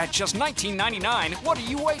too. At just $19.99, what are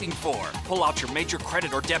you waiting for? Pull out your major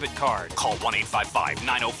credit or debit card. Call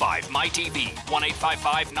 1-855-905-MY-TV.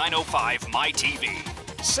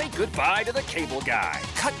 1-855-905-MY-TV. Say goodbye to the cable guy.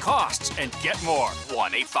 Cut costs and get more.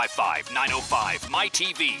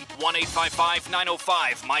 1-855-905-MY-TV.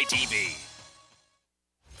 1-855-905-MY-TV.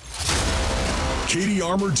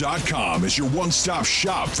 KDArmor.com is your one-stop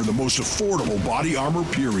shop for the most affordable body armor,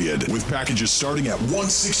 period. With packages starting at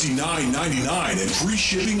 $169.99 and free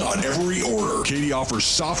shipping on every order. KD offers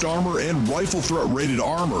soft armor and rifle threat rated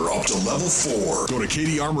armor up to level 4. Go to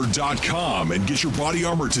KDArmor.com and get your body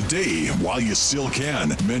armor today while you still can.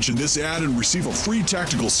 Mention this ad and receive a free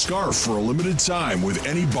tactical scarf for a limited time with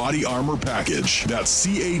any body armor package. That's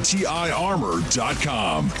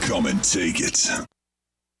CATIarmor.com. Come and take it.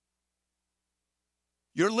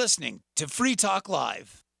 You're listening to Free Talk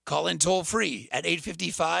Live. Call in toll free at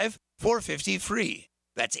 855-450-FREE.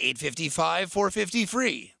 That's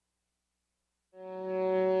 855-450-FREE.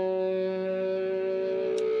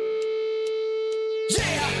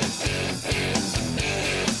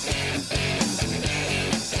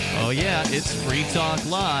 Oh yeah, it's Free Talk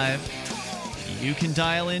Live. You can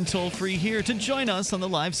dial in toll-free here to join us on the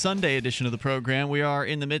live Sunday edition of the program. We are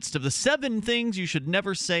in the midst of the 7 things you should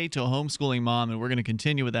never say to a homeschooling mom, and we're going to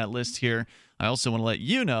continue with that list here. I also want to let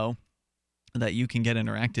you know that you can get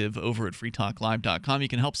interactive over at freetalklive.com. You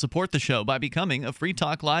can help support the show by becoming a Free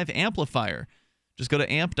Talk Live amplifier. Just go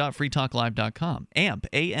to amp.freetalklive.com. AMP,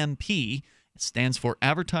 A-M-P, stands for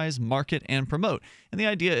Advertise, Market, and Promote. And the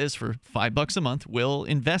idea is for $5 a month, we'll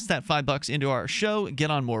invest that $5 into our show,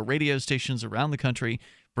 get on more radio stations around the country,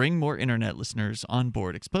 bring more internet listeners on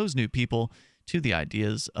board, expose new people to the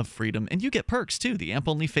ideas of freedom. And you get perks, too. The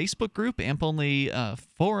AMP-only Facebook group, AMP-only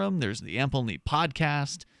forum, there's the AMP-only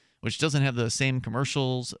podcast, which doesn't have the same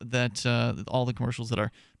commercials that all the commercials that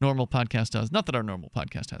our normal podcast does. Not that our normal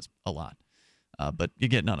podcast has a lot, but you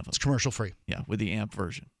get none of them. It's commercial-free. Yeah, with the AMP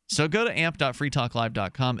version. So go to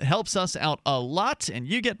amp.freetalklive.com. It helps us out a lot, and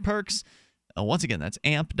you get perks. Once again, that's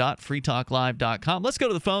amp.freetalklive.com. Let's go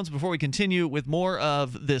to the phones before we continue with more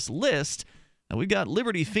of this list. We've got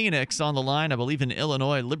Liberty Phoenix on the line, I believe in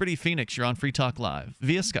Illinois. Liberty Phoenix, you're on Free Talk Live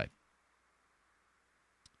via Skype.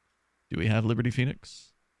 Do we have Liberty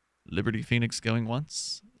Phoenix? Liberty Phoenix going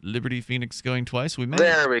once? Liberty Phoenix going twice? We may.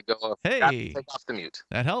 There we go. Hey. Got to take off the mute.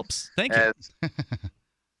 That helps. Thank you.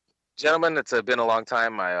 Gentlemen, it's been a long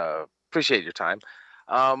time. I appreciate your time.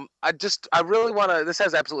 I really want to. This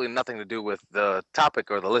has absolutely nothing to do with the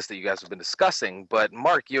topic or the list that you guys have been discussing. But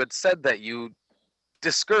Mark, you had said that you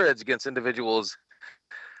discourage against individuals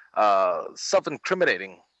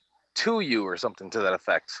self-incriminating to you or something to that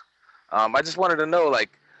effect. I just wanted to know, like,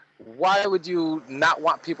 why would you not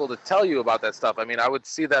want people to tell you about that stuff? I mean, I would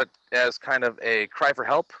see that as kind of a cry for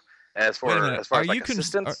help, as far as like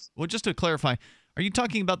assistance. Well, just to clarify, are you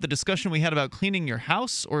talking about the discussion we had about cleaning your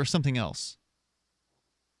house or something else?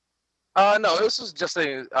 No, this was just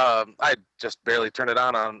I just barely turned it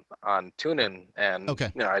on TuneIn, and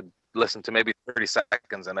I listened to maybe 30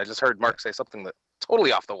 seconds, and I just heard Mark say something that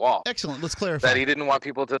totally off the wall. Excellent. Let's clarify. That he didn't want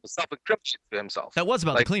people to self-incriminate to himself. That was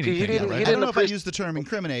about the cleaning thing, right? I don't know if I used the term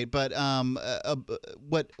incriminate, but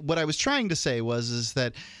what I was trying to say is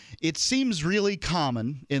that it seems really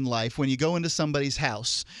common in life when you go into somebody's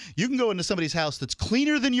house. You can go into somebody's house that's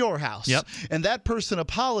cleaner than your house, and that person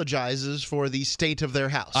apologizes for the state of their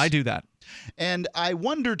house. I do that. And I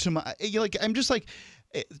wonder I'm just like,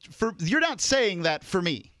 you're not saying that for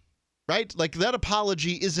me. Right? Like, that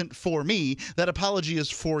apology isn't for me. That apology is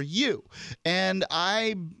for you. And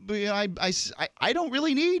I don't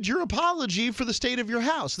really need your apology for the state of your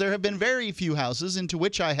house. There have been very few houses into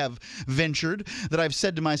which I have ventured that I've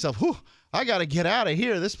said to myself, whew, I got to get out of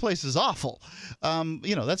here. This place is awful.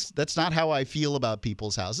 That's not how I feel about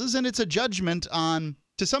people's houses. And it's a judgment on,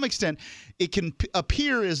 to some extent, it can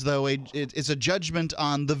appear as though it's a judgment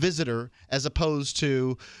on the visitor, as opposed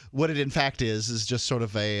to what it in fact is just sort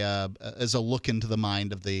of as a look into the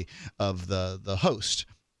mind of the host.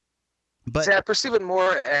 But see, I perceive it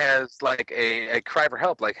more as like a cry for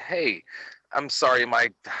help. Like, hey, I'm sorry, my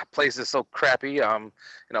place is so crappy.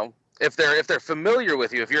 If they're familiar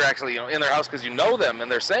with you, if you're actually in their house because you know them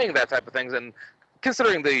and they're saying that type of things, and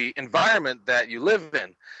considering the environment that you live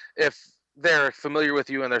in, if they're familiar with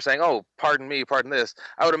you and they're saying, oh, pardon me, pardon this,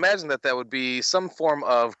 I would imagine that would be some form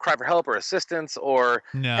of cry for help or assistance, or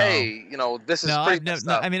hey, this is pretty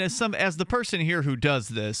I mean, as the person here who does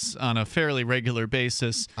this on a fairly regular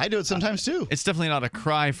basis, I do it sometimes too. It's definitely not a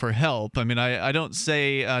cry for help. I mean, I don't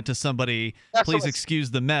say to somebody, please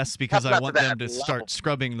excuse the mess, because I want them to start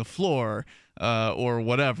scrubbing the floor or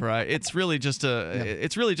whatever. It's really just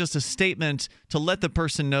a statement to let the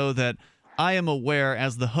person know that I am aware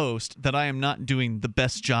as the host that I am not doing the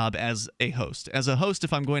best job as a host. As a host,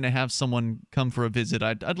 if I'm going to have someone come for a visit,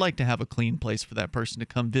 I'd like to have a clean place for that person to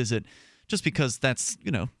come visit, just because that's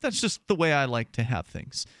just the way I like to have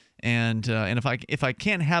things. And if I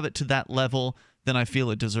can't have it to that level, then I feel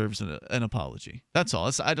it deserves an apology. That's all.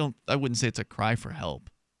 I wouldn't say it's a cry for help.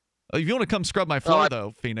 If you want to come scrub my floor,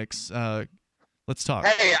 though, Phoenix, let's talk.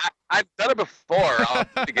 Hey, I've done it before. I'll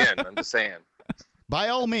begin. I'm just saying. By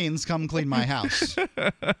all means, come clean my house. If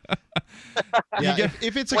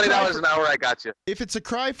it's $20 an hour, I got you. If it's a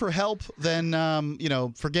cry for help, then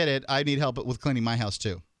forget it. I need help with cleaning my house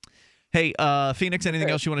too. Hey, Phoenix, anything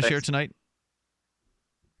else you want to share tonight?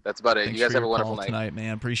 That's about it. Thanks you guys for have a your wonderful call night tonight,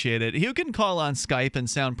 man. Appreciate it. You can call on Skype and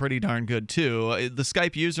sound pretty darn good too. The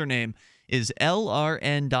Skype username is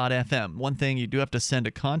LRN.FM. One thing, you do have to send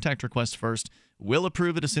a contact request first. We'll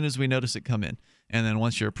approve it as soon as we notice it come in. And then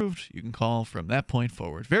once you're approved, you can call from that point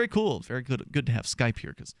forward. Very cool. Very good to have Skype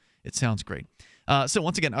here because it sounds great. So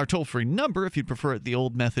once again, our toll-free number, if you'd prefer it the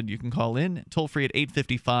old method, you can call in. Toll-free at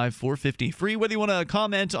 855-450-FREE. Whether you want to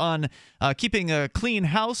comment on keeping a clean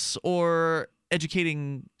house or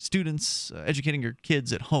educating students, educating your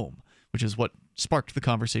kids at home, which is what sparked the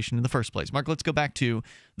conversation in the first place. Mark, let's go back to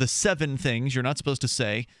the 7 things you're not supposed to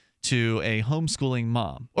say to a homeschooling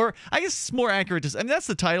mom. Or I guess it's more accurate to say, I mean, that's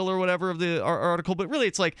the title or whatever of our article, but really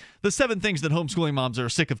it's like the 7 things that homeschooling moms are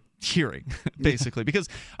sick of hearing, basically. Because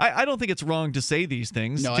I don't think it's wrong to say these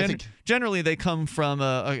things. No, I think generally they come from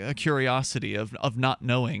a curiosity of not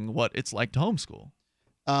knowing what it's like to homeschool.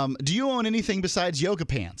 Do you own anything besides yoga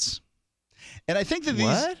pants? And I think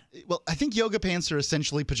that I think yoga pants are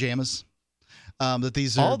essentially pajamas. That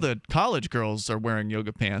these are, all the college girls are wearing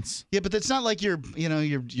yoga pants. Yeah, but it's not like you're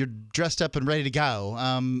dressed up and ready to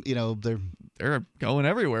go. They're going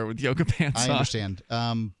everywhere with yoga pants. I understand.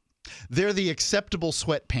 They're the acceptable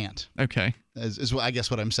sweat pant. Okay, is I guess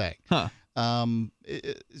what I'm saying. Huh.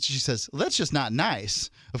 She says, that's just not nice.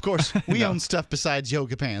 Of course, we own stuff besides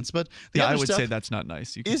yoga pants, but the other I would stuff say that's not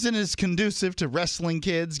nice. Isn't as conducive to wrestling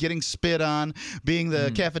kids, getting spit on, being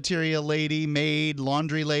the cafeteria lady, maid,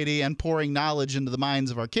 laundry lady, and pouring knowledge into the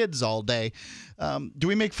minds of our kids all day. Do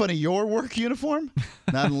we make fun of your work uniform?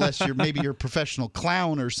 Not unless you're maybe you're a professional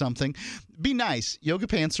clown or something. Be nice. Yoga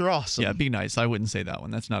pants are awesome. Yeah, be nice. I wouldn't say that one.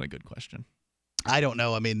 That's not a good question. I don't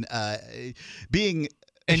know. I mean, being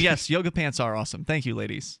And yes, yoga pants are awesome. Thank you,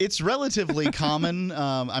 ladies. It's relatively common.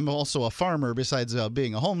 I'm also a farmer besides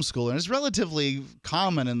being a homeschooler. And it's relatively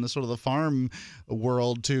common in the sort of the farm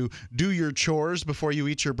world to do your chores before you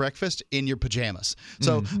eat your breakfast in your pajamas.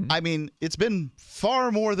 So, I mean, it's been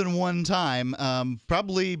far more than one time,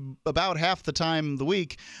 probably about half the time the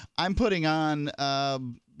week, I'm putting on,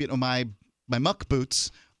 my muck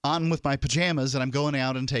boots on with my pajamas, and I'm going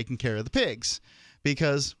out and taking care of the pigs.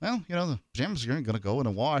 Because, well, the pajamas are going to go in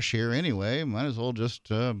a wash here anyway. Might as well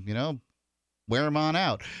just, wear them on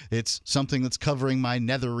out. It's something that's covering my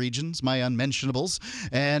nether regions, my unmentionables,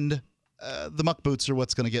 and the muck boots are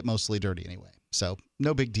what's going to get mostly dirty anyway. So,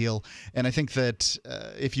 no big deal. And I think that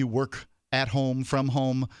if you work at home, from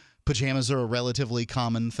home, pajamas are a relatively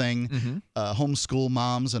common thing. Homeschool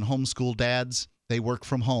moms and homeschool dads, they work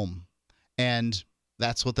from home. And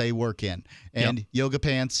that's what they work in. And yoga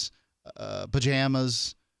pants,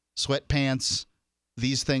 pajamas, sweatpants,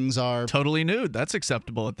 these things are totally nude. That's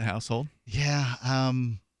acceptable at the household. Yeah.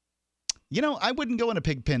 I wouldn't go in a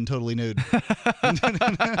pig pen totally nude. They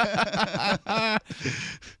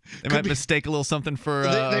might mistake a little something for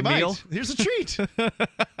they a meal. Might. Here's a treat.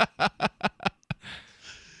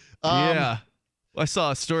 Yeah. I saw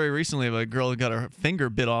a story recently of a girl who got her finger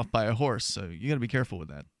bit off by a horse, so you got to be careful with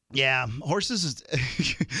that. Yeah, horses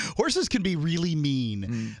can be really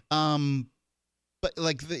mean. But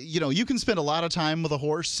you can spend a lot of time with a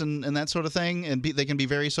horse and that sort of thing, and they can be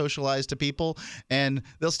very socialized to people, and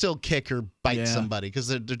they'll still kick or bite somebody because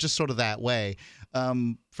they're just sort of that way.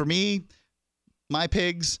 For me, my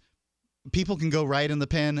pigs, people can go right in the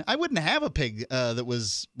pen. I wouldn't have a pig that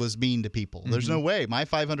was mean to people. There's no way. My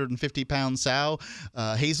 550-pound sow,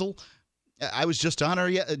 Hazel, I was just on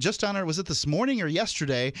her. Was it this morning or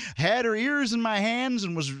yesterday? Had her ears in my hands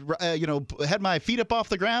and was, had my feet up off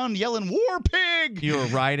the ground, yelling "War pig!" You were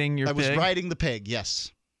riding your pig? I was riding the pig.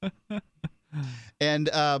 Yes. And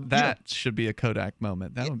that should be a Kodak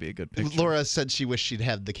moment. That would be a good picture. Laura said she wished she'd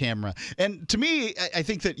had the camera. And to me, I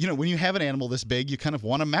think that when you have an animal this big, you kind of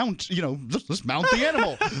want to mount. Let's mount the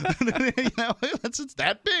animal. It's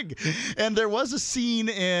that big. And there was a scene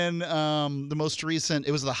in the most recent.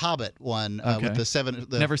 It was the Hobbit one with the seven.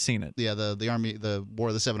 Never seen it. Yeah, the army, the War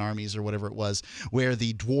of the Seven Armies or whatever it was, where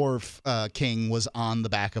the dwarf king was on the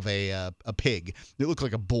back of a pig. It looked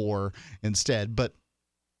like a boar instead, but.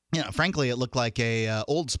 Frankly, it looked like a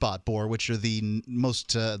old spot boar, which are the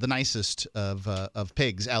nicest of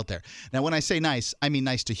pigs out there. Now, when I say nice, I mean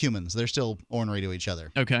nice to humans. They're still ornery to each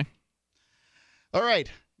other. Okay. All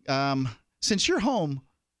right. Since you're home,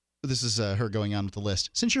 this is her going on with the list.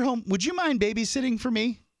 Since you're home, would you mind babysitting for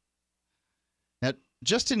me? Now,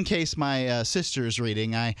 just in case my sister is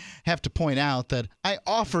reading, I have to point out that I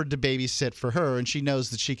offered to babysit for her, and she knows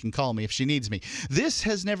that she can call me if she needs me. This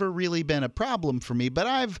has never really been a problem for me, but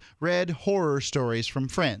I've read horror stories from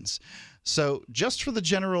friends. So just for the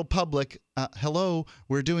general public, hello,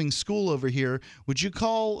 we're doing school over here. Would you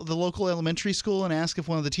call the local elementary school and ask if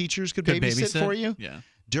one of the teachers could babysit for you? Yeah.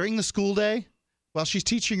 During the school day while she's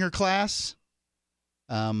teaching her class?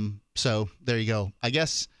 So there you go. I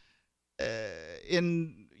guess...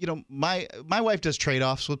 my wife does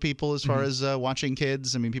trade-offs with people as far as watching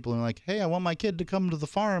kids. I mean, people are like, hey, I want my kid to come to the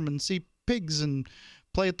farm and see pigs and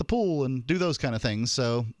play at the pool and do those kind of things.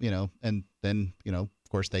 So, and then, of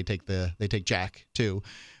course they take Jack too.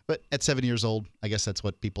 But at 7 years old, I guess that's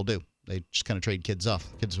what people do. They just kind of trade kids off.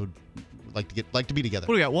 Kids would like to be together.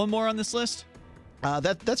 What do we got? One more on this list?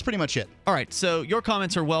 That's pretty much it. All right, so your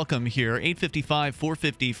comments are welcome here.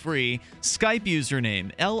 855-450-FREE. Skype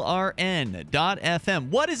username, LRN.FM.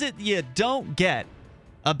 What is it you don't get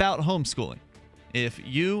about homeschooling? If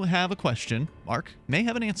you have a question, Mark may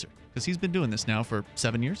have an answer, because he's been doing this now for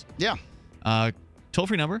 7 years. Yeah.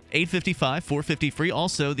 Toll-free number, 855-450-FREE.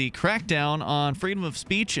 Also, the crackdown on freedom of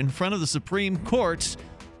speech in front of the Supreme Court.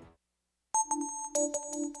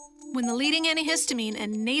 When the leading antihistamine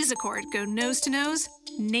and Nasacort go nose-to-nose,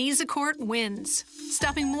 Nasacort wins,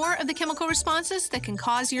 stopping more of the chemical responses that can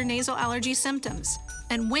cause your nasal allergy symptoms.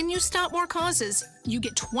 And when you stop more causes, you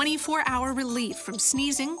get 24-hour relief from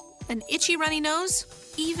sneezing, an itchy runny nose,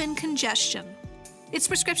 even congestion. It's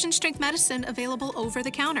prescription-strength medicine available over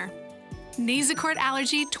the counter. Nasacort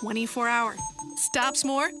Allergy 24-hour. Stops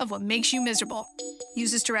more of what makes you miserable.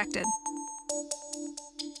 Use as directed.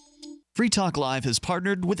 Free Talk Live has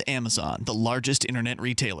partnered with Amazon, the largest internet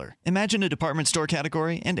retailer. Imagine a department store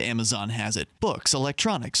category, and Amazon has it. Books,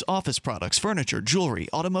 electronics, office products, furniture, jewelry,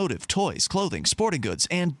 automotive, toys, clothing, sporting goods,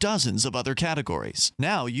 and dozens of other categories.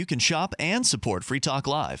 Now you can shop and support Free Talk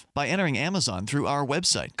Live by entering Amazon through our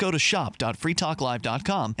website. Go to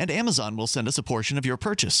shop.freetalklive.com, and Amazon will send us a portion of your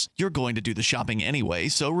purchase. You're going to do the shopping anyway,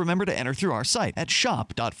 so remember to enter through our site at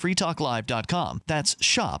shop.freetalklive.com. That's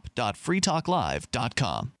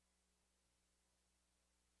shop.freetalklive.com.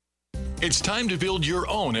 It's time to build your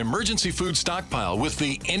own emergency food stockpile with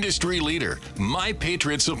the industry leader, My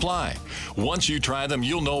Patriot Supply. Once you try them,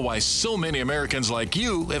 you'll know why so many Americans like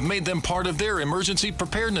you have made them part of their emergency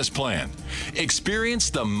preparedness plan.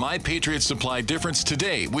 Experience the My Patriot Supply difference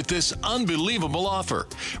today with this unbelievable offer.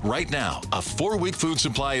 Right now, a 4-week food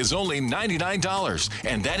supply is only $99,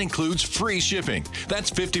 and that includes free shipping.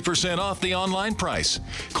 That's 50% off the online price.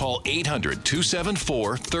 Call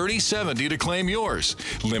 800-274-3070 to claim yours.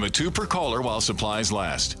 Limit 2 per caller while supplies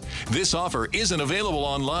last. This offer isn't available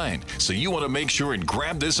online, so you want to make sure and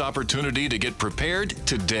grab this opportunity to get prepared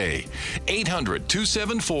today.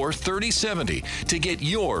 800-274-3070 to get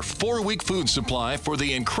your 4-week food supply for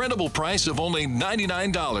the incredible price of only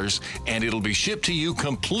 $99, and it'll be shipped to you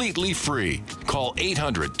completely free. Call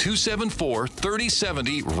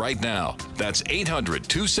 800-274-3070 right now. That's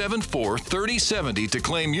 800-274-3070 to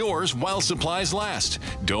claim yours while supplies last.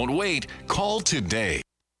 Don't wait. Call today.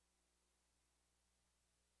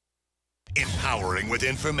 Empowering with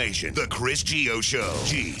information. The Chris Geo Show.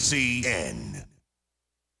 GCN.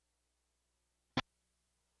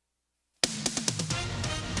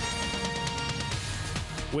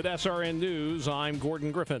 With SRN News, I'm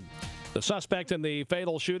Gordon Griffin. The suspect in the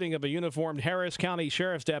fatal shooting of a uniformed Harris County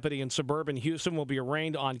Sheriff's deputy in suburban Houston will be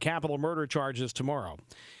arraigned on capital murder charges tomorrow.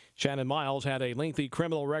 Shannon Miles had a lengthy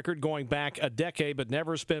criminal record going back a decade, but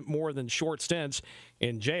never spent more than short stints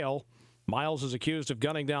in jail. Miles is accused of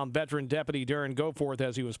gunning down veteran deputy Darren Goforth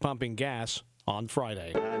as he was pumping gas on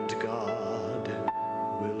Friday. And God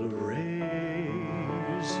will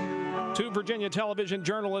raise you. 2 Virginia television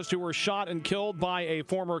journalists who were shot and killed by a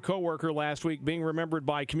former co-worker last week being remembered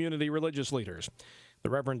by community religious leaders. The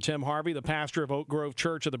Reverend Tim Harvey, the pastor of Oak Grove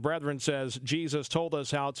Church of the Brethren, says Jesus told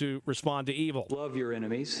us how to respond to evil. Love your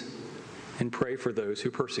enemies and pray for those who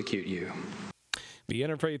persecute you. The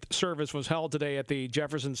interfaith service was held today at the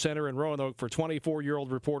Jefferson Center in Roanoke for 24-year-old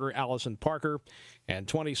reporter Allison Parker and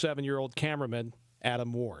 27-year-old cameraman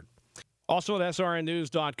Adam Ward. Also at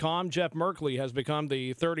SRNnews.com, Jeff Merkley has become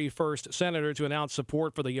the 31st senator to announce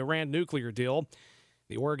support for the Iran nuclear deal.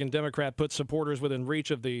 The Oregon Democrat put supporters within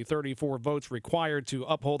reach of the 34 votes required to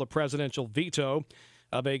uphold a presidential veto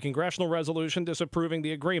of a congressional resolution disapproving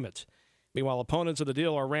the agreement. Meanwhile, opponents of the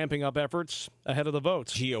deal are ramping up efforts ahead of the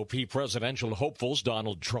votes. GOP presidential hopefuls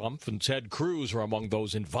Donald Trump and Ted Cruz are among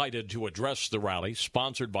those invited to address the rally,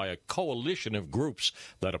 sponsored by a coalition of groups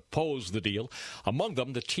that oppose the deal, among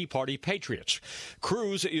them the Tea Party Patriots.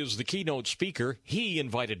 Cruz is the keynote speaker. He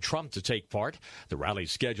invited Trump to take part. The rally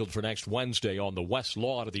is scheduled for next Wednesday on the West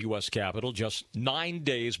Lawn of the U.S. Capitol, just 9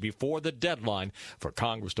 days before the deadline for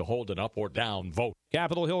Congress to hold an up or down vote.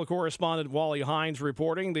 Capitol Hill correspondent Wally Hines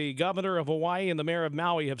reporting the governor of Hawaii and the mayor of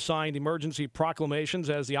Maui have signed emergency proclamations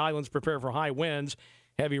as the islands prepare for high winds,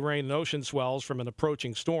 heavy rain, and ocean swells from an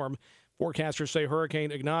approaching storm. Forecasters say Hurricane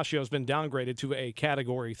Ignacio has been downgraded to a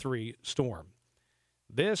Category 3 storm.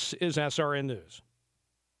 This is SRN News.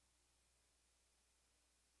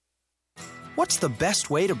 What's the best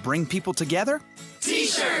way to bring people together?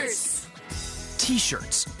 T-shirts!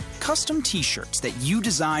 T-shirts. Custom T-shirts that you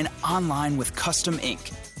design online with custom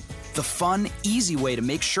ink. The fun, easy way to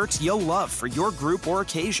make shirts you'll love for your group or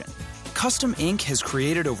occasion. Custom Ink has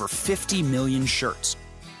created over 50 million shirts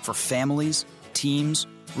for families, teams,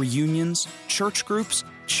 reunions, church groups,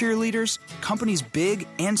 cheerleaders, companies big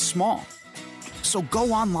and small. So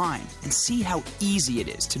go online and see how easy it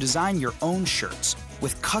is to design your own shirts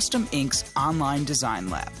with Custom Ink's online design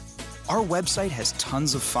lab. Our website has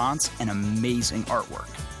tons of fonts and amazing artwork.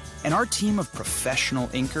 And our team of professional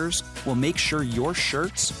inkers will make sure your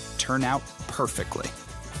shirts turn out perfectly.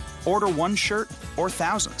 Order one shirt or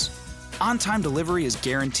thousands. On-time delivery is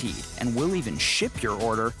guaranteed, and we'll even ship your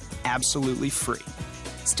order absolutely free.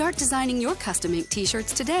 Start designing your custom ink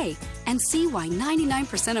t-shirts today and see why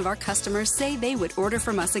 99% of our customers say they would order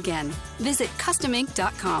from us again. Visit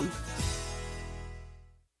customink.com.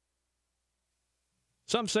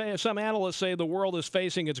 Some analysts say the world is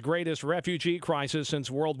facing its greatest refugee crisis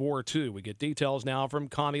since World War II. We get details now from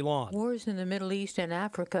Connie Long. Wars in the Middle East and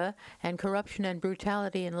Africa and corruption and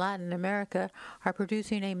brutality in Latin America are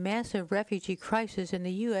producing a massive refugee crisis in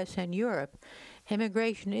the U.S. and Europe.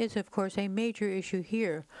 Immigration is, of course, a major issue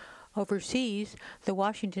here. Overseas, the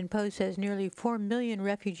Washington Post says nearly 4 million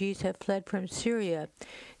refugees have fled from Syria.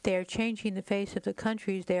 They are changing the face of the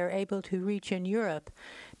countries they are able to reach in Europe.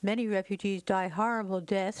 Many refugees die horrible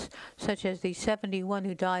deaths, such as the 71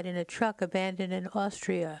 who died in a truck abandoned in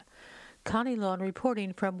Austria. Connie Lone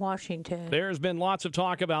reporting from Washington. There's been lots of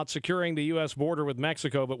talk about securing the U.S. border with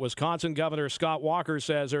Mexico, but Wisconsin Governor Scott Walker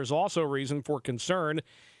says there's also reason for concern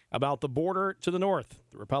about the border to the north.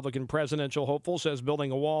 The Republican presidential hopeful says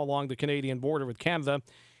building a wall along the Canadian border with Canada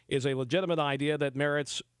is a legitimate idea that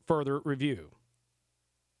merits further review.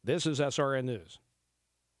 This is SRN News.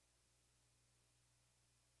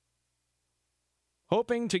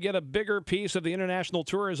 Hoping to get a bigger piece of the international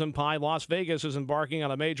tourism pie, Las Vegas is embarking on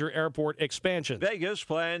a major airport expansion. Vegas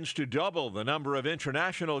plans to double the number of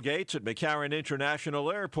international gates at McCarran International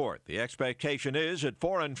Airport. The expectation is that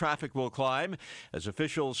foreign traffic will climb as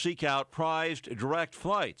officials seek out prized direct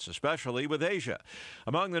flights, especially with Asia.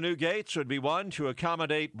 Among the new gates would be one to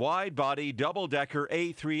accommodate wide-body double-decker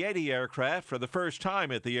A380 aircraft for the first time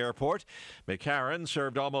at the airport. McCarran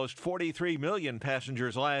served almost 43 million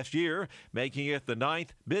passengers last year, making it the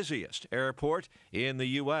ninth busiest airport in the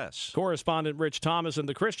U.S. Correspondent Rich Thomas and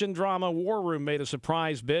the Christian drama War Room made a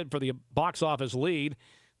surprise bid for the box office lead.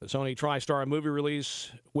 The Sony TriStar movie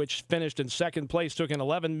release, which finished in second place, took in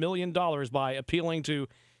 $11 million by appealing to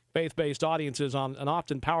faith-based audiences on an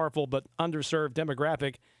often powerful but underserved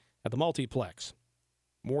demographic at the multiplex.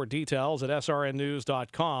 More details at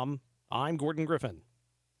srnnews.com. I'm Gordon Griffin.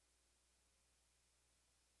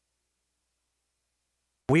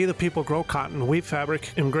 We the people grow cotton, weave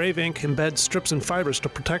fabric, engrave ink, embed strips and fibers to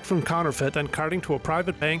protect from counterfeit, then carting to a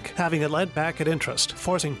private bank, having it lent back at interest,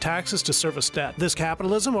 forcing taxes to service debt. This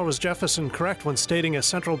capitalism, or was Jefferson correct when stating a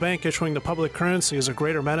central bank issuing the public currency is a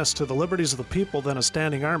greater menace to the liberties of the people than a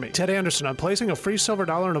standing army? Ted Anderson, I'm placing a free silver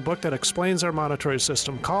dollar in a book that explains our monetary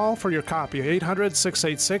system. Call for your copy,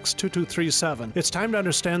 800-686-2237. It's time to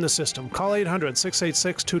understand the system. Call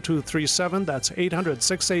 800-686-2237. That's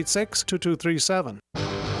 800-686-2237.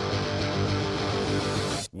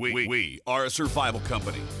 We are a survival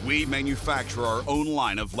company. We manufacture our own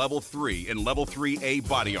line of Level 3 and Level 3A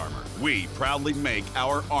body armor. We proudly make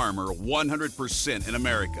our armor 100% in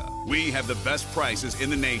America. We have the best prices in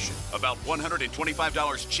the nation, about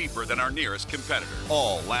 $125 cheaper than our nearest competitor.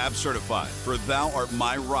 All lab certified, for thou art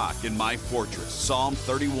my rock and my fortress. Psalm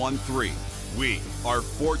 31:3. We are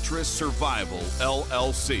Fortress Survival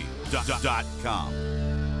LLC.com.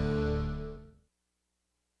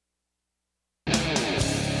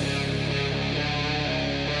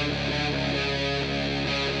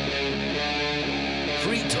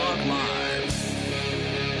 Free Talk Live.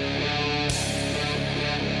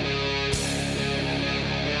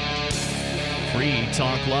 Free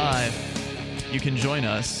Talk Live. You can join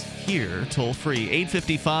us here, toll free,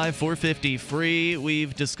 855-450-FREE.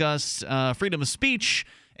 We've discussed freedom of speech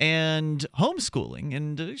and homeschooling,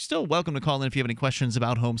 and you're still welcome to call in if you have any questions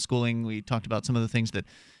about homeschooling. We talked about some of the things that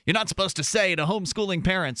you're not supposed to say to homeschooling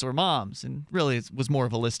parents or moms, and really it was more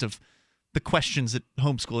of a list of the questions that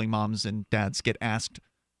homeschooling moms and dads get asked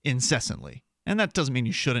incessantly. And that doesn't mean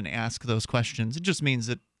you shouldn't ask those questions. It just means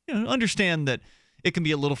that, understand that it can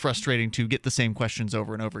be a little frustrating to get the same questions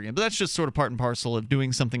over and over again. But that's just sort of part and parcel of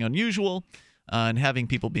doing something unusual and having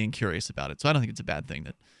people being curious about it. So I don't think it's a bad thing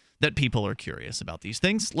that people are curious about these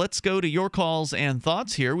things. Let's go to your calls and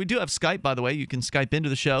thoughts here. We do have Skype, by the way. You can Skype into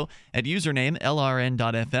the show at username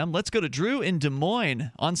LRN.FM. Let's go to Drew in Des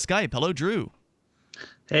Moines on Skype. Hello, Drew.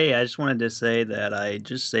 Hey, I just wanted to say that I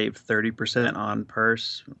just saved 30% on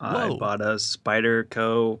purse. I bought a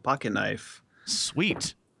Spyderco pocket knife.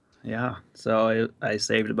 Sweet. Yeah, so I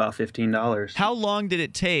saved about $15. How long did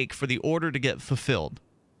it take for the order to get fulfilled?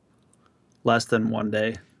 Less than 1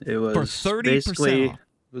 day. It was for 30% off. It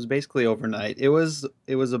was basically overnight. It was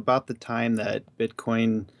about the time that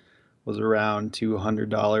Bitcoin was around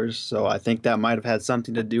 $200, so I think that might have had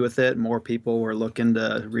something to do with it. More people were looking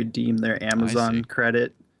to redeem their Amazon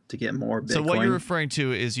credit to get more Bitcoin. So what you're referring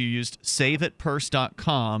to is you used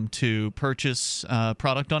saveitpurse.com to purchase a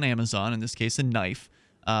product on Amazon, in this case a knife,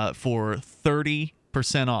 for 30%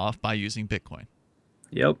 off by using Bitcoin.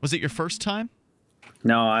 Yep. Was it your first time?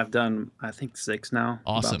 No, I've done, I think, 6 now.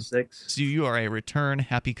 Awesome. About 6. So you are a return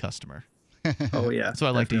happy customer. Oh, yeah. That's what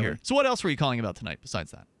I like to hear. So what else were you calling about tonight besides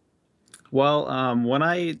that? Well, when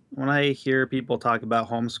I hear people talk about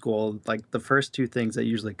homeschool, like the first 2 things that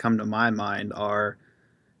usually come to my mind are,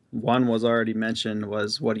 one was already mentioned,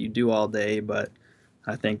 was what do you do all day? But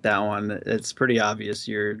I think that one, it's pretty obvious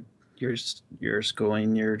you're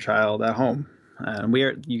schooling your child at home. And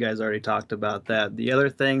you guys already talked about that. The other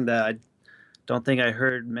thing that don't think I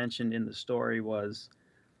heard mentioned in the story was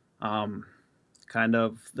kind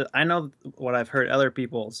of I know what I've heard other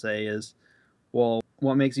people say is, well,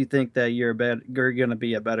 what makes you think that you're going to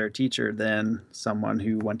be a better teacher than someone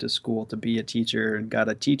who went to school to be a teacher and got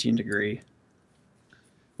a teaching degree?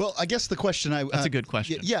 Well, I guess the question That's a good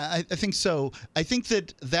question. Yeah, I think so. I think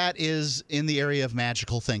that is in the area of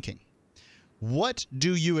magical thinking. What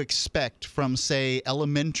do you expect from, say,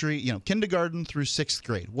 elementary, kindergarten through 6th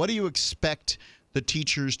grade? What do you expect the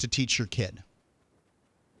teachers to teach your kid?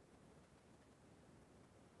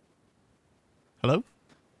 Hello?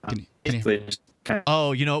 Can you?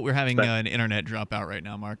 Oh, you know what? We're having an internet dropout right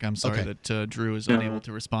now, Mark. I'm sorry that Drew is unable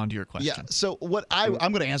to respond to your question. Yeah, so what I'm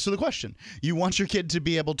going to answer the question. You want your kid to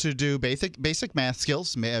be able to do basic math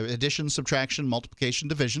skills, addition, subtraction, multiplication,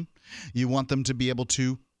 division. You want them to be able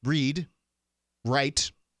to read,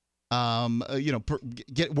 write, work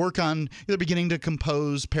on either beginning to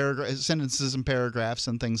compose sentences and paragraphs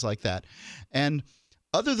and things like that. And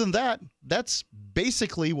other than that, that's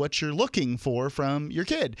basically what you're looking for from your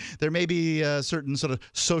kid. There may be a certain sort of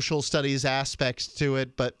social studies aspects to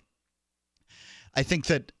it, but I think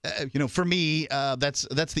that, for me, that's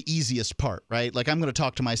the easiest part, right? Like, I'm going to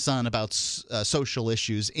talk to my son about social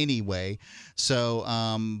issues anyway, so,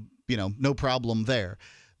 no problem there.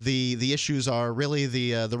 The issues are really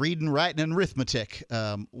the reading, writing, and arithmetic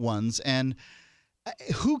ones, and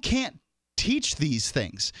who can't teach these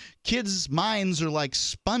things? Kids' minds are like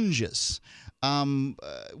sponges.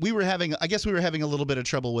 We were having a little bit of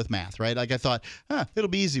trouble with math, right? Like, I thought, it'll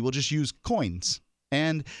be easy. We'll just use coins.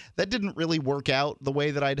 And that didn't really work out the way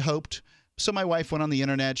that I'd hoped. So my wife went on the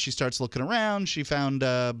internet. She starts looking around. She found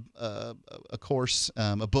a course,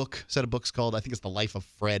 a set of books called, I think it's The Life of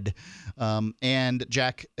Fred. And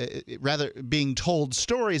Jack, rather being told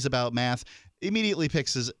stories about math, immediately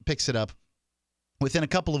picks it up. Within a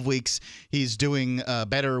couple of weeks, he's doing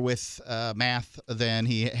better with math than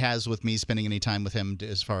he has with me spending any time with him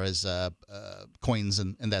as far as coins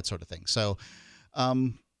and that sort of thing. So,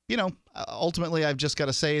 ultimately, I've just got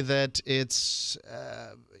to say that it's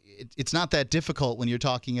not that difficult when you're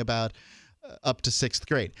talking about up to 6th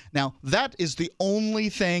grade. Now, that is the only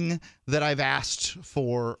thing that I've asked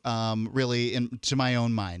for really to my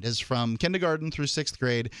own mind is from kindergarten through 6th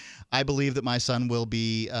grade. I believe that my son will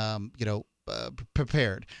be,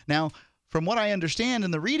 prepared. Now, from what I understand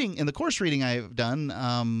in the course reading I've done,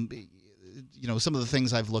 some of the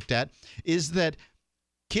things I've looked at is that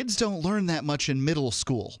kids don't learn that much in middle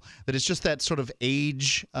school. That it's just that sort of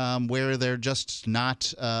age where they're just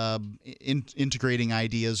not integrating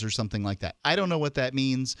ideas or something like that. I don't know what that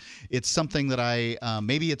means. It's something that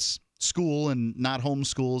maybe it's school and not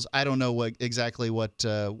homeschools. I don't know exactly what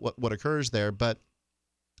occurs there. But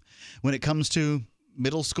when it comes to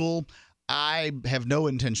middle school, I have no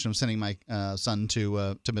intention of sending my son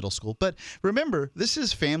to middle school. But remember, this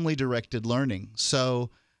is family-directed learning.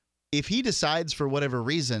 So if he decides for whatever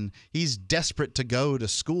reason he's desperate to go to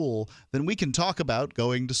school, then we can talk about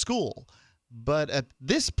going to school. But at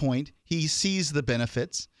this point, he sees the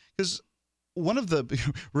benefits because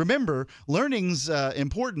remember, learning's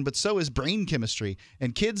important, but so is brain chemistry.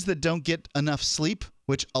 And kids that don't get enough sleep,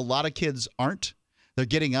 which a lot of kids aren't, they're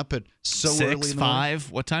getting up at so early in the morning.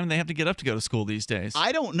 5. What time do they have to get up to go to school these days?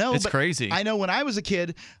 I don't know. It's crazy. I know when I was a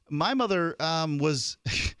kid, my mother was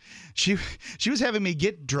she was having me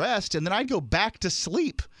get dressed, and then I'd go back to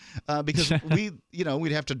sleep because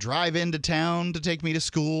we'd have to drive into town to take me to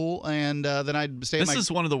school, and then I'd stay. This is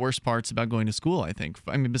one of the worst parts about going to school, I think.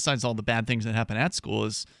 I mean, besides all the bad things that happen at school,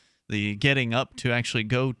 is the getting up to actually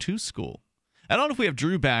go to school. I don't know if we have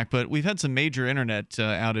Drew back, but we've had some major internet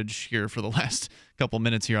outage here for the last couple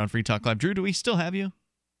minutes here on Free Talk Live. Drew, do we still have you?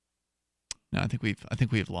 No, I think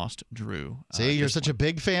we have lost Drew. See, you're such a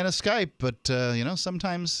big fan of Skype, but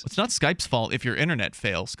sometimes it's not Skype's fault if your internet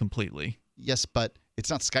fails completely. Yes, but it's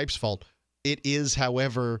not Skype's fault. It is,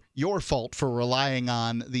 however, your fault for relying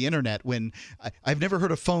on the internet when I've never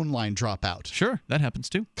heard a phone line drop out. Sure, that happens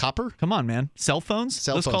too. Copper? Come on, man. Cell phones?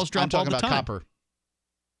 Those calls drop all the time. I'm talking about copper.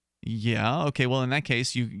 Yeah. Okay. Well, in that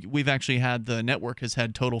case, we've actually had the network has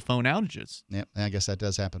had total phone outages. Yeah, I guess that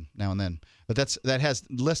does happen now and then. But that has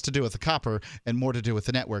less to do with the copper and more to do with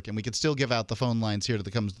the network. And we could still give out the phone lines here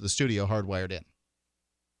that comes to the studio hardwired in.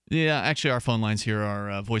 Yeah. Actually, our phone lines here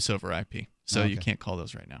are voice over IP, so you can't call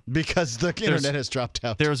those right now because the internet has dropped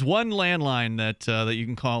out. There's one landline that you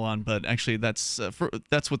can call on, but actually that's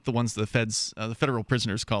what the ones the federal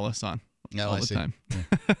prisoners call us on all the time.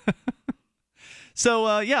 Yeah. So,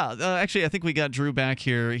 actually, I think we got Drew back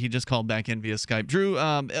here. He just called back in via Skype. Drew,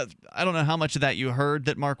 I don't know how much of that you heard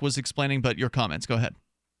that Mark was explaining, but your comments. Go ahead.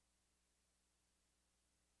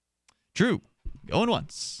 Drew. Going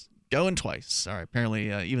once. Going twice. All right.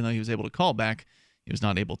 Apparently, even though he was able to call back, he was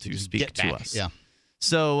not able to speak to us. Yeah.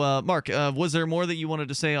 So, Mark, was there more that you wanted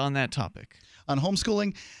to say on that topic? On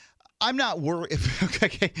homeschooling, I'm not worried.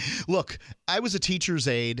 Okay. Look, I was a teacher's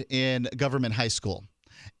aide in government high school.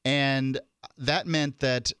 And that meant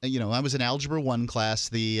that, I was in Algebra 1 class.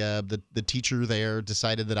 The teacher there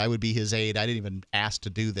decided that I would be his aide. I didn't even ask to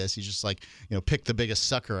do this. He's just like, pick the biggest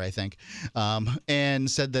sucker, I think, and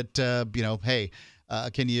said that, hey,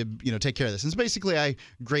 can you, take care of this? And so basically I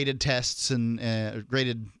graded tests and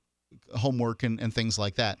graded homework and things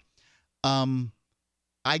like that.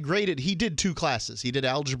 He did 2 classes. He did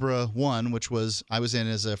Algebra 1, which I was in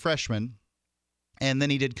as a freshman, and then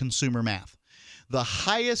he did consumer math. The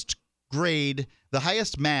highest grade, the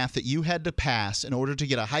highest math that you had to pass in order to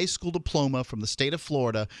get a high school diploma from the state of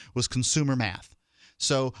Florida was consumer math.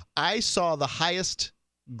 So I saw the highest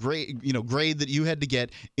grade that you had to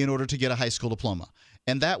get in order to get a high school diploma.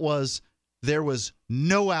 And there was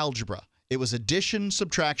no algebra. It was addition,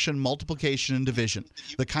 subtraction, multiplication, and division.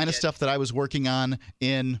 The kind of stuff that I was working on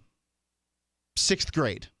in 6th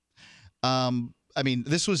grade.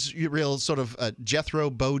 This was real sort of Jethro,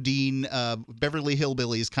 Bodine, Beverly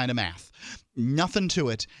Hillbillies kind of math. Nothing to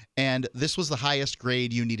it, and this was the highest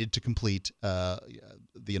grade you needed to complete to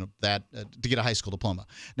get a high school diploma.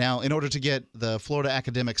 Now, in order to get the Florida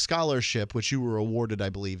Academic Scholarship, which you were awarded, I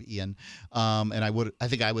believe, Ian, and I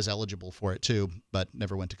think I was eligible for it too, but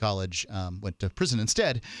never went to college, went to prison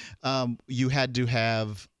instead. You had to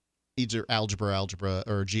have either algebra,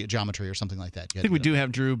 or geometry or something like that. I think we do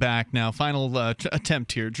have Drew back now. Final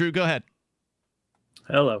attempt here. Drew, go ahead.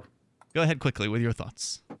 Hello. Go ahead quickly with your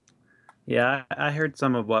thoughts. Yeah, I heard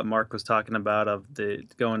some of what Mark was talking about of the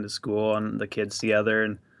going to school and the kids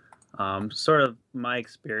together. And sort of my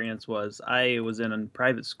experience was I was in a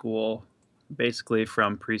private school basically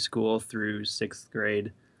from preschool through 6th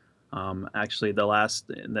grade. Actually,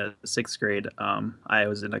 the 6th grade, I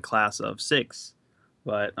was in a class of 6.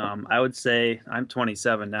 But I would say, I'm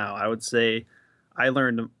 27 now, I would say I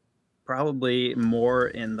learned probably more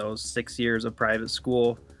in those 6 years of private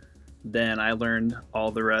school than I learned all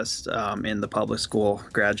the rest in the public school,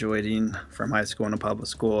 graduating from high school into public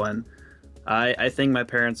school. And I thank my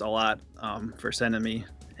parents a lot for sending me.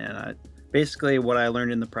 And basically what I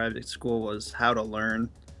learned in the private school was how to learn.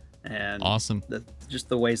 And awesome. Just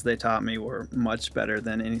the ways they taught me were much better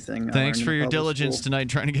than anything. Thanks for your diligence tonight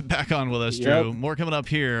trying to get back on with us, Drew. Yep. More coming up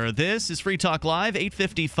here. This is Free Talk Live,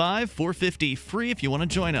 855, 450 free if you want to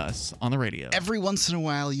join us on the radio. Every once in a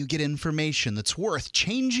while, you get information that's worth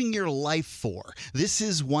changing your life for. This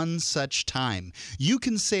is one such time. You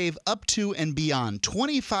can save up to and beyond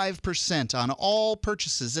 25% on all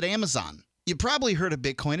purchases at Amazon. You probably heard of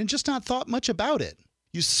Bitcoin and just not thought much about it.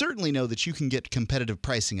 You certainly know that you can get competitive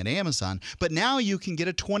pricing at Amazon, but now you can get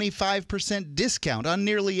a 25% discount on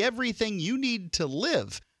nearly everything you need to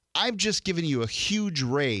live. I've just given you a huge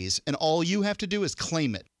raise, and all you have to do is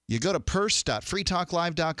claim it. You go to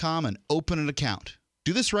purse.freetalklive.com and open an account.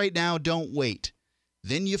 Do this right now, don't wait.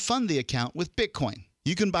 Then you fund the account with Bitcoin.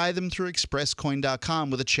 You can buy them through expresscoin.com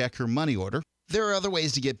with a check or money order. There are other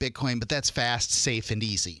ways to get Bitcoin, but that's fast, safe, and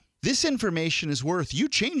easy. This information is worth you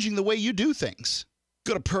changing the way you do things.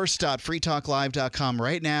 Go to purse.freetalklive.com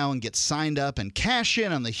right now and get signed up and cash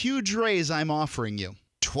in on the huge raise I'm offering you.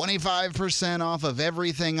 25% off of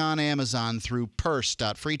everything on Amazon through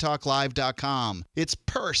purse.freetalklive.com. It's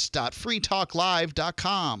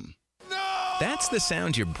purse.freetalklive.com. That's the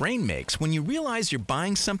sound your brain makes when you realize you're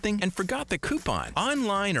buying something and forgot the coupon.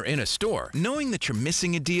 Online or in a store, knowing that you're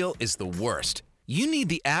missing a deal is the worst. You need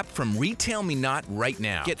the app from Retail Me Not right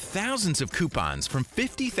now. Get thousands of coupons from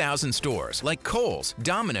 50,000 stores like Kohl's,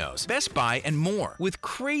 Domino's, Best Buy, and more with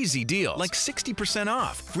crazy deals like 60%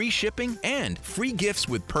 off, free shipping, and free gifts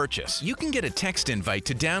with purchase. You can get a text invite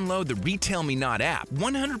to download the Retail Me Not app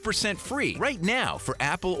 100% free right now for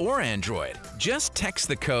Apple or Android. Just text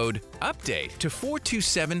the code UPDATE to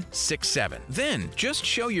 42767. Then just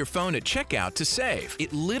show your phone at checkout to save.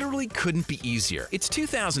 It literally couldn't be easier. It's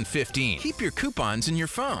 2015. Keep your coupons in your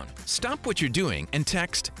phone. Stop what you're doing and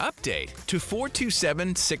text UPDATE to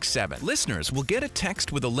 42767. Listeners will get a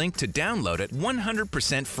text with a link to download it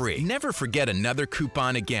 100% free. Never forget another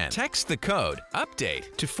coupon again. Text the code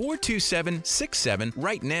UPDATE to 42767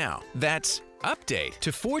 right now. That's UPDATE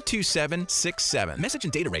to 42767. Message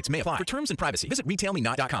and data rates may apply. For terms and privacy, visit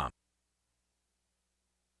retailmenot.com.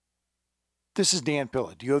 This is Dan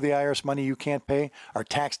Pilla. Do you owe the IRS money you can't pay? Are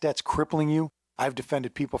tax debts crippling you? I've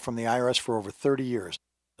defended people from the IRS for over 30 years.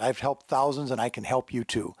 I've helped thousands, and I can help you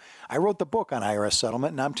too. I wrote the book on IRS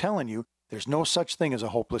settlement, and I'm telling you, There's no such thing as a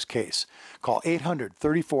hopeless case. Call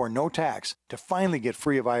 800-34-NO-TAX to finally get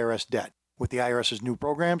free of IRS debt. With the IRS's new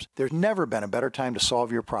programs, there's never been a better time to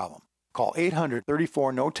solve your problem. Call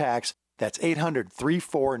 800-34-NO-TAX. That's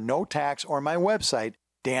 800-34-NO-TAX, or my website,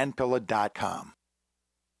 danpilla.com.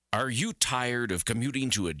 Are you tired of commuting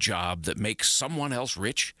to a job that makes someone else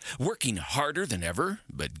rich, working harder than ever,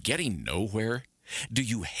 but getting nowhere? Do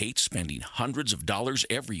you hate spending hundreds of dollars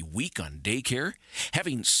every week on daycare,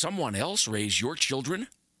 having someone else raise your children?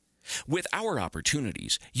 With our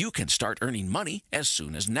opportunities, you can start earning money as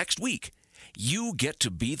soon as next week. You get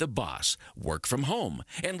to be the boss, work from home,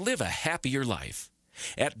 and live a happier life.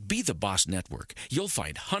 At Be the Boss Network, you'll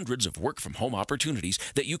find hundreds of work-from-home opportunities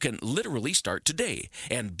that you can literally start today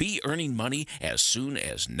and be earning money as soon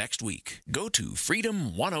as next week. Go to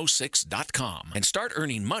freedom106.com and start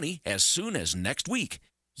earning money as soon as next week.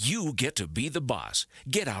 You get to be the boss.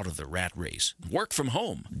 Get out of the rat race. Work from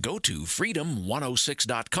home. Go to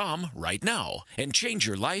freedom106.com right now and change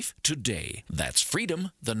your life today. That's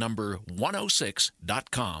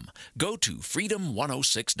freedom106.com. Go to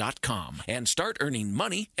freedom106.com and start earning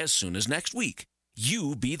money as soon as next week.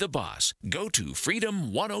 You be the boss. Go to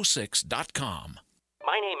freedom106.com.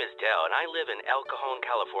 My name is Dell, and I live in El Cajon,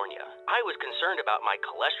 California. I was concerned about my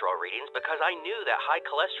cholesterol readings because I knew that high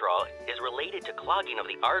cholesterol is related to clogging of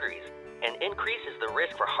the arteries and increases the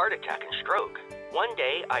risk for heart attack and stroke. One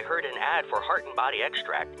day, I heard an ad for Heart and Body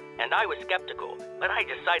Extract, and I was skeptical, but I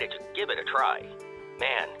decided to give it a try.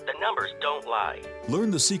 Man, the numbers don't lie. Learn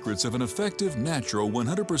the secrets of an effective, natural,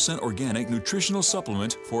 100% organic nutritional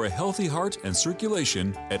supplement for a healthy heart and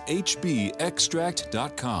circulation at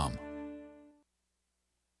hbextract.com.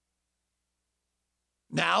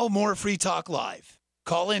 Now, more Free Talk Live.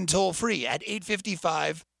 Call in toll-free at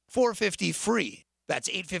 855-450-FREE. That's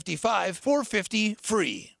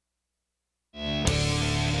 855-450-FREE.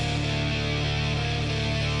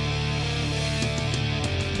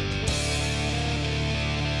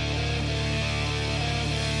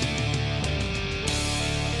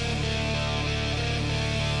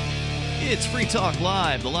 It's Free Talk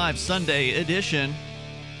Live, the live Sunday edition.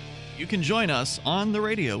 You can join us on the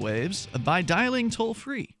radio waves by dialing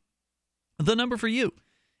toll-free. The number for you,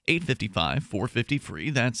 855-450-FREE.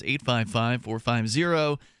 That's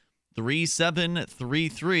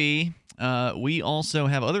 855-450-3733. We also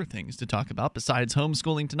have other things to talk about besides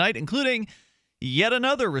homeschooling tonight, including yet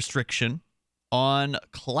another restriction on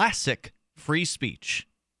classic free speech.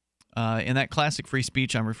 And that classic free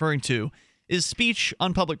speech I'm referring to is speech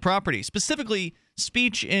on public property, specifically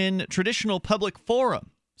speech in traditional public forums,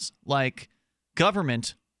 like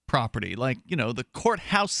government property, like, you know, the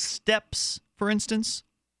courthouse steps, for instance,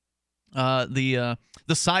 the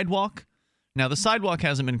sidewalk. Now, the sidewalk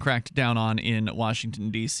hasn't been cracked down on in Washington,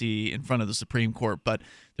 D.C. in front of the Supreme Court, but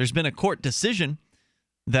there's been a court decision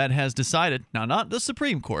that has decided, now not the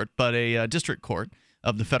Supreme Court, but a district court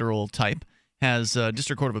of the federal type,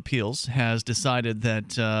 District Court of Appeals has decided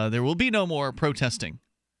that there will be no more protesting.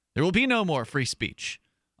 There will be no more free speech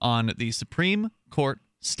on the Supreme Court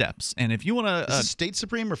steps. And if you want to... Is this state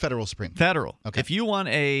Supreme or federal Supreme? Federal. Okay. If you want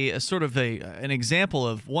a sort of an example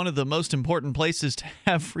of one of the most important places to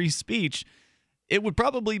have free speech, it would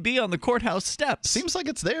probably be on the courthouse steps. Seems like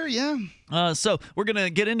it's there, yeah. So we're going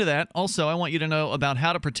to get into that. Also, I want you to know about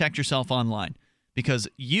how to protect yourself online, because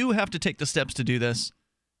you have to take the steps to do this.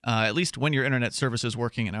 At least when your internet service is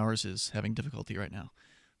working, and ours is having difficulty right now.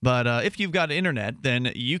 But if you've got internet,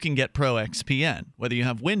 then you can get ProXPN. Whether you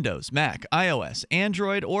have Windows, Mac, iOS,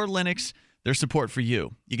 Android, or Linux, there's support for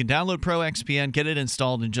you. You can download ProXPN, get it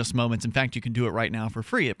installed in just moments. In fact, you can do it right now for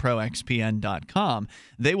free at ProXPN.com.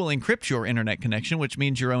 They will encrypt your internet connection, which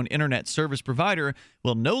means your own internet service provider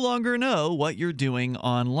will no longer know what you're doing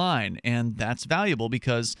online. And that's valuable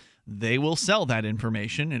because they will sell that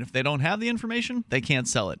information, and if they don't have the information, they can't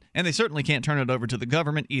sell it. And they certainly can't turn it over to the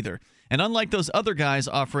government either. And unlike those other guys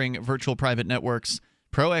offering virtual private networks,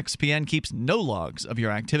 ProXPN keeps no logs of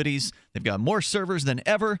your activities. They've got more servers than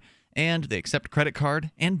ever, and they accept credit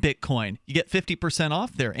card and Bitcoin. You get 50%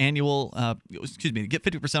 off their get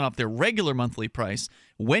 50% off their regular monthly price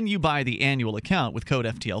when you buy the annual account with code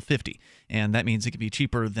FTL50. And that means it can be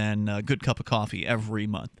cheaper than a good cup of coffee every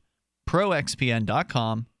month.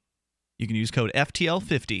 ProXPN.com. You can use code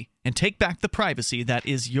FTL50 and take back the privacy that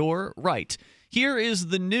is your right. Here is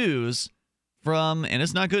the news from, and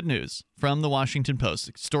it's not good news, from the Washington Post.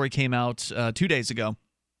 The story came out 2 days ago.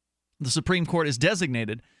 The Supreme Court is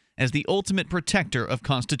designated as the ultimate protector of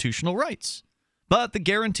constitutional rights. But the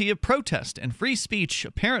guarantee of protest and free speech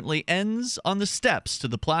apparently ends on the steps to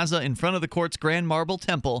the plaza in front of the court's Grand Marble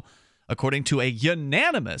Temple, according to a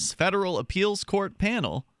unanimous federal appeals court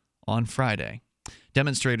panel on Friday.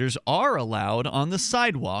 Demonstrators are allowed on the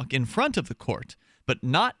sidewalk in front of the court, but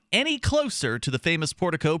not any closer to the famous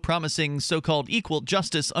portico promising so-called equal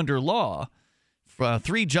justice under law.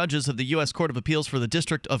 3 judges of the U.S. Court of Appeals for the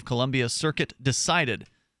District of Columbia Circuit decided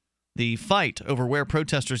the fight over where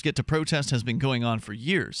protesters get to protest has been going on for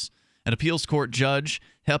years. An appeals court judges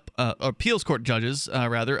upheld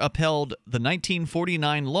the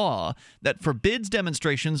 1949 law that forbids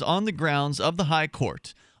demonstrations on the grounds of the High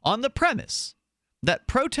Court on the premise that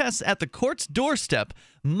protests at the court's doorstep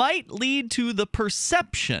might lead to the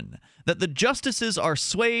perception that the justices are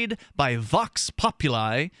swayed by vox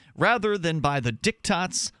populi rather than by the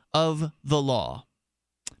diktats of the law.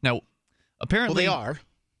 Now, apparently... Well, they are.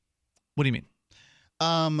 What do you mean?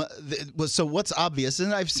 So what's obvious,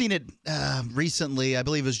 and I've seen it recently, I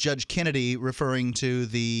believe it was Judge Kennedy referring to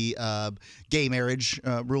the gay marriage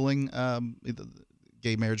ruling, and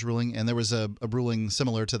there was a ruling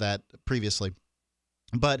similar to that previously.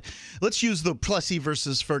 But let's use the Plessy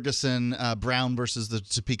versus Ferguson, Brown versus the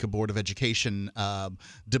Topeka Board of Education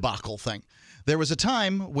debacle thing. There was a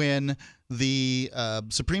time when the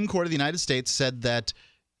Supreme Court of the United States said that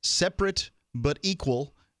separate but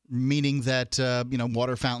equal, meaning that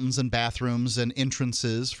water fountains and bathrooms and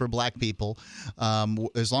entrances for black people,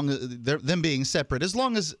 as long as them being separate, as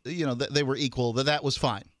long as they were equal, that was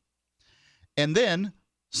fine. And then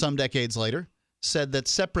some decades later said that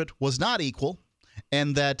separate was not equal,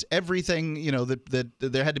 and that everything that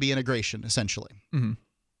there had to be integration essentially. Mm-hmm.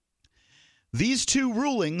 These two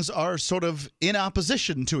rulings are sort of in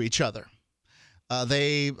opposition to each other. At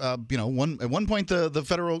one point,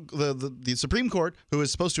 the Supreme Court, who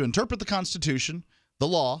is supposed to interpret the Constitution, the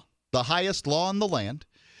law, the highest law in the land,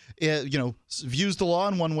 views the law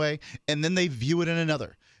in one way, and then they view it in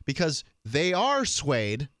another because they are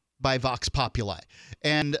swayed by vox populi,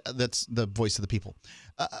 and that's the voice of the people.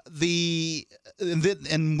 I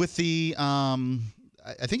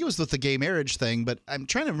think it was with the gay marriage thing, but I'm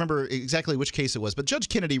trying to remember exactly which case it was. But Judge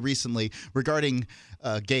Kennedy recently, regarding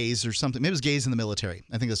gays or something, maybe it was gays in the military,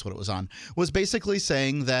 I think that's what it was on, was basically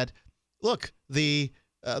saying that, look, the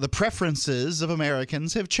preferences of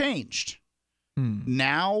Americans have changed.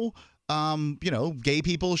 Now, gay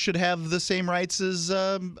people should have the same rights as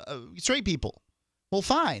straight people. Well,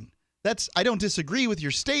 fine. I don't disagree with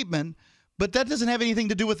your statement, but that doesn't have anything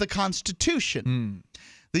to do with the Constitution.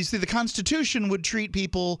 You see, the Constitution would treat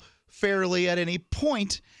people fairly at any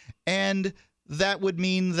point, and that would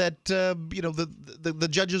mean that the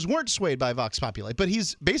judges weren't swayed by vox populi. But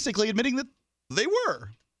he's basically admitting that they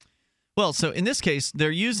were. Well, so in this case, they're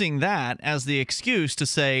using that as the excuse to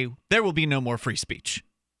say there will be no more free speech.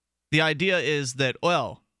 The idea is that,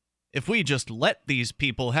 well, if we just let these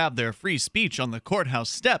people have their free speech on the courthouse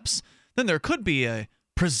steps, then there could be a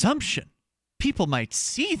presumption. People might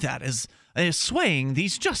see that as swaying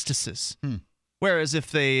these justices. Whereas if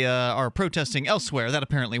they are protesting elsewhere, that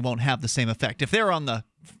apparently won't have the same effect. If they're on the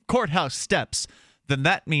courthouse steps, then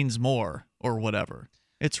that means more or whatever.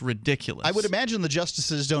 It's ridiculous. I would imagine the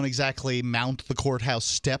justices don't exactly mount the courthouse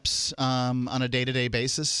steps on a day-to-day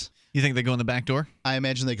basis. You think they go in the back door? I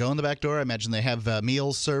imagine they go in the back door. I imagine they have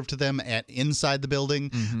meals served to them inside the building.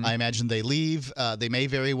 Mm-hmm. I imagine they leave. They may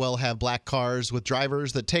very well have black cars with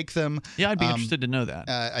drivers that take them. Yeah, I'd be interested to know that.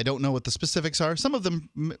 I don't know what the specifics are. Some of them,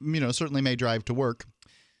 certainly may drive to work.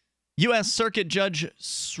 U.S. Circuit Judge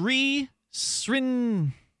Sri Srinivasan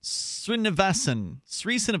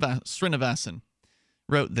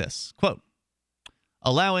wrote this, quote,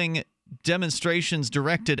 allowing demonstrations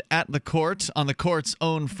directed at the court on the court's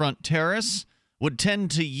own front terrace would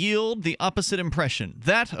tend to yield the opposite impression,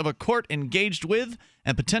 that of a court engaged with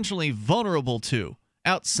and potentially vulnerable to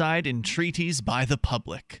outside entreaties by the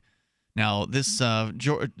public. Now, this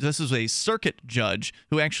is a circuit judge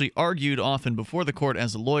who actually argued often before the court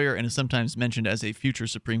as a lawyer and is sometimes mentioned as a future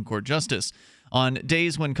Supreme Court justice. On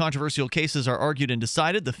days when controversial cases are argued and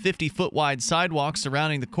decided, the 50-foot wide sidewalks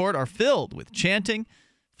surrounding the court are filled with chanting,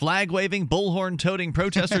 flag-waving, bullhorn-toting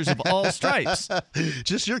protesters of all stripes.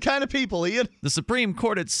 Just your kind of people, Ian. The Supreme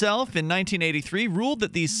Court itself in 1983 ruled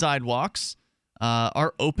that these sidewalks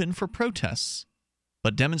are open for protests,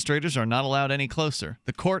 but demonstrators are not allowed any closer.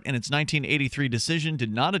 The court in its 1983 decision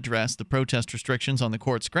did not address the protest restrictions on the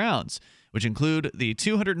court's grounds, which include the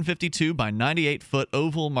 252 by 98-foot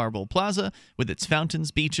oval marble plaza with its fountains,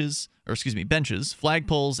 benches,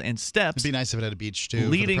 flagpoles, and steps. It'd be nice if it had a beach, too,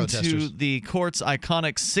 leading for the protesters. to the court's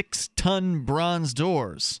iconic 6-ton bronze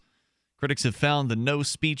doors. Critics have found the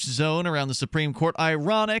no-speech zone around the Supreme Court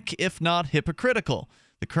ironic, if not hypocritical.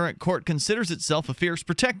 The current court considers itself a fierce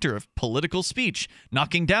protector of political speech,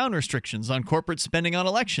 knocking down restrictions on corporate spending on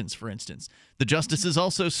elections, for instance. The justices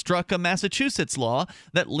also struck a Massachusetts law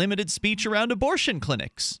that limited speech around abortion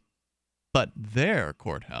clinics. But their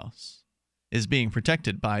courthouse is being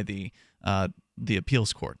protected by the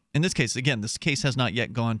appeals court. In this case, again, this case has not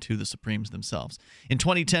yet gone to the Supremes themselves. In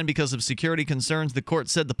 2010, because of security concerns, the court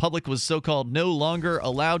said the public was so-called no longer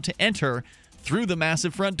allowed to enter through the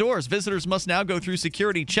massive front doors. Visitors must now go through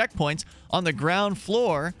security checkpoints on the ground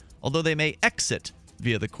floor, although they may exit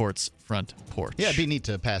via the court's front porch. Yeah, it'd be neat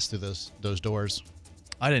to pass through those doors.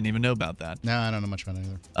 I didn't even know about that. No, I don't know much about it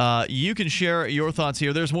either. You can share your thoughts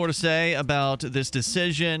here. There's more to say about this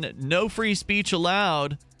decision. No free speech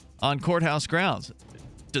allowed on courthouse grounds.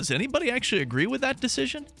 Does anybody actually agree with that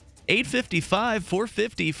decision?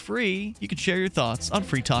 855-450-FREE. You can share your thoughts on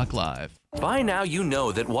Free Talk Live. By now you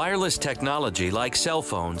know that wireless technology like cell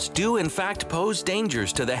phones do in fact pose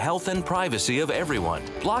dangers to the health and privacy of everyone.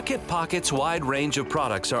 Blockit Pocket's wide range of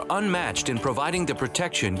products are unmatched in providing the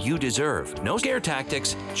protection you deserve. No scare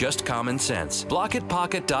tactics, just common sense.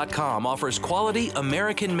 BlockitPocket.com offers quality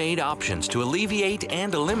American-made options to alleviate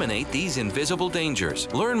and eliminate these invisible dangers.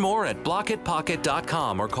 Learn more at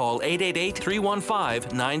BlockitPocket.com or call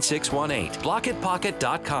 888-315-9618.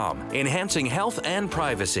 BlockitPocket.com, enhancing health and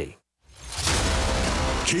privacy.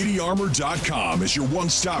 KDArmor.com is your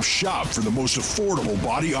one-stop shop for the most affordable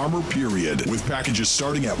body armor, period. With packages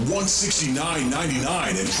starting at $169.99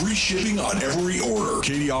 and free shipping on every order.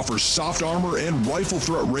 KD offers soft armor and rifle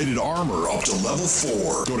threat rated armor up to level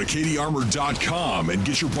 4. Go to KDArmor.com and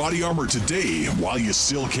get your body armor today while you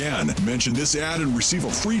still can. Mention this ad and receive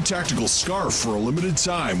a free tactical scarf for a limited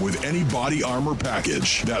time with any body armor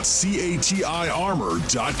package. That's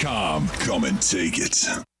CATIarmor.com. Come and take it.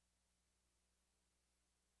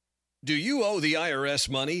 Do you owe the IRS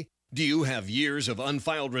money? Do you have years of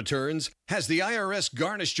unfiled returns? Has the IRS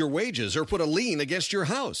garnished your wages or put a lien against your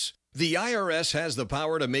house? The IRS has the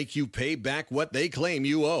power to make you pay back what they claim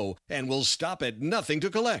you owe and will stop at nothing to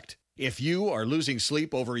collect. If you are losing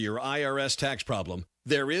sleep over your IRS tax problem,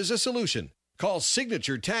 there is a solution. Call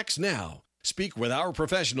Signature Tax now. Speak with our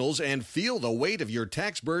professionals and feel the weight of your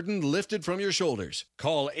tax burden lifted from your shoulders.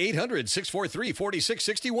 Call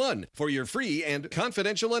 800-643-4661 for your free and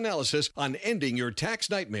confidential analysis on ending your tax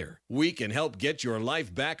nightmare. We can help get your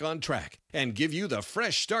life back on track and give you the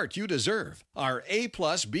fresh start you deserve. Our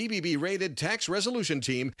A-plus BBB-rated tax resolution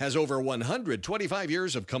team has over 125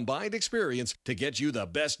 years of combined experience to get you the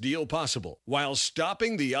best deal possible while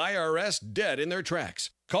stopping the IRS dead in their tracks.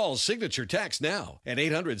 Call Signature Tax now at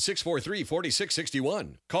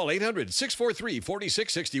 800-643-4661. Call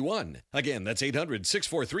 800-643-4661. Again, that's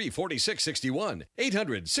 800-643-4661.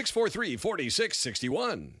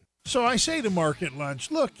 800-643-4661. So I say to Mark at lunch,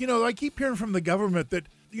 look, I keep hearing from the government that,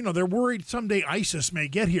 they're worried someday ISIS may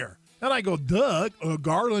get here. And I go, Doug,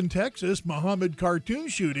 Garland, Texas, Muhammad cartoon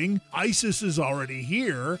shooting, ISIS is already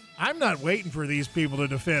here. I'm not waiting for these people to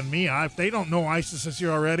defend me. If they don't know ISIS is here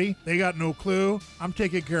already, they got no clue. I'm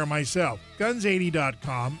taking care of myself.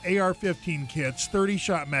 Guns80.com, AR-15 kits,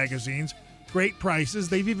 30-shot magazines, great prices.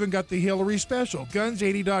 They've even got the Hillary special.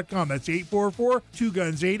 Guns80.com. That's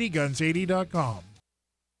 844-2-GUNS80, Guns80.com.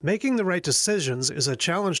 Making the right decisions is a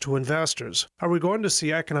challenge to investors. Are we going to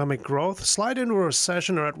see economic growth, slide into a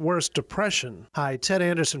recession, or at worst, depression? Hi, Ted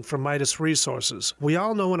Anderson from Midas Resources. We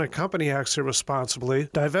all know when a company acts irresponsibly,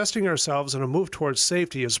 divesting ourselves in a move towards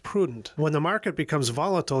safety is prudent. When the market becomes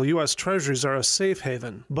volatile, U.S. Treasuries are a safe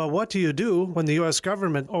haven. But what do you do when the U.S.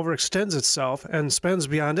 government overextends itself and spends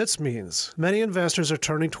beyond its means? Many investors are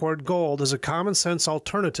turning toward gold as a common-sense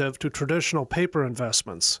alternative to traditional paper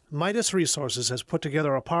investments. Midas Resources has put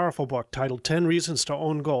together a powerful book titled 10 Reasons to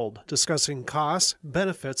Own Gold, discussing costs,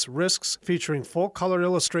 benefits, risks, featuring full-color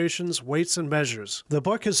illustrations, weights, and measures. The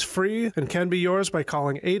book is free and can be yours by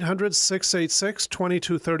calling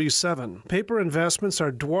 800-686-2237. Paper investments are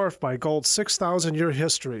dwarfed by gold's 6,000-year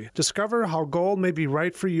history. Discover how gold may be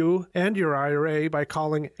right for you and your IRA by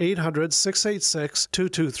calling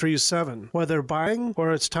 800-686-2237. Whether buying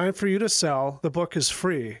or it's time for you to sell, the book is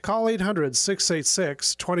free. Call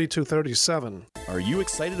 800-686-2237. Are you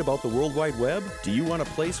excited about the World Wide Web? Do you want a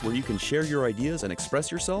place where you can share your ideas and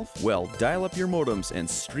express yourself? Well, dial up your modems and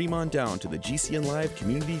stream on down to the GCN Live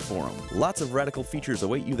Community Forum. Lots of radical features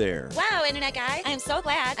await you there. Wow, Internet guy, I'm so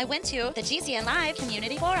glad I went to the GCN Live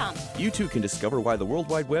Community Forum. You too can discover why the World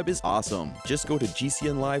Wide Web is awesome. Just go to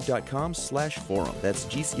gcnlive.com/forum. That's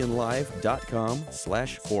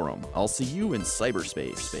gcnlive.com/forum. I'll see you in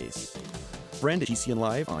cyberspace. Friend GCN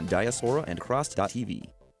Live on Diaspora and Cross.tv.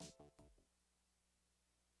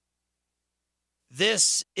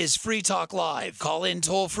 This is Free Talk Live. Call in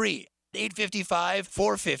toll free.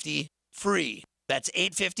 855-450-FREE. That's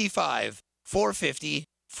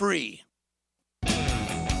 855-450-FREE.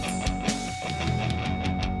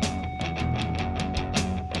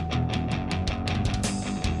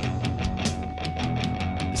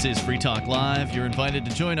 This is Free Talk Live. You're invited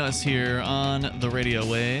to join us here on the radio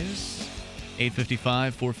waves.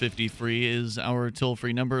 855-450-FREE is our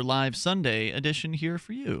toll-free number. Live Sunday edition here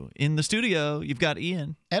for you. In the studio, you've got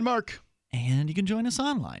Ian. And Mark. And you can join us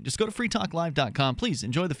online. Just go to freetalklive.com. Please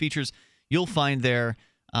enjoy the features you'll find there.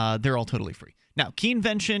 They're all totally free. Now,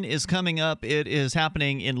 Keenvention is coming up. It is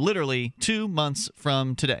happening in literally 2 months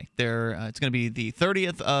from today. It's going to be the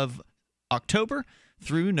 30th of October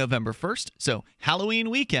through November 1st. So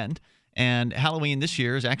Halloween weekend. And Halloween this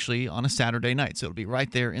year is actually on a Saturday night, so it'll be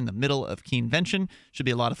right there in the middle of Keenvention. Should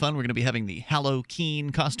be a lot of fun. We're going to be having the Halloween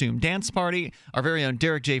costume dance party. Our very own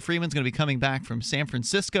Derek J. Freeman's going to be coming back from San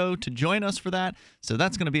Francisco to join us for that, so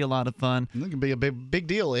that's going to be a lot of fun. It's going to be a big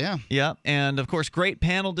deal, yeah. Yeah, and of course, great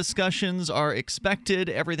panel discussions are expected.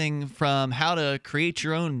 Everything from how to create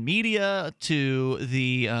your own media to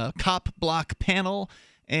the cop block panel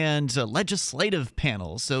and legislative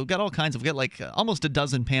panels. So got all kinds of, almost a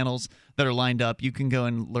dozen panels that are lined up. You can go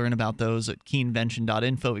and learn about those at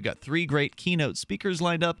keenvention.info. We've got 3 great keynote speakers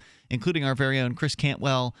lined up, including our very own Chris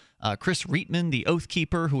Cantwell, Chris Reitman, the Oath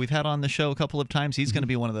Keeper, who we've had on the show a couple of times. He's going to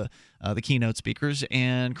be one of the keynote speakers,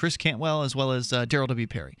 and Chris Cantwell, as well as Daryl W.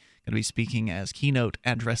 Perry, going to be speaking as keynote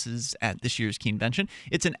addresses at this year's Keenvention.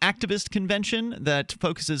 It's an activist convention that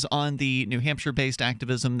focuses on the New Hampshire-based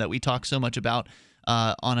activism that we talk so much about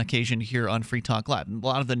on occasion here on Free Talk Live. A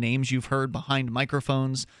lot of the names you've heard behind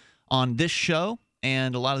microphones on this show,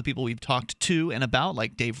 and a lot of the people we've talked to and about,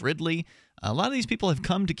 like Dave Ridley, a lot of these people have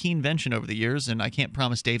come to Keenvention over the years, and I can't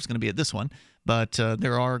promise Dave's going to be at this one, but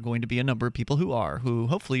there are going to be a number of people who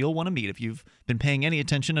hopefully you'll want to meet if you've been paying any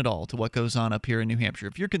attention at all to what goes on up here in New Hampshire.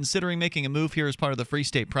 If you're considering making a move here as part of the Free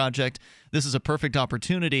State Project, this is a perfect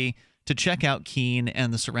opportunity to check out Keene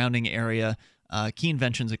and the surrounding area.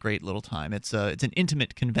 Keenvention's a great little time. It's an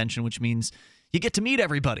intimate convention, which means you get to meet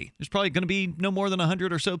everybody. There's probably going to be no more than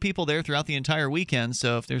 100 or so people there throughout the entire weekend.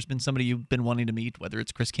 So if there's been somebody you've been wanting to meet, whether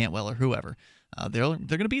it's Chris Cantwell or whoever, they're going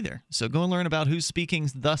to be there. So go and learn about who's speaking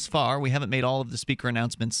thus far. We haven't made all of the speaker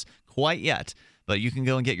announcements quite yet, but you can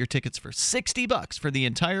go and get your tickets for $60 for the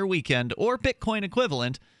entire weekend or Bitcoin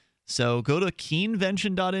equivalent. So go to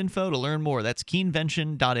keenvention.info to learn more. That's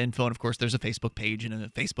keenvention.info. And, of course, there's a Facebook page and a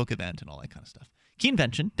Facebook event and all that kind of stuff.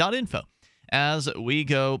 Keenvention.info. As we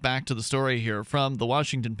go back to the story here from the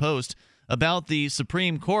Washington Post about the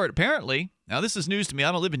Supreme Court, apparently, now this is news to me.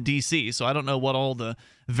 I don't live in D.C., so I don't know what all the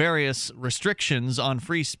various restrictions on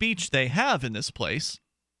free speech they have in this place.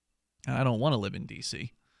 And I don't want to live in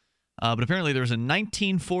D.C., but apparently there's a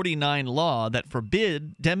 1949 law that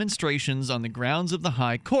forbid demonstrations on the grounds of the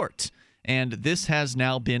High Court, and this has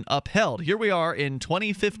now been upheld. Here we are in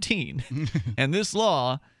 2015, and this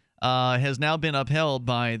law has now been upheld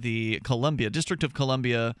by the District of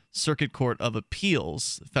Columbia Circuit Court of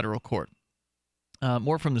Appeals, federal court.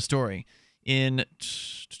 More from the story. In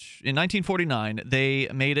 1949, they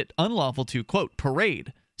made it unlawful to, quote,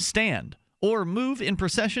 parade, stand, or move in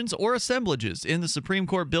processions or assemblages in the Supreme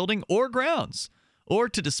Court building or grounds, or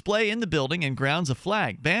to display in the building and grounds a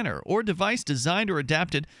flag, banner, or device designed or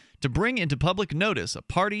adapted to bring into public notice a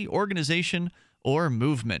party, organization, or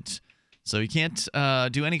movement. So you can't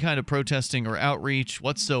do any kind of protesting or outreach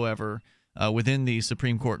whatsoever within the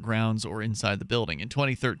Supreme Court grounds or inside the building. In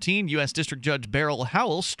 2013, U.S. District Judge Beryl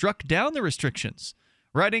Howell struck down the restrictions,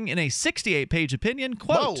 writing in a 68-page opinion,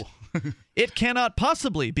 quote, it cannot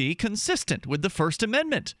possibly be consistent with the First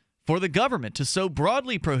Amendment for the government to so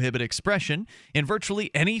broadly prohibit expression in virtually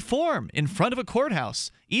any form in front of a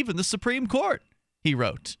courthouse, even the Supreme Court, he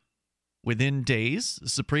wrote. Within days, the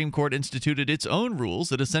Supreme Court instituted its own rules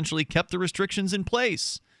that essentially kept the restrictions in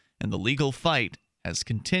place, and the legal fight has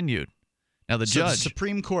continued. Now, the The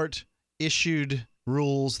Supreme Court issued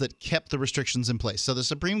rules that kept the restrictions in place. So the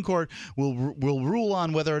Supreme Court will rule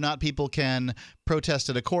on whether or not people can protest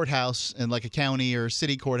at a courthouse in like a county or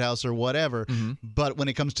city courthouse or whatever. But when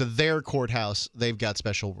it comes to their courthouse, they've got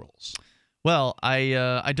special rules. Well,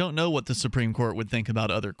 I don't know what the Supreme Court would think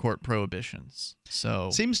about other court prohibitions.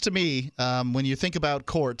 So seems to me when you think about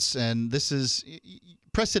courts, and this is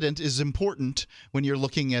precedent is important when you're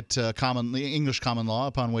looking at English common law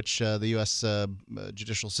upon which the U.S.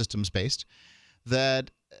 Judicial system is based, that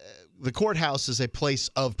the courthouse is a place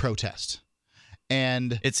of protest.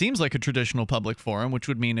 And it seems like a traditional public forum, which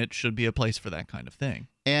would mean it should be a place for that kind of thing.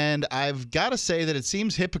 And I've got to say that it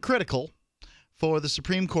seems hypocritical for the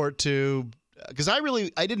Supreme Court to because I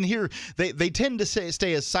didn't hear, they tend to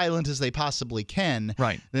stay as silent as they possibly can.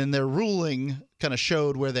 Right. Then their ruling kind of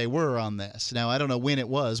showed where they were on this. Now, I don't know when it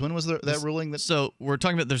was. When was that ruling? So we're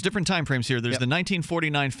talking about, there's different time frames here. There's the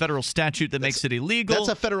 1949 federal statute that makes it illegal. That's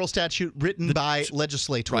a federal statute written by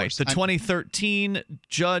legislators. Right. The 2013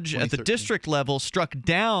 judge at the district level struck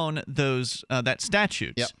down that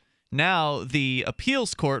statute. Yep. Now the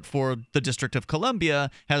appeals court for the District of Columbia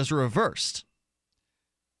has reversed.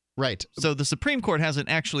 Right. So the Supreme Court hasn't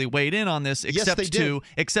actually weighed in on this except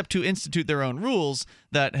to institute their own rules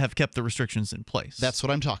that have kept the restrictions in place. That's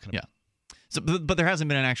what I'm talking about. Yeah. So, but there hasn't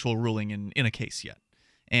been an actual ruling in a case yet.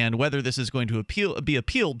 And whether this is going to be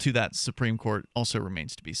appealed to that Supreme Court also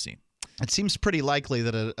remains to be seen. It seems pretty likely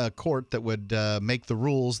that a court that would make the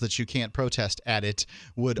rules that you can't protest at it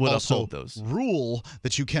would also rule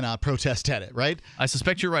that you cannot protest at it, right? I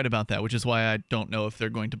suspect you're right about that, which is why I don't know if they're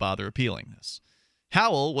going to bother appealing this.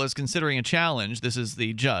 Howell was considering a challenge, this is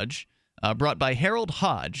the judge, brought by Harold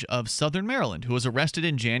Hodge of Southern Maryland, who was arrested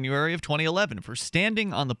in January of 2011 for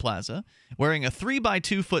standing on the plaza wearing a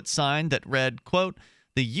 3-by-2-foot sign that read, quote,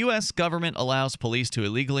 "The U.S. government allows police to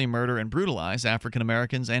illegally murder and brutalize African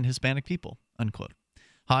Americans and Hispanic people," unquote.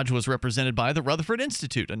 Hodge was represented by the Rutherford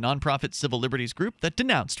Institute, a nonprofit civil liberties group that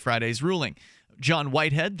denounced Friday's ruling. John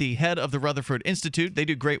Whitehead, the head of the Rutherford Institute, they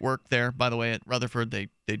do great work there, by the way, at Rutherford.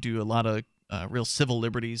 They do a lot of real civil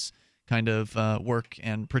liberties kind of work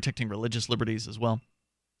and protecting religious liberties as well.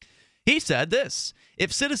 He said this: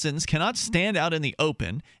 "If citizens cannot stand out in the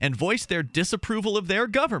open and voice their disapproval of their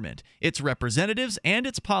government, its representatives, and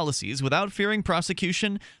its policies without fearing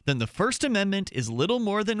prosecution, then the First Amendment is little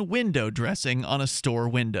more than window dressing on a store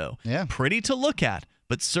window. Yeah. Pretty to look at,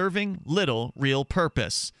 but serving little real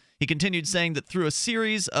purpose." He continued saying that through a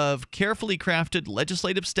series of carefully crafted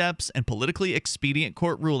legislative steps and politically expedient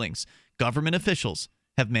court rulings, government officials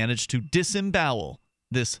have managed to disembowel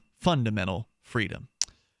this fundamental freedom.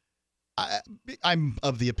 I'm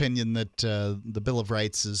of the opinion that the Bill of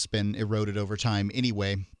Rights has been eroded over time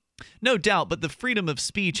anyway. No doubt, but the freedom of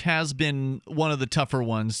speech has been one of the tougher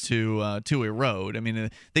ones to erode. I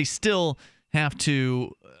mean, they still have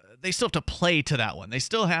to play to that one. They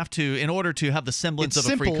still have to, in order to have the semblance of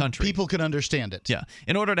a free country. People can understand it. Yeah,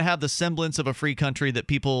 in order to have the semblance of a free country that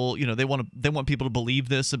people, they want people to believe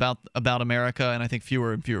this about America, and I think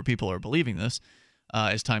fewer and fewer people are believing this.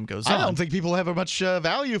 As time goes on, I don't think people have much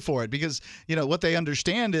value for it because what they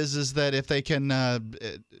understand is that if they can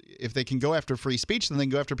go after free speech, then they can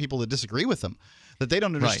go after people that disagree with them. That they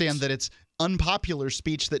don't understand that it's unpopular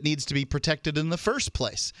speech that needs to be protected in the first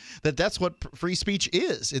place. That's what free speech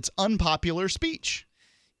is. It's unpopular speech.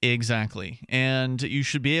 Exactly. And you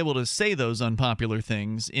should be able to say those unpopular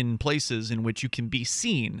things in places in which you can be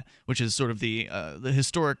seen, which is sort of the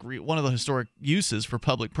one of the historic uses for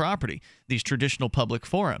public property, these traditional public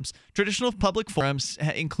forums. Traditional public forums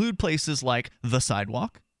include places like the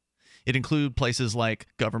sidewalk. It includes places like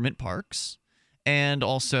government parks and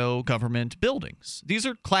also government buildings. These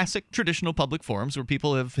are classic traditional public forums where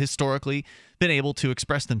people have historically been able to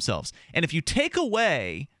express themselves. And if you take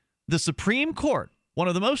away the Supreme Court, one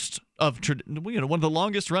of the one of the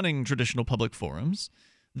longest running traditional public forums,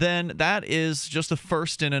 then that is just the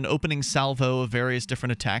first in an opening salvo of various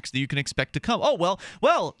different attacks that you can expect to come. Oh,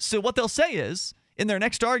 well, so what they'll say is, in their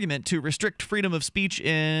next argument to restrict freedom of speech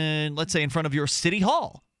in, let's say, in front of your city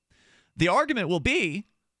hall, the argument will be,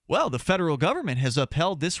 well, the federal government has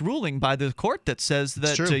upheld this ruling by the court that says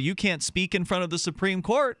that you can't speak in front of the Supreme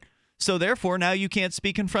Court, so therefore now you can't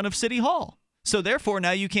speak in front of City Hall. So therefore,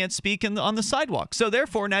 now you can't speak on the sidewalk. So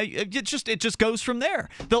therefore, now it just goes from there.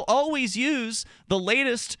 They'll always use the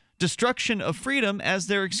latest destruction of freedom as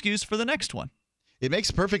their excuse for the next one. It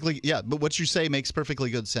makes but what you say makes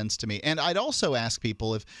perfectly good sense to me. And I'd also ask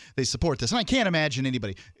people if they support this. And I can't imagine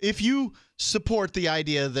anybody. If you support the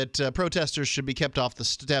idea that protesters should be kept off the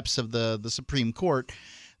steps of the Supreme Court,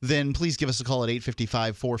 then please give us a call at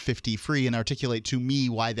 855-450-FREE and articulate to me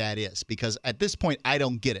why that is. Because at this point, I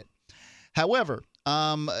don't get it. However,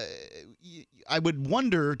 I would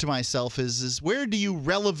wonder to myself is where do you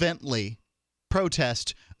relevantly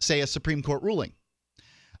protest, say, a Supreme Court ruling?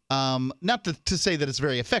 Not to say that it's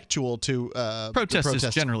very effectual to protest is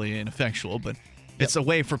generally ineffectual, but it's a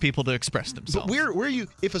way for people to express themselves. But where you,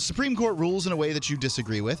 if a Supreme Court rules in a way that you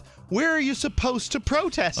disagree with, where are you supposed to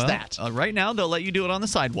protest that? Right now, they'll let you do it on the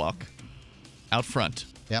sidewalk, out front.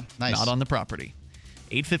 Yeah, nice. Not on the property.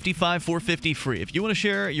 855-450-FREE. If you want to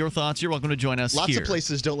share your thoughts, you're welcome to join us here. Lots of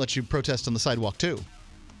places don't let you protest on the sidewalk, too.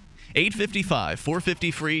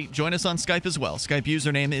 855-450-FREE. Join us on Skype as well. Skype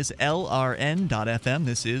username is LRN.FM.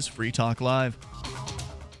 This is Free Talk Live.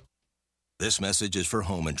 This message is for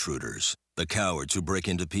home intruders. The cowards who break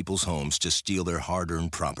into people's homes to steal their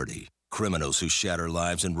hard-earned property. Criminals who shatter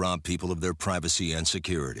lives and rob people of their privacy and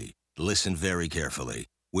security. Listen very carefully.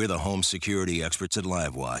 We're the home security experts at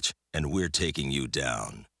LiveWatch, and we're taking you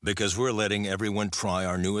down. Because we're letting everyone try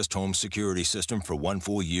our newest home security system for 1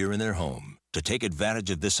 full year in their home. To take advantage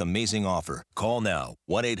of this amazing offer, call now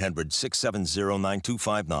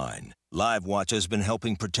 1-800-670-9259. LiveWatch has been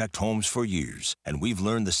helping protect homes for years, and we've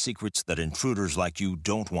learned the secrets that intruders like you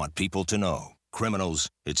don't want people to know. Criminals,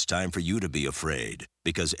 it's time for you to be afraid,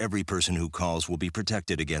 because every person who calls will be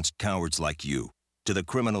protected against cowards like you. To the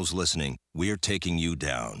criminals listening, we're taking you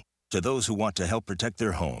down. To those who want to help protect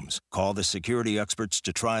their homes, call the security experts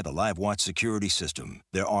to try the LiveWatch security system.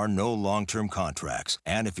 There are no long-term contracts,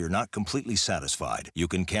 and if you're not completely satisfied, you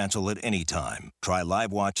can cancel at any time. Try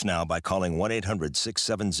LiveWatch now by calling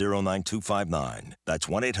 1-800-670-9259. That's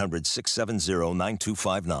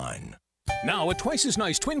 1-800-670-9259. Now, a twice as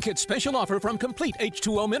nice Twin Kit special offer from Complete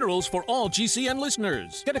H2O Minerals for all GCN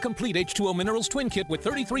listeners. Get a Complete H2O Minerals Twin Kit with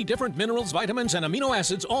 33 different minerals, vitamins, and amino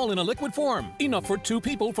acids all in a liquid form. Enough for 2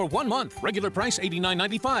 people for 1 month. Regular price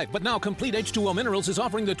 $89.95, but now Complete H2O Minerals is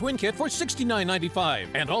offering the Twin Kit for $69.95.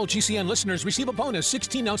 And all GCN listeners receive a bonus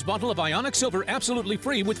 16-ounce bottle of Ionic Silver absolutely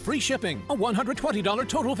free with free shipping. A $120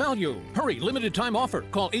 total value. Hurry, limited time offer.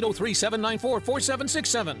 Call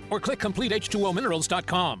 803-794-4767 or click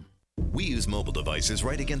CompleteH2OMinerals.com. We use mobile devices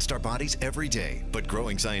right against our bodies every day, but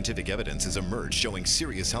growing scientific evidence has emerged showing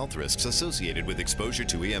serious health risks associated with exposure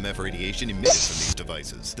to EMF radiation emitted from these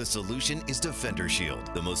devices. The solution is Defender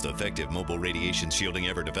Shield, the most effective mobile radiation shielding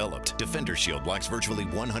ever developed. Defender Shield blocks virtually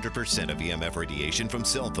 100% of EMF radiation from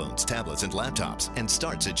cell phones, tablets, and laptops, and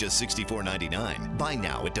starts at just $64.99. Buy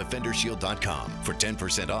now at DefenderShield.com. For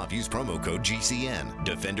 10% off, use promo code GCN.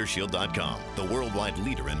 DefenderShield.com, the worldwide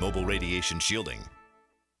leader in mobile radiation shielding.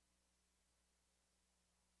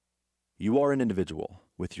 You are an individual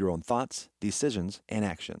with your own thoughts, decisions, and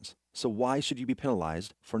actions. So why should you be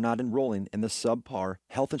penalized for not enrolling in the subpar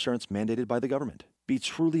health insurance mandated by the government? Be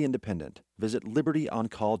truly independent. Visit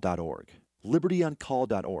libertyoncall.org.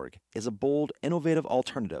 LibertyOnCall.org is a bold, innovative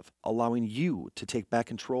alternative allowing you to take back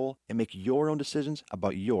control and make your own decisions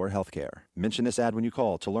about your health care. Mention this ad when you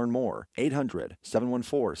call to learn more.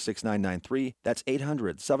 800-714-6993. That's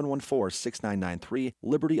 800-714-6993.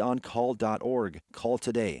 LibertyOnCall.org. Call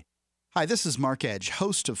today. Hi, this is Mark Edge,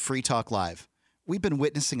 host of Free Talk Live. We've been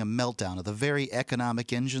witnessing a meltdown of the very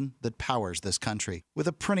economic engine that powers this country. With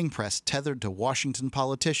a printing press tethered to Washington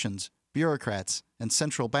politicians, bureaucrats, and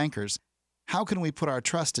central bankers, how can we put our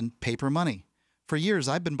trust in paper money? For years,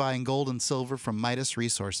 I've been buying gold and silver from Midas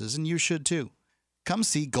Resources, and you should too. Come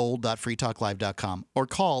see gold.freetalklive.com or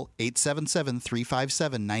call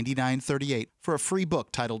 877-357-9938 for a free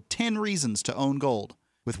book titled 10 Reasons to Own Gold.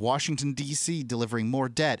 With Washington, D.C. delivering more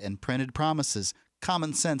debt and printed promises,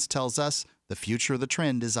 common sense tells us the future of the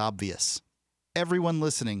trend is obvious. Everyone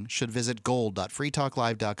listening should visit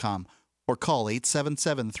gold.freetalklive.com or call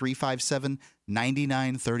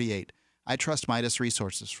 877-357-9938. I trust Midas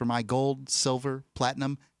Resources for my gold, silver,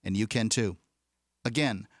 platinum, and you can too.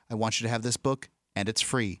 Again, I want you to have this book, and it's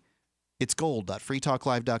free. It's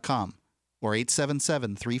gold.freetalklive.com or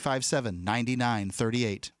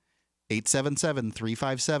 877-357-9938.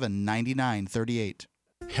 877-357-9938.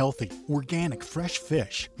 Healthy, organic, fresh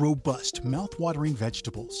fish, robust, mouth-watering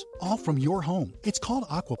vegetables, all from your home. It's called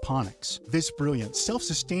aquaponics. This brilliant,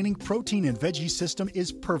 self-sustaining protein and veggie system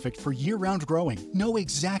is perfect for year-round growing. Know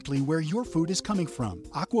exactly where your food is coming from.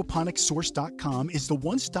 Aquaponicssource.com is the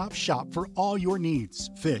one-stop shop for all your needs.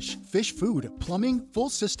 Fish, fish food, plumbing, full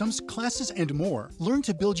systems, classes, and more. Learn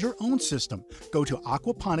to build your own system. Go to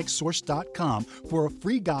aquaponicssource.com for a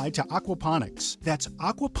free guide to aquaponics. That's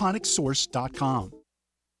aquaponicssource.com.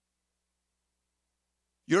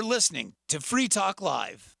 You're listening to Free Talk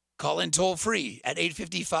Live. Call in toll free at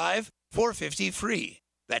 855-450-FREE.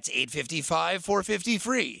 That's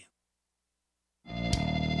 855-450-FREE.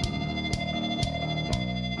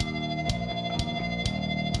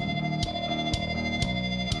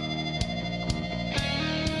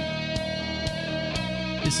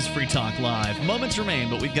 This is Free Talk Live. Moments remain,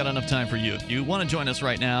 but we've got enough time for you. If you want to join us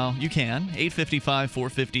right now, you can.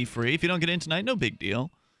 855-450-FREE. If you don't get in tonight, no big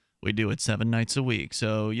deal. We do it 7 nights a week,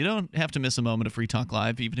 so you don't have to miss a moment of Free Talk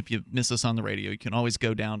Live. Even if you miss us on the radio, you can always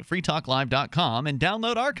go down to freetalklive.com and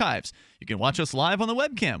download archives. You can watch us live on the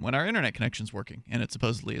webcam when our internet connection's working, and it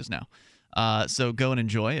supposedly is now. So go and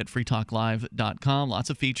enjoy at freetalklive.com.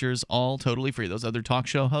 Lots of features, all totally free. Those other talk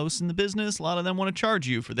show hosts in the business, a lot of them want to charge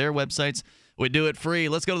you for their websites. We do it free.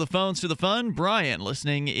 Let's go to the phones to the fun. Brian,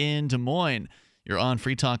 listening in Des Moines. You're on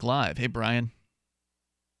Free Talk Live. Hey, Brian.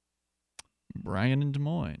 Brian in Des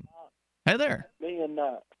Moines. Hey there. Me and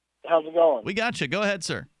how's it going? We got you. Go ahead,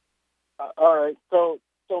 sir. All right. So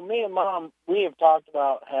me and Mom, we have talked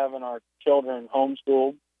about having our children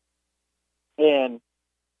homeschooled, and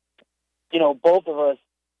both of us,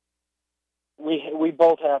 we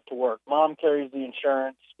both have to work. Mom carries the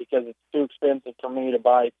insurance because it's too expensive for me to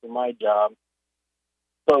buy through my job.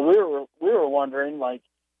 But we were wondering, like,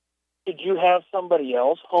 could you have somebody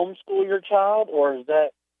else homeschool your child, or does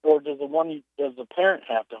the parent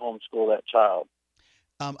have to homeschool that child?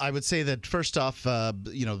 I would say that first off,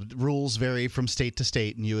 rules vary from state to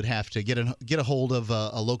state, and you would have to get a hold of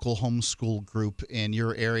a local homeschool group in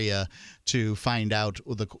your area to find out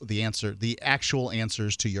the actual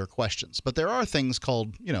answers to your questions. But there are things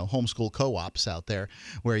called homeschool co-ops out there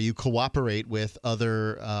where you cooperate with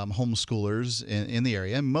other homeschoolers in the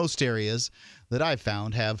area. Most areas that I've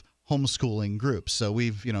found have homeschooling groups. So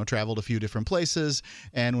we've, traveled a few different places,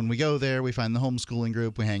 and when we go there, we find the homeschooling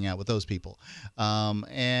group, we hang out with those people.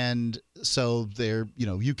 And so there,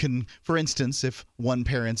 you can, for instance, if one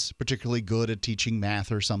parent's particularly good at teaching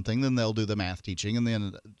math or something, then they'll do the math teaching and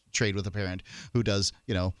then trade with a parent who does,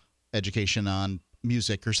 education on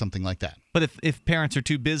music or something like that. But if parents are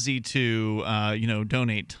too busy to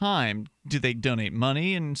donate time, do they donate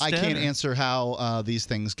money instead? I can't answer how these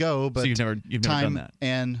things go, but so you've never time done that.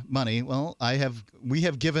 And money. Well, we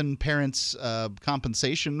have given parents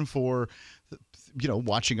compensation for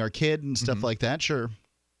watching our kid and stuff like that. Sure.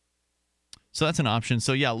 So that's an option.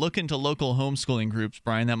 So, yeah, look into local homeschooling groups,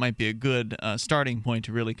 Brian. That might be a good starting point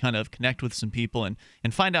to really kind of connect with some people and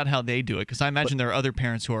find out how they do it, because I imagine there are other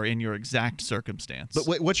parents who are in your exact circumstance.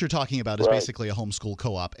 But what you're talking about is basically a homeschool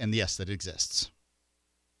co-op, and yes, that exists.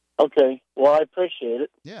 Okay. Well, I appreciate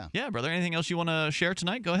it. Yeah. Yeah, brother. Anything else you want to share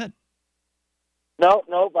tonight? Go ahead. No,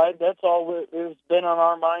 that's all. It's been on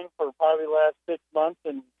our mind for probably the last 6 months,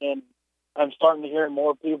 and I'm starting to hear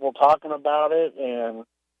more people talking about it and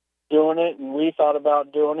doing it, and we thought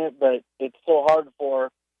about doing it, but it's so hard for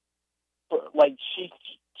like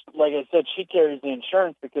I said, she carries the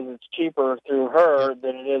insurance because it's cheaper through her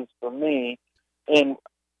than it is for me, and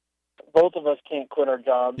both of us can't quit our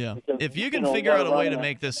jobs. Yeah. Because, if you can figure out a way to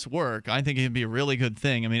make this work, I think it'd be a really good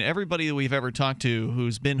thing. I mean, everybody that we've ever talked to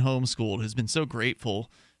who's been homeschooled has been so grateful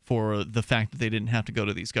for the fact that they didn't have to go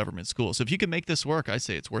to these government schools. So if you can make this work, I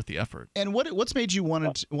say it's worth the effort. And what's made you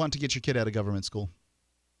want to get your kid out of government school?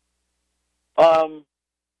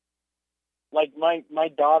 Like my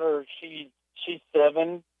daughter, she's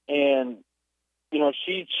 7, and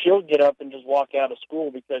she'll get up and just walk out of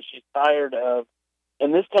school because she's tired of,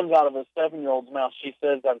 and this comes out of a 7-year-old's mouth. She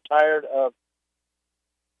says, "I'm tired of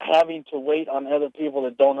having to wait on other people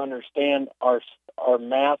that don't understand our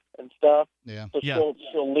math and stuff." Yeah. So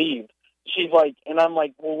she'll leave. She's like, and I'm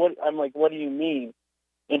like, well, what? I'm like, what do you mean?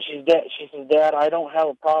 And she says, "Dad, I don't have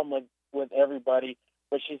a problem with everybody."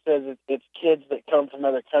 But she says it's kids that come from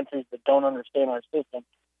other countries that don't understand our system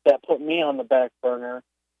that put me on the back burner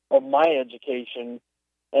of my education,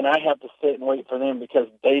 and I have to sit and wait for them because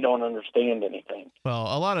they don't understand anything. Well,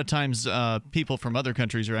 a lot of times people from other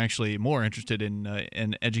countries are actually more interested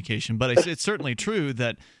in education, but it's certainly true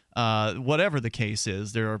that whatever the case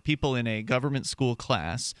is, there are people in a government school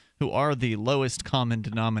class who are the lowest common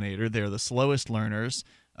denominator. They're the slowest learners,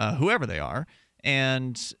 whoever they are.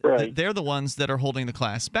 And they're the ones that are holding the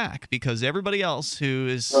class back because everybody else who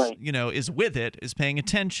is, is with it, is paying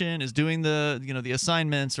attention, is doing the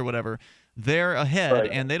assignments or whatever. They're ahead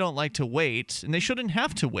and they don't like to wait, and they shouldn't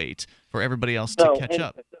have to wait for everybody else to catch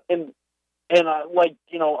up. And I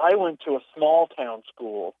I went to a small town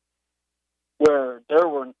school where there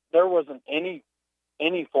wasn't any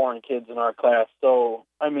foreign kids in our class. So,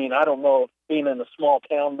 I mean, I don't know if being in a small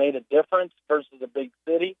town made a difference versus a big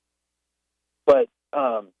city. But,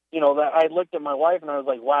 I looked at my wife and I was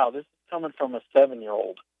like, wow, this is coming from a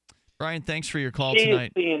 7-year-old. Brian, thanks for your call She's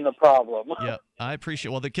tonight. Seeing the problem. Yeah, I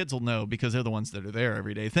appreciate. Well, the kids will know because they're the ones that are there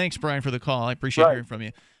every day. Thanks, Brian, for the call. I appreciate hearing from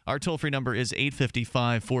you. Our toll-free number is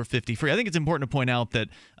 855-450-FREE. I think it's important to point out that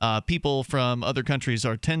people from other countries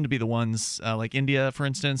tend to be the ones, like India, for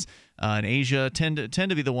instance, and Asia, tend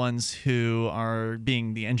to be the ones who are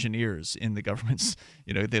being the engineers in the governments.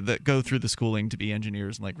 That go through the schooling to be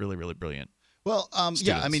engineers and really, really brilliant. Well,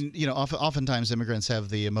 yeah, I mean, oftentimes immigrants have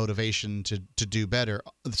the motivation to do better.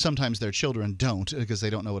 Sometimes their children don't because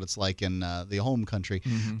they don't know what it's like in the home country.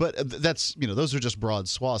 Mm-hmm. But that's, those are just broad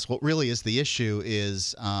swaths. What really is the issue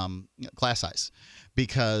is class size.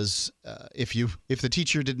 Because if the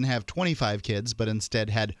teacher didn't have 25 kids but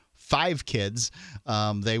instead had 5 kids,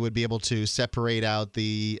 they would be able to separate out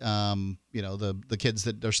the kids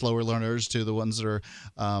that are slower learners to the ones that are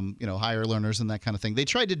higher learners and that kind of thing. They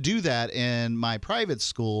tried to do that in my private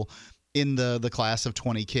school, in the class of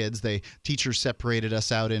 20 kids, teachers separated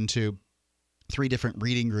us out into 3 different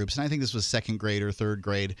reading groups, and I think this was 2nd grade or 3rd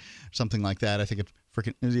grade, something like that. I think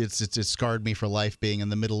it scarred me for life being in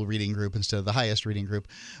the middle reading group instead of the highest reading group.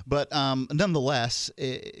 But nonetheless,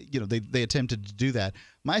 they attempted to do that.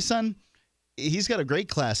 My son, he's got a great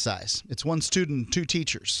class size. It's 1 student, 2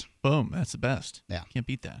 teachers. Boom, that's the best. Yeah, can't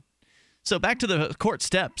beat that. So back to the court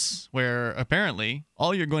steps, where apparently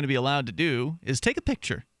all you're going to be allowed to do is take a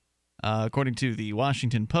picture. According to the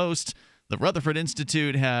Washington Post, the Rutherford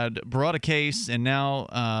Institute had brought a case, and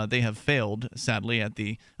now they have failed, sadly, at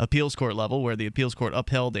the appeals court level, where the appeals court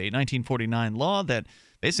upheld a 1949 law that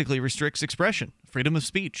basically restricts expression, freedom of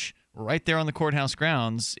speech, right there on the courthouse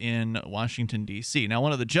grounds in Washington, D.C. Now,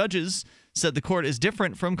 one of the judges said the court is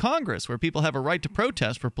different from Congress, where people have a right to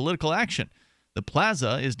protest for political action. The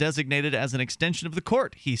plaza is designated as an extension of the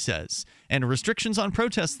court, he says, and restrictions on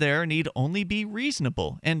protests there need only be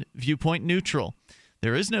reasonable and viewpoint neutral.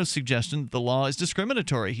 There is no suggestion that the law is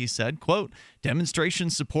discriminatory, he said. Quote,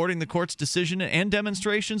 demonstrations supporting the court's decision and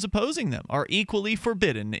demonstrations opposing them are equally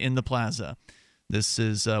forbidden in the plaza. This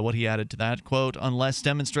is what he added to that. Quote, unless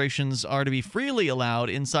demonstrations are to be freely allowed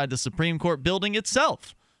inside the Supreme Court building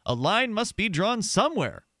itself, a line must be drawn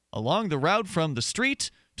somewhere along the route from the street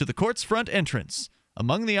to the court's front entrance.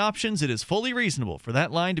 Among the options, it is fully reasonable for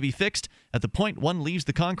that line to be fixed at the point one leaves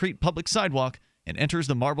the concrete public sidewalk and enters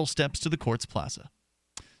the marble steps to the court's plaza.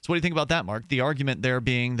 So what do you think about that, Mark? The argument there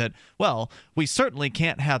being that, well, we certainly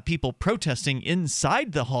can't have people protesting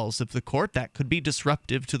inside the halls of the court. That could be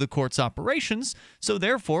disruptive to the court's operations. So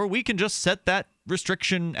therefore, we can just set that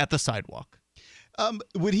restriction at the sidewalk.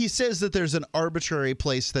 When he says that there's an arbitrary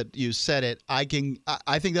place that you set it, I think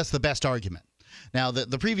that's the best argument. Now,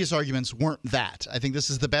 the previous arguments weren't that. I think this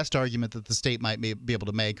is the best argument that the state might be able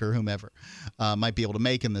to make, or whomever might be able to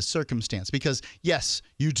make in this circumstance. Because, yes,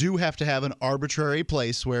 you do have to have an arbitrary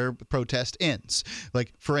place where protest ends.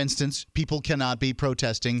 Like, for instance, people cannot be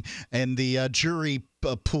protesting in the jury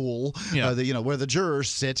pool, where the jurors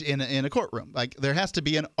sit in a courtroom. Like, there has to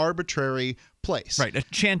be an arbitrary place. Right.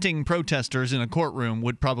 Chanting protesters in a courtroom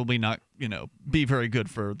would probably not, be very good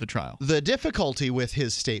for the trial. The difficulty with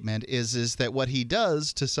his statement is that what he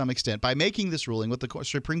does, to some extent, by making this ruling, what the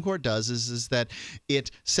Supreme Court does is that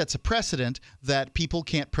it sets a precedent that people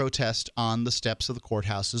can't protest on the steps of the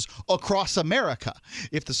courthouses across America.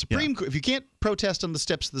 If the if you can't protest on the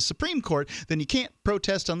steps of the Supreme Court, then you can't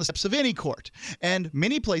protest on the steps of any court. And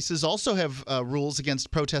many places also have rules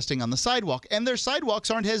against protesting on the sidewalk, and their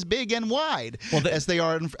sidewalks aren't as big and wide as they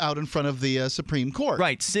are out in front of the Supreme Court.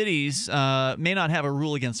 Right. Cities may not have a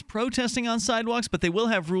rule against protesting on sidewalks, but they will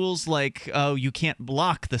have rules like, you can't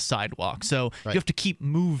block the sidewalk. So you have to keep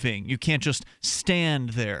moving. You can't just stand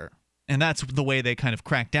there. And that's the way they kind of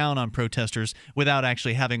crack down on protesters without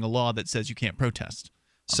actually having a law that says you can't protest.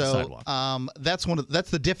 So that's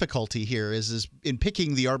the difficulty here is in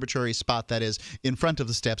picking the arbitrary spot that is in front of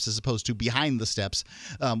the steps as opposed to behind the steps.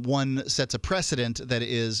 One sets a precedent that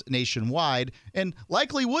is nationwide and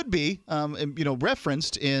likely would be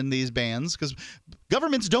referenced in these bans, because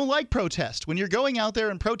governments don't like protest. When you're going out there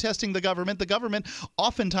and protesting the government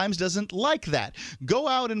oftentimes doesn't like that. Go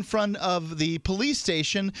out in front of the police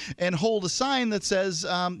station and hold a sign that says,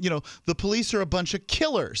 the police are a bunch of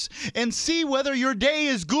killers, and see whether your day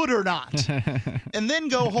is good or not. And then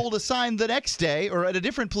go hold a sign the next day or at a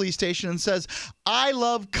different police station and says, I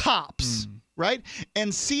love cops, right?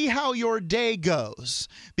 And see how your day goes,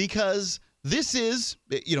 because this is,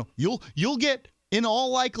 you'll get, in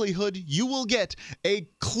all likelihood, you will get a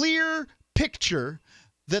clear picture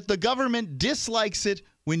that the government dislikes it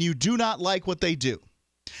when you do not like what they do.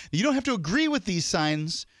 You don't have to agree with these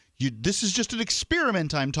signs. This is just an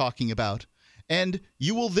experiment I'm talking about. And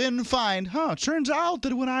you will then find, it turns out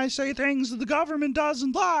that when I say things that the government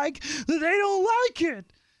doesn't like, that they don't like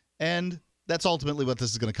it. And that's ultimately what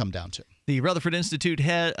this is going to come down to. The Rutherford Institute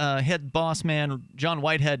head boss man John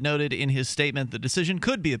Whitehead noted in his statement the decision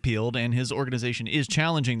could be appealed, and his organization is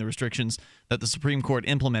challenging the restrictions that the Supreme Court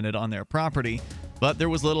implemented on their property. But there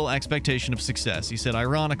was little expectation of success. He said,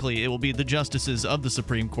 ironically, it will be the justices of the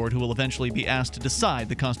Supreme Court who will eventually be asked to decide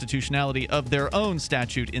the constitutionality of their own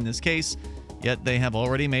statute in this case. Yet they have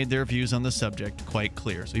already made their views on the subject quite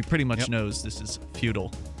clear. So he pretty much knows this is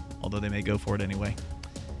futile, although they may go for it anyway.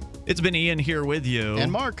 It's been Ian here with you.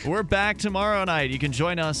 And Mark. We're back tomorrow night. You can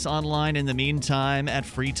join us online in the meantime at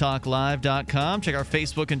freetalklive.com. Check our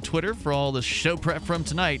Facebook and Twitter for all the show prep from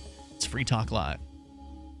tonight. It's Free Talk Live.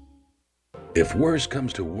 If worse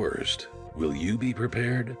comes to worst, Will you be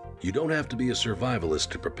prepared? You don't have to be a survivalist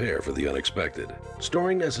to prepare for the unexpected.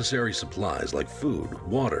 Storing necessary supplies like food,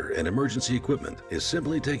 water, and emergency equipment is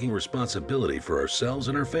simply taking responsibility for ourselves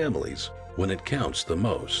and our families when it counts the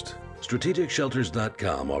most.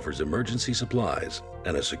 StrategicShelters.com offers emergency supplies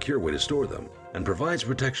and a secure way to store them, and provides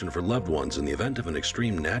protection for loved ones in the event of an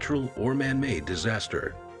extreme natural or man-made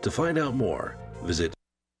disaster. To find out more, visit